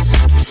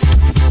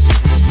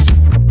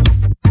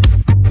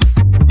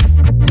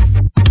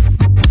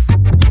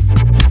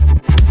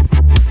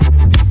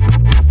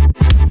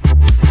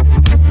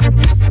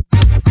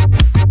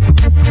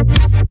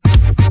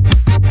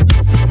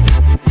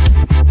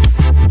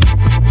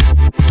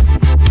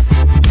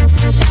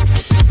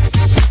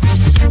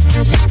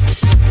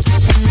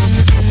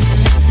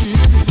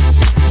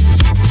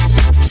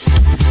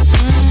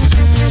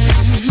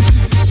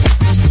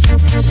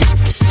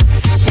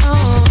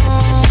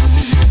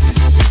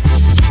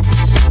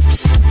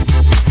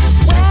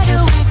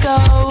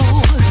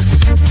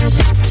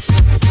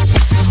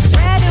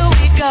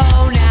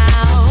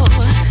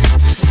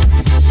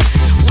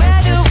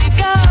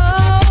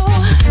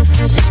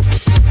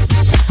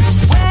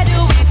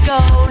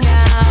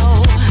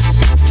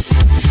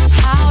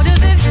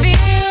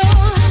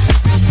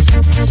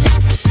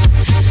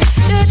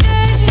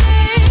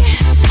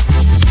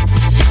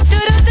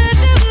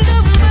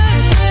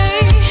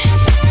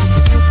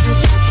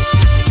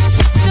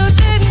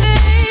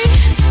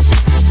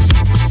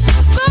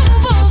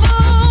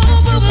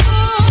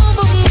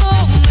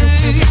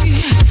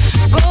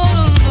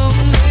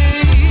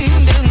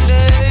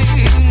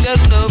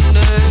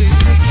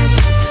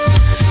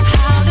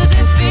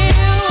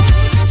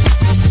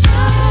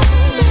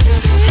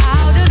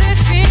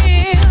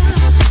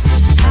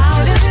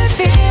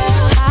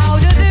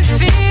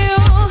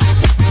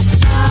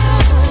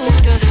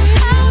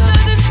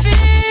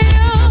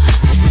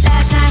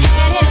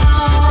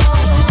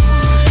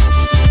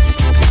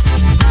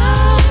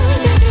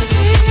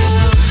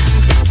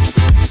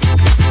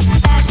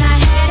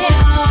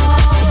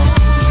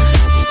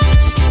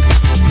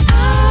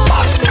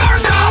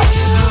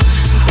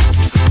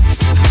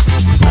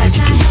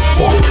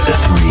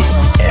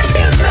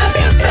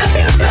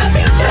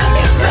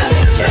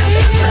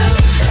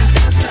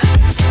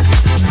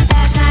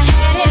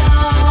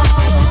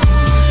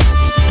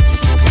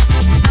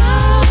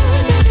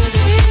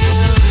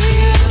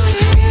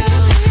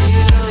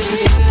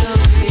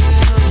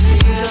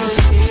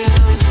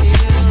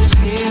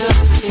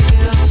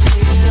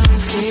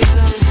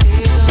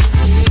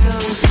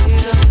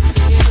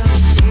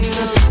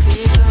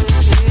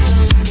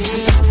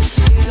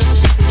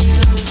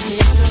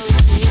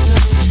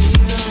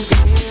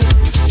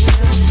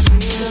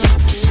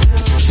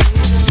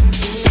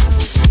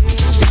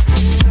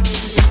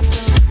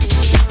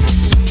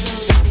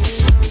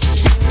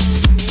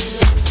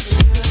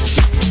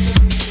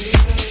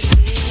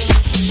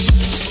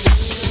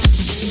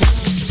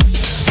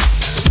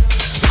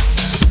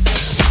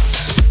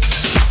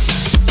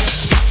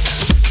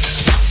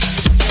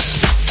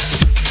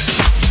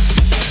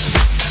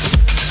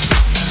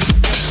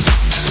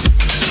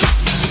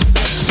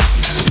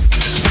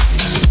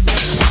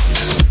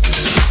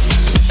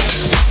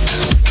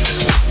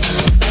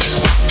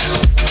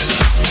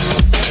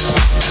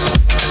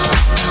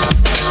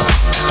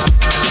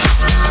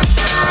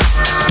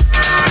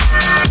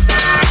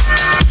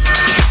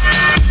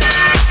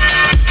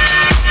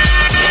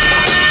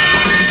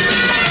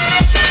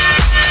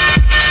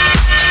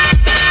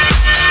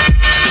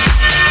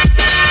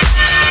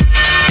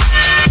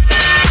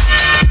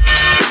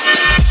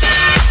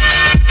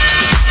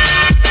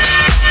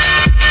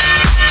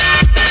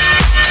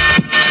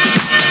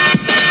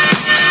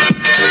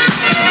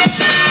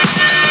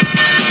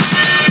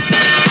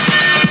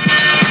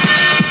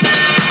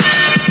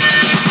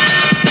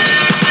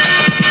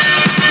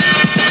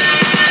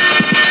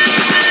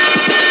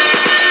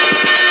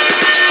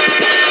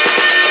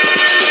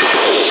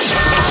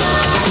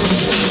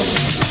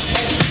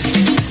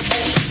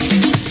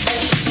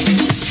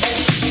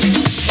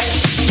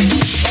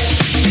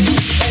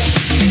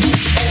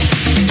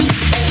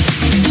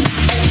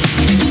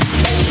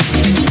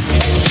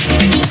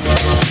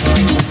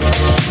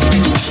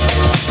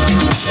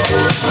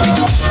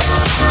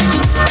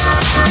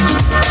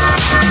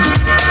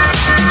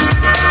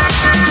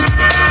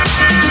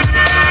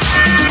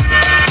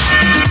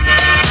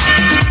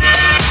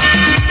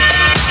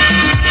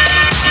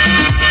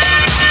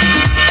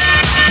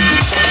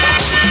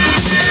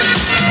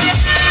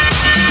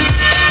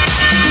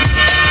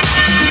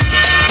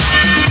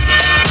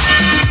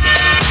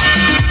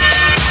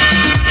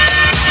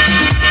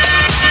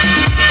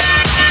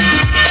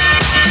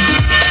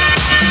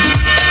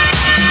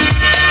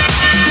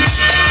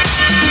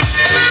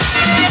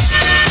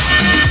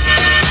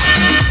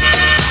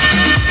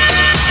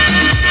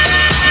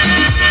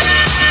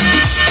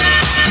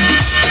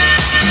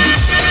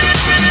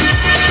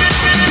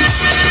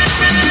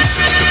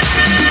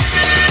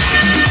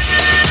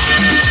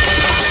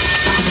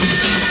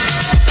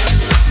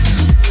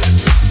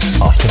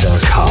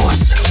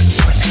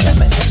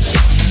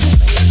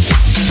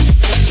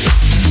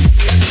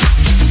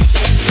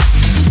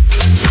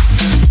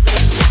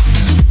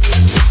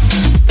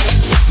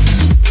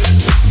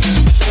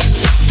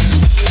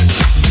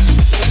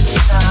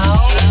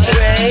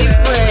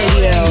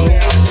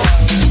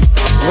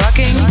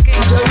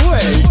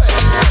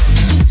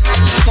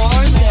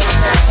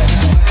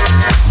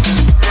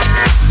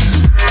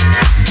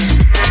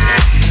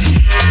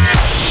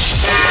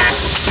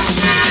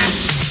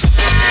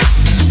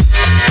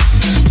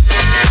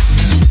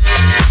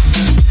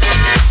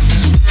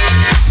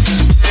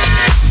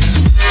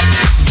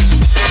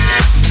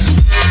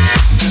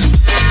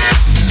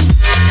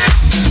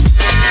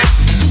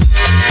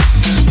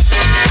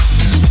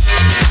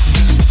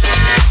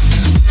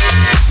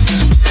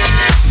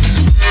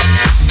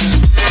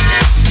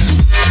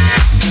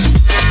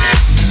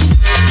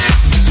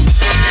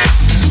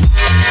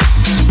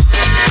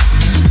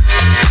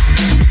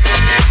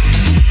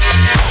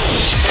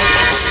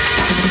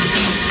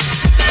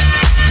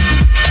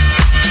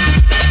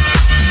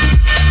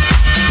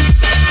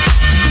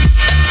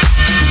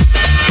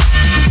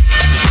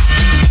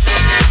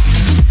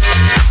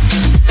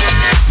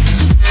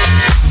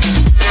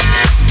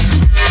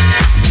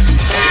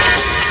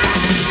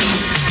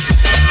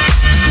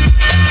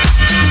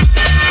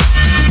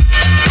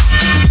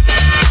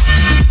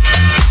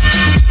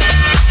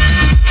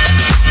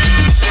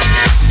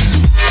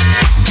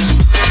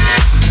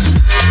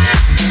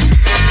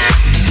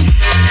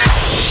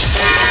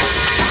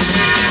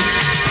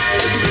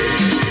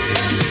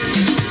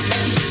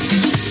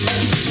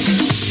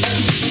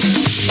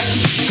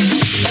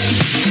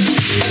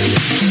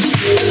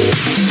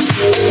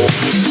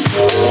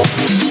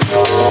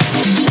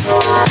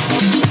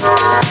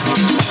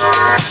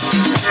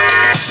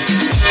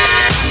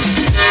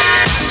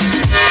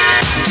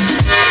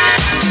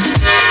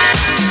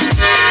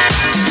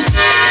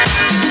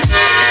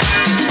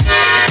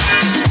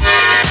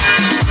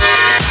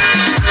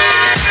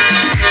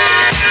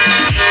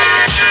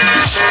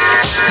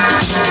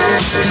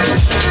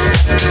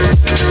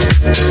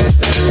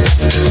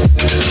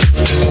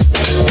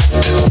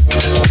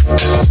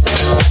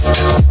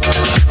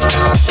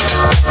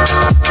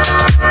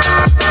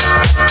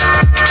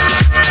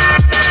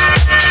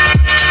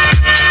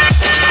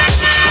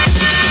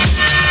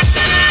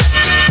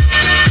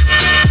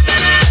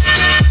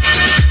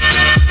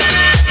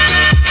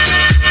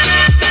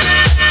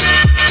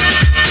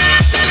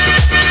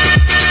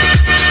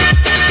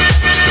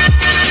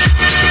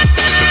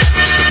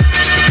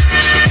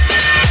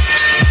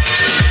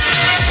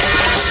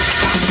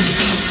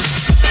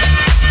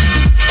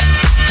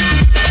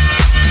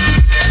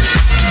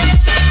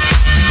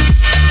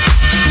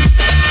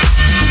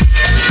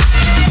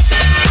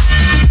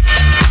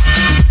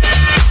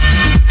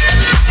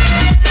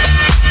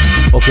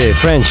 Okay,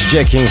 French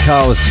Jacking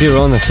House here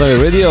on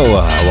Soul Radio.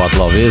 What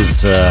Love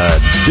Is,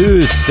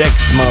 Deux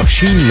Sex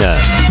Machine,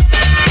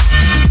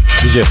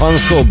 DJ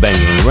Fansco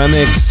banging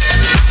remix.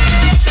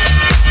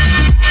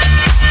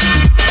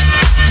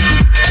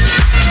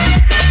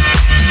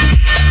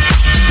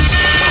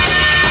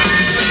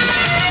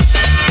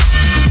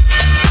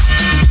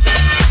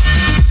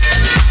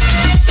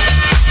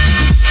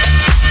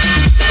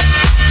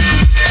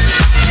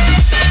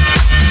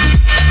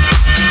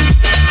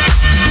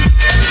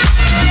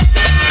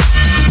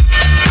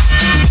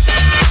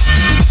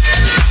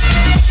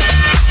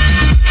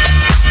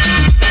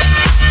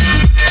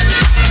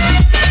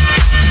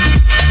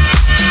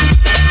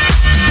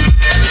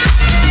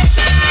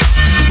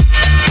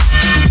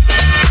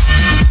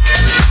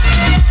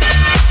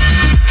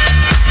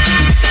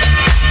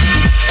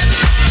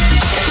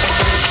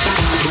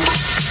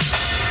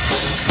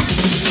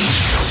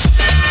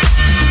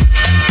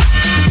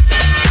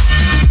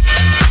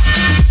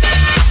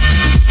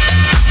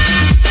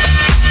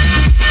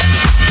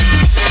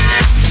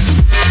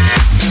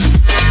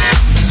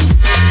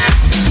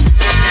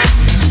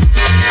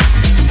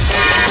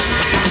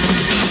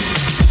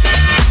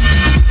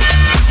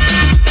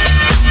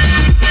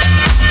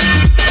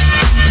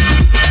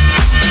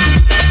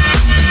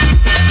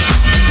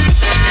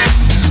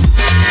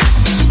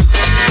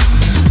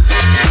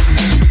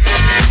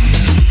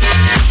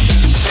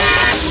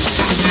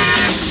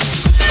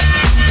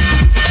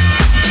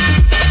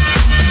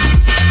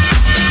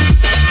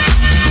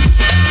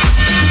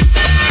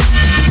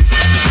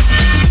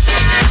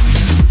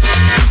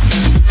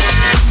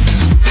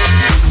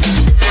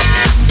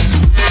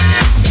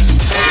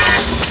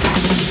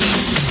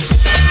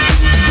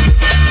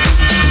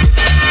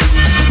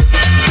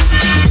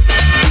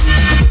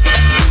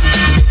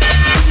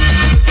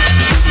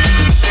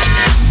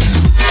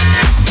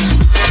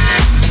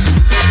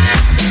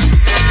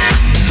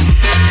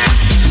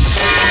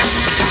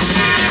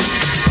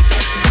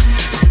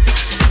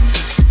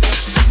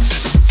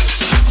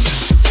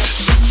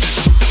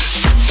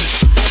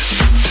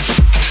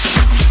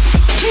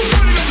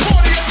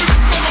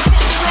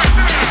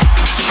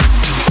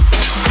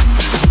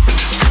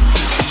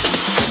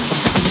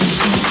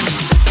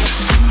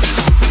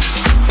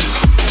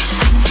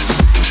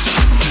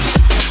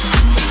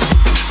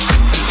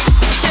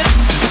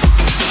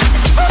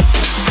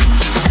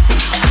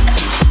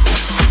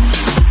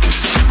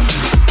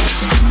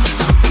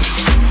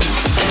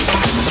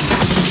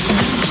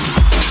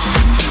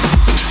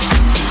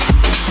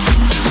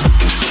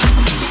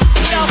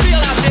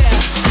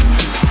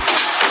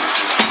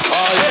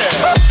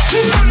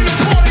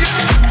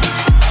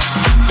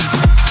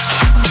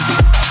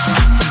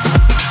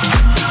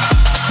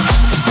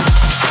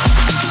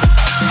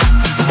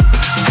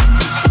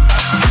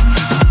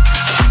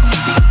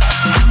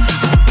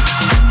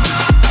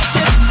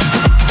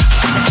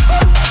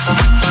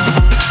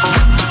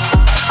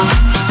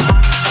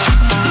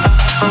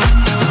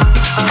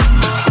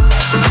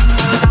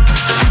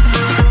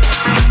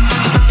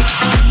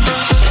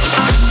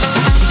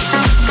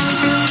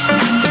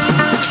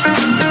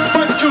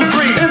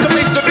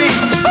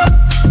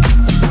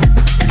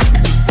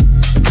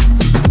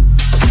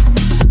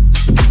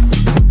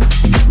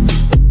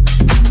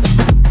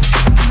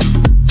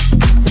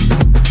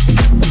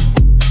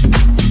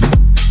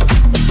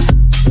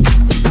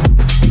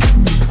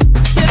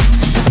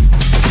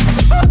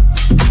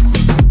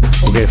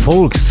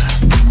 Folks,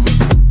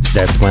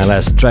 that's my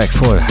last track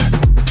for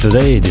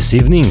today, this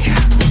evening.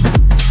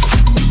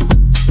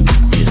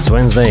 It's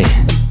Wednesday,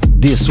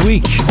 this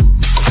week.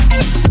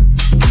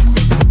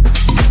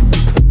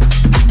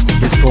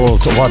 It's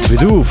called What We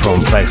Do from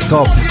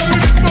Flexcop.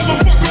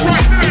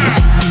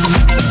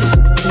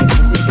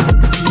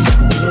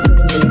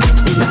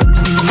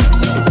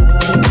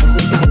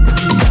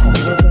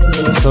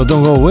 So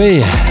don't go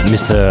away,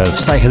 Mr.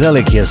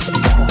 Psychedelic is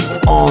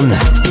on.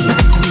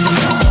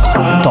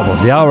 Top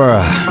of the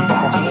hour,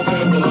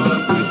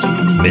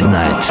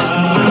 midnight,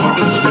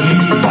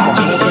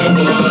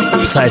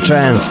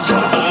 Psytrance,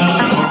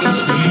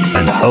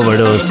 an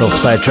overdose of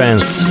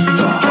Psytrance.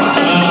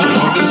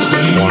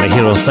 Wanna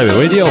hear on Soul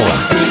Radio?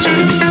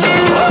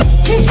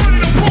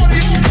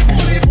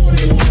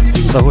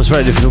 So who's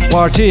ready for the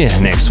party?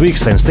 Next week,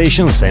 same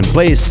station, same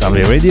place, Soul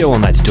Radio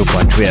on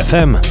 92.3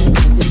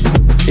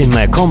 FM. In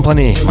my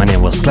company, my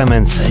name was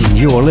kLEMENZ, and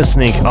you are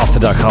listening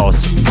AfterDark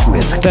House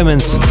with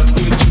kLEMENZ.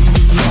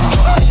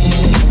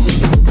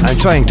 I'm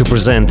trying to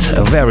present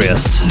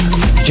various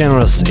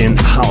genres in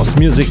house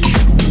music.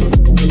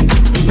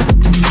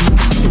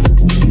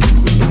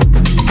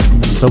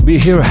 So be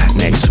here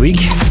next week,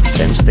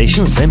 same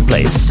station, same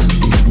place.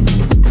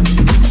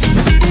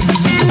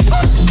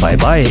 Bye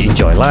bye,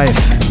 enjoy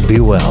life, be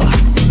well.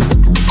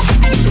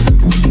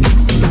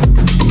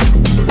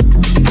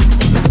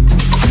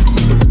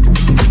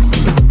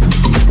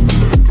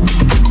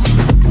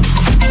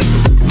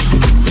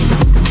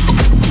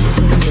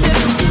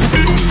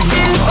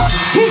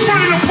 Who's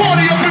ready to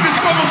party up in this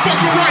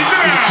motherfucker right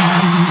right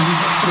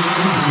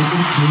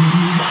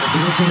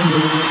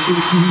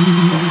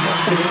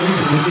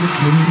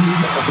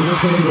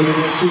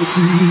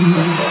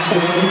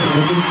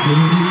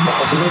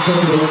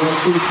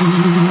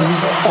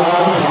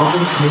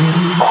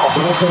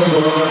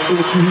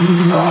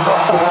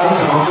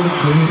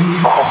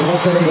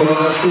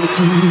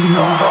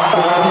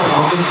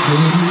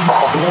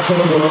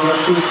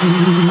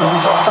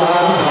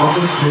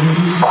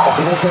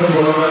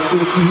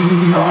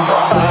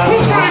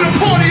Who's ready to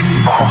party?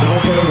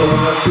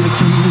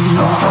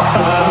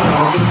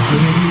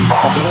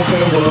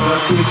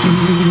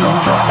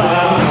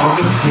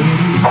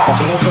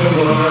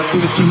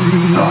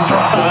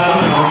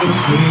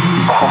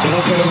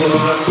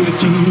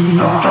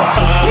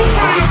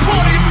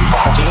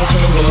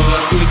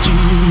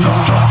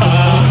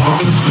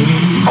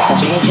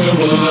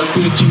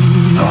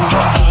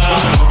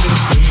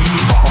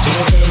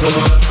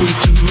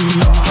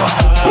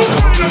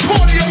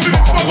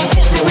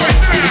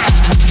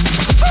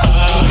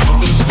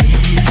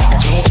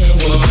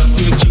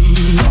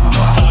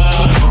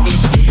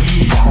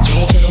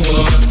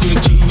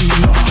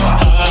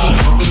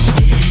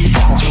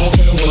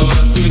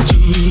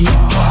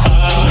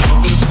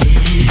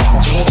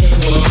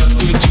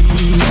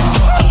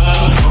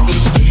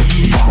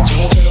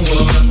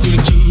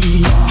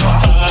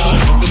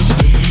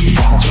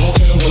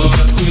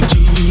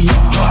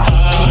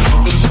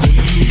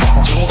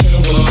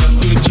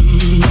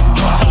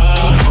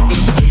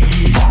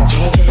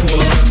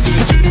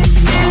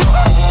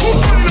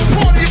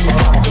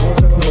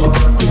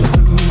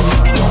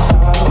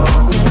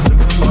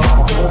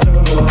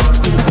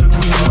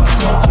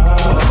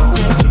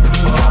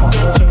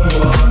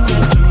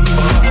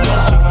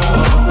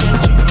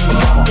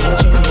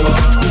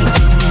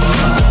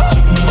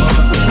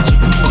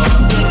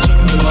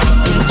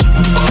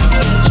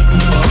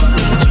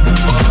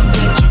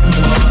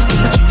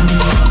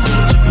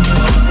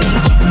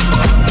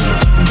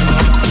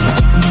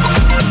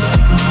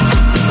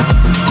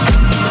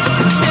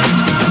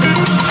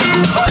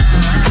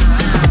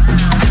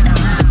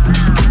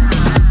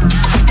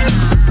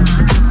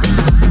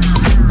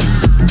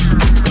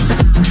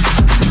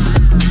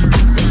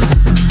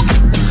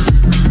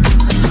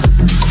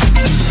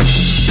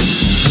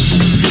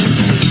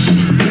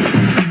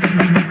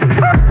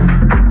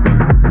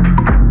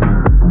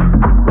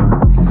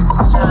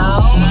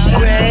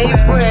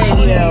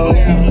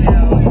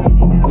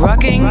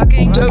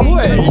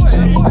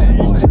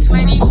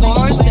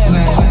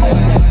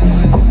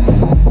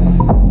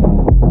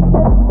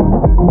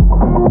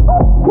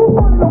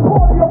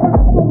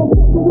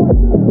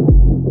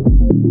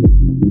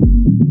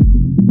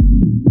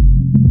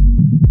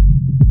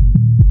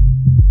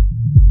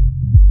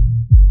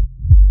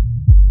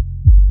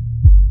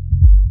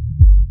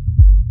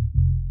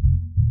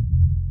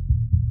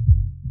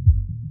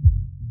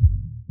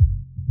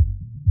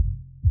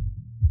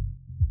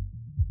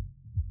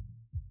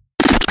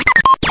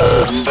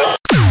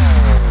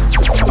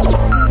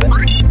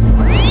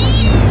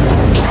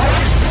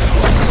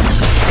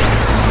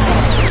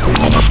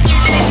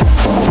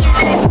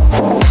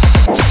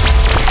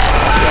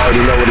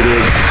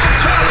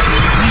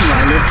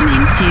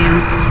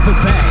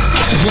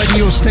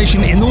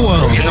 Station in the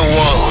world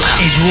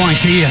is right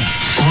here,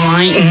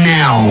 right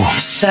now.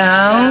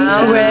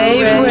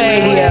 Soundwave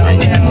Radio.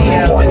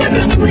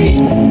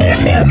 93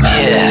 FM.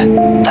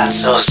 Yeah,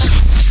 that's us.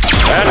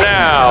 And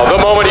now,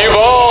 the moment you've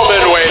all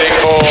been waiting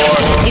for.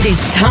 It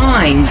is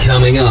time.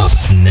 Coming up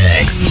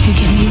next. If you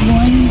give me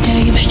one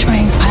day of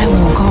strength, I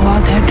will go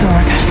out that door.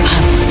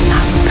 I will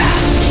not look back.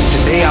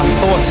 Today our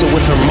thoughts are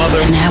with her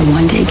mother. And that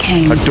one day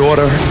came. Her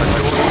daughter.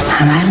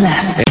 And I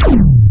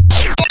left.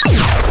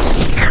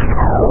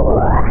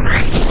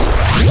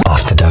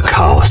 AfterDark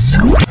House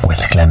with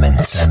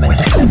kLEMENZ.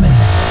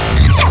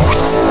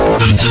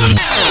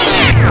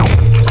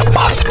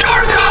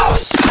 AfterDark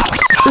House.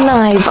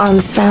 Live on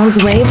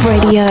Soundswave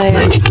Radio.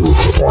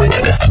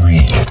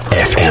 92.3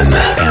 FM.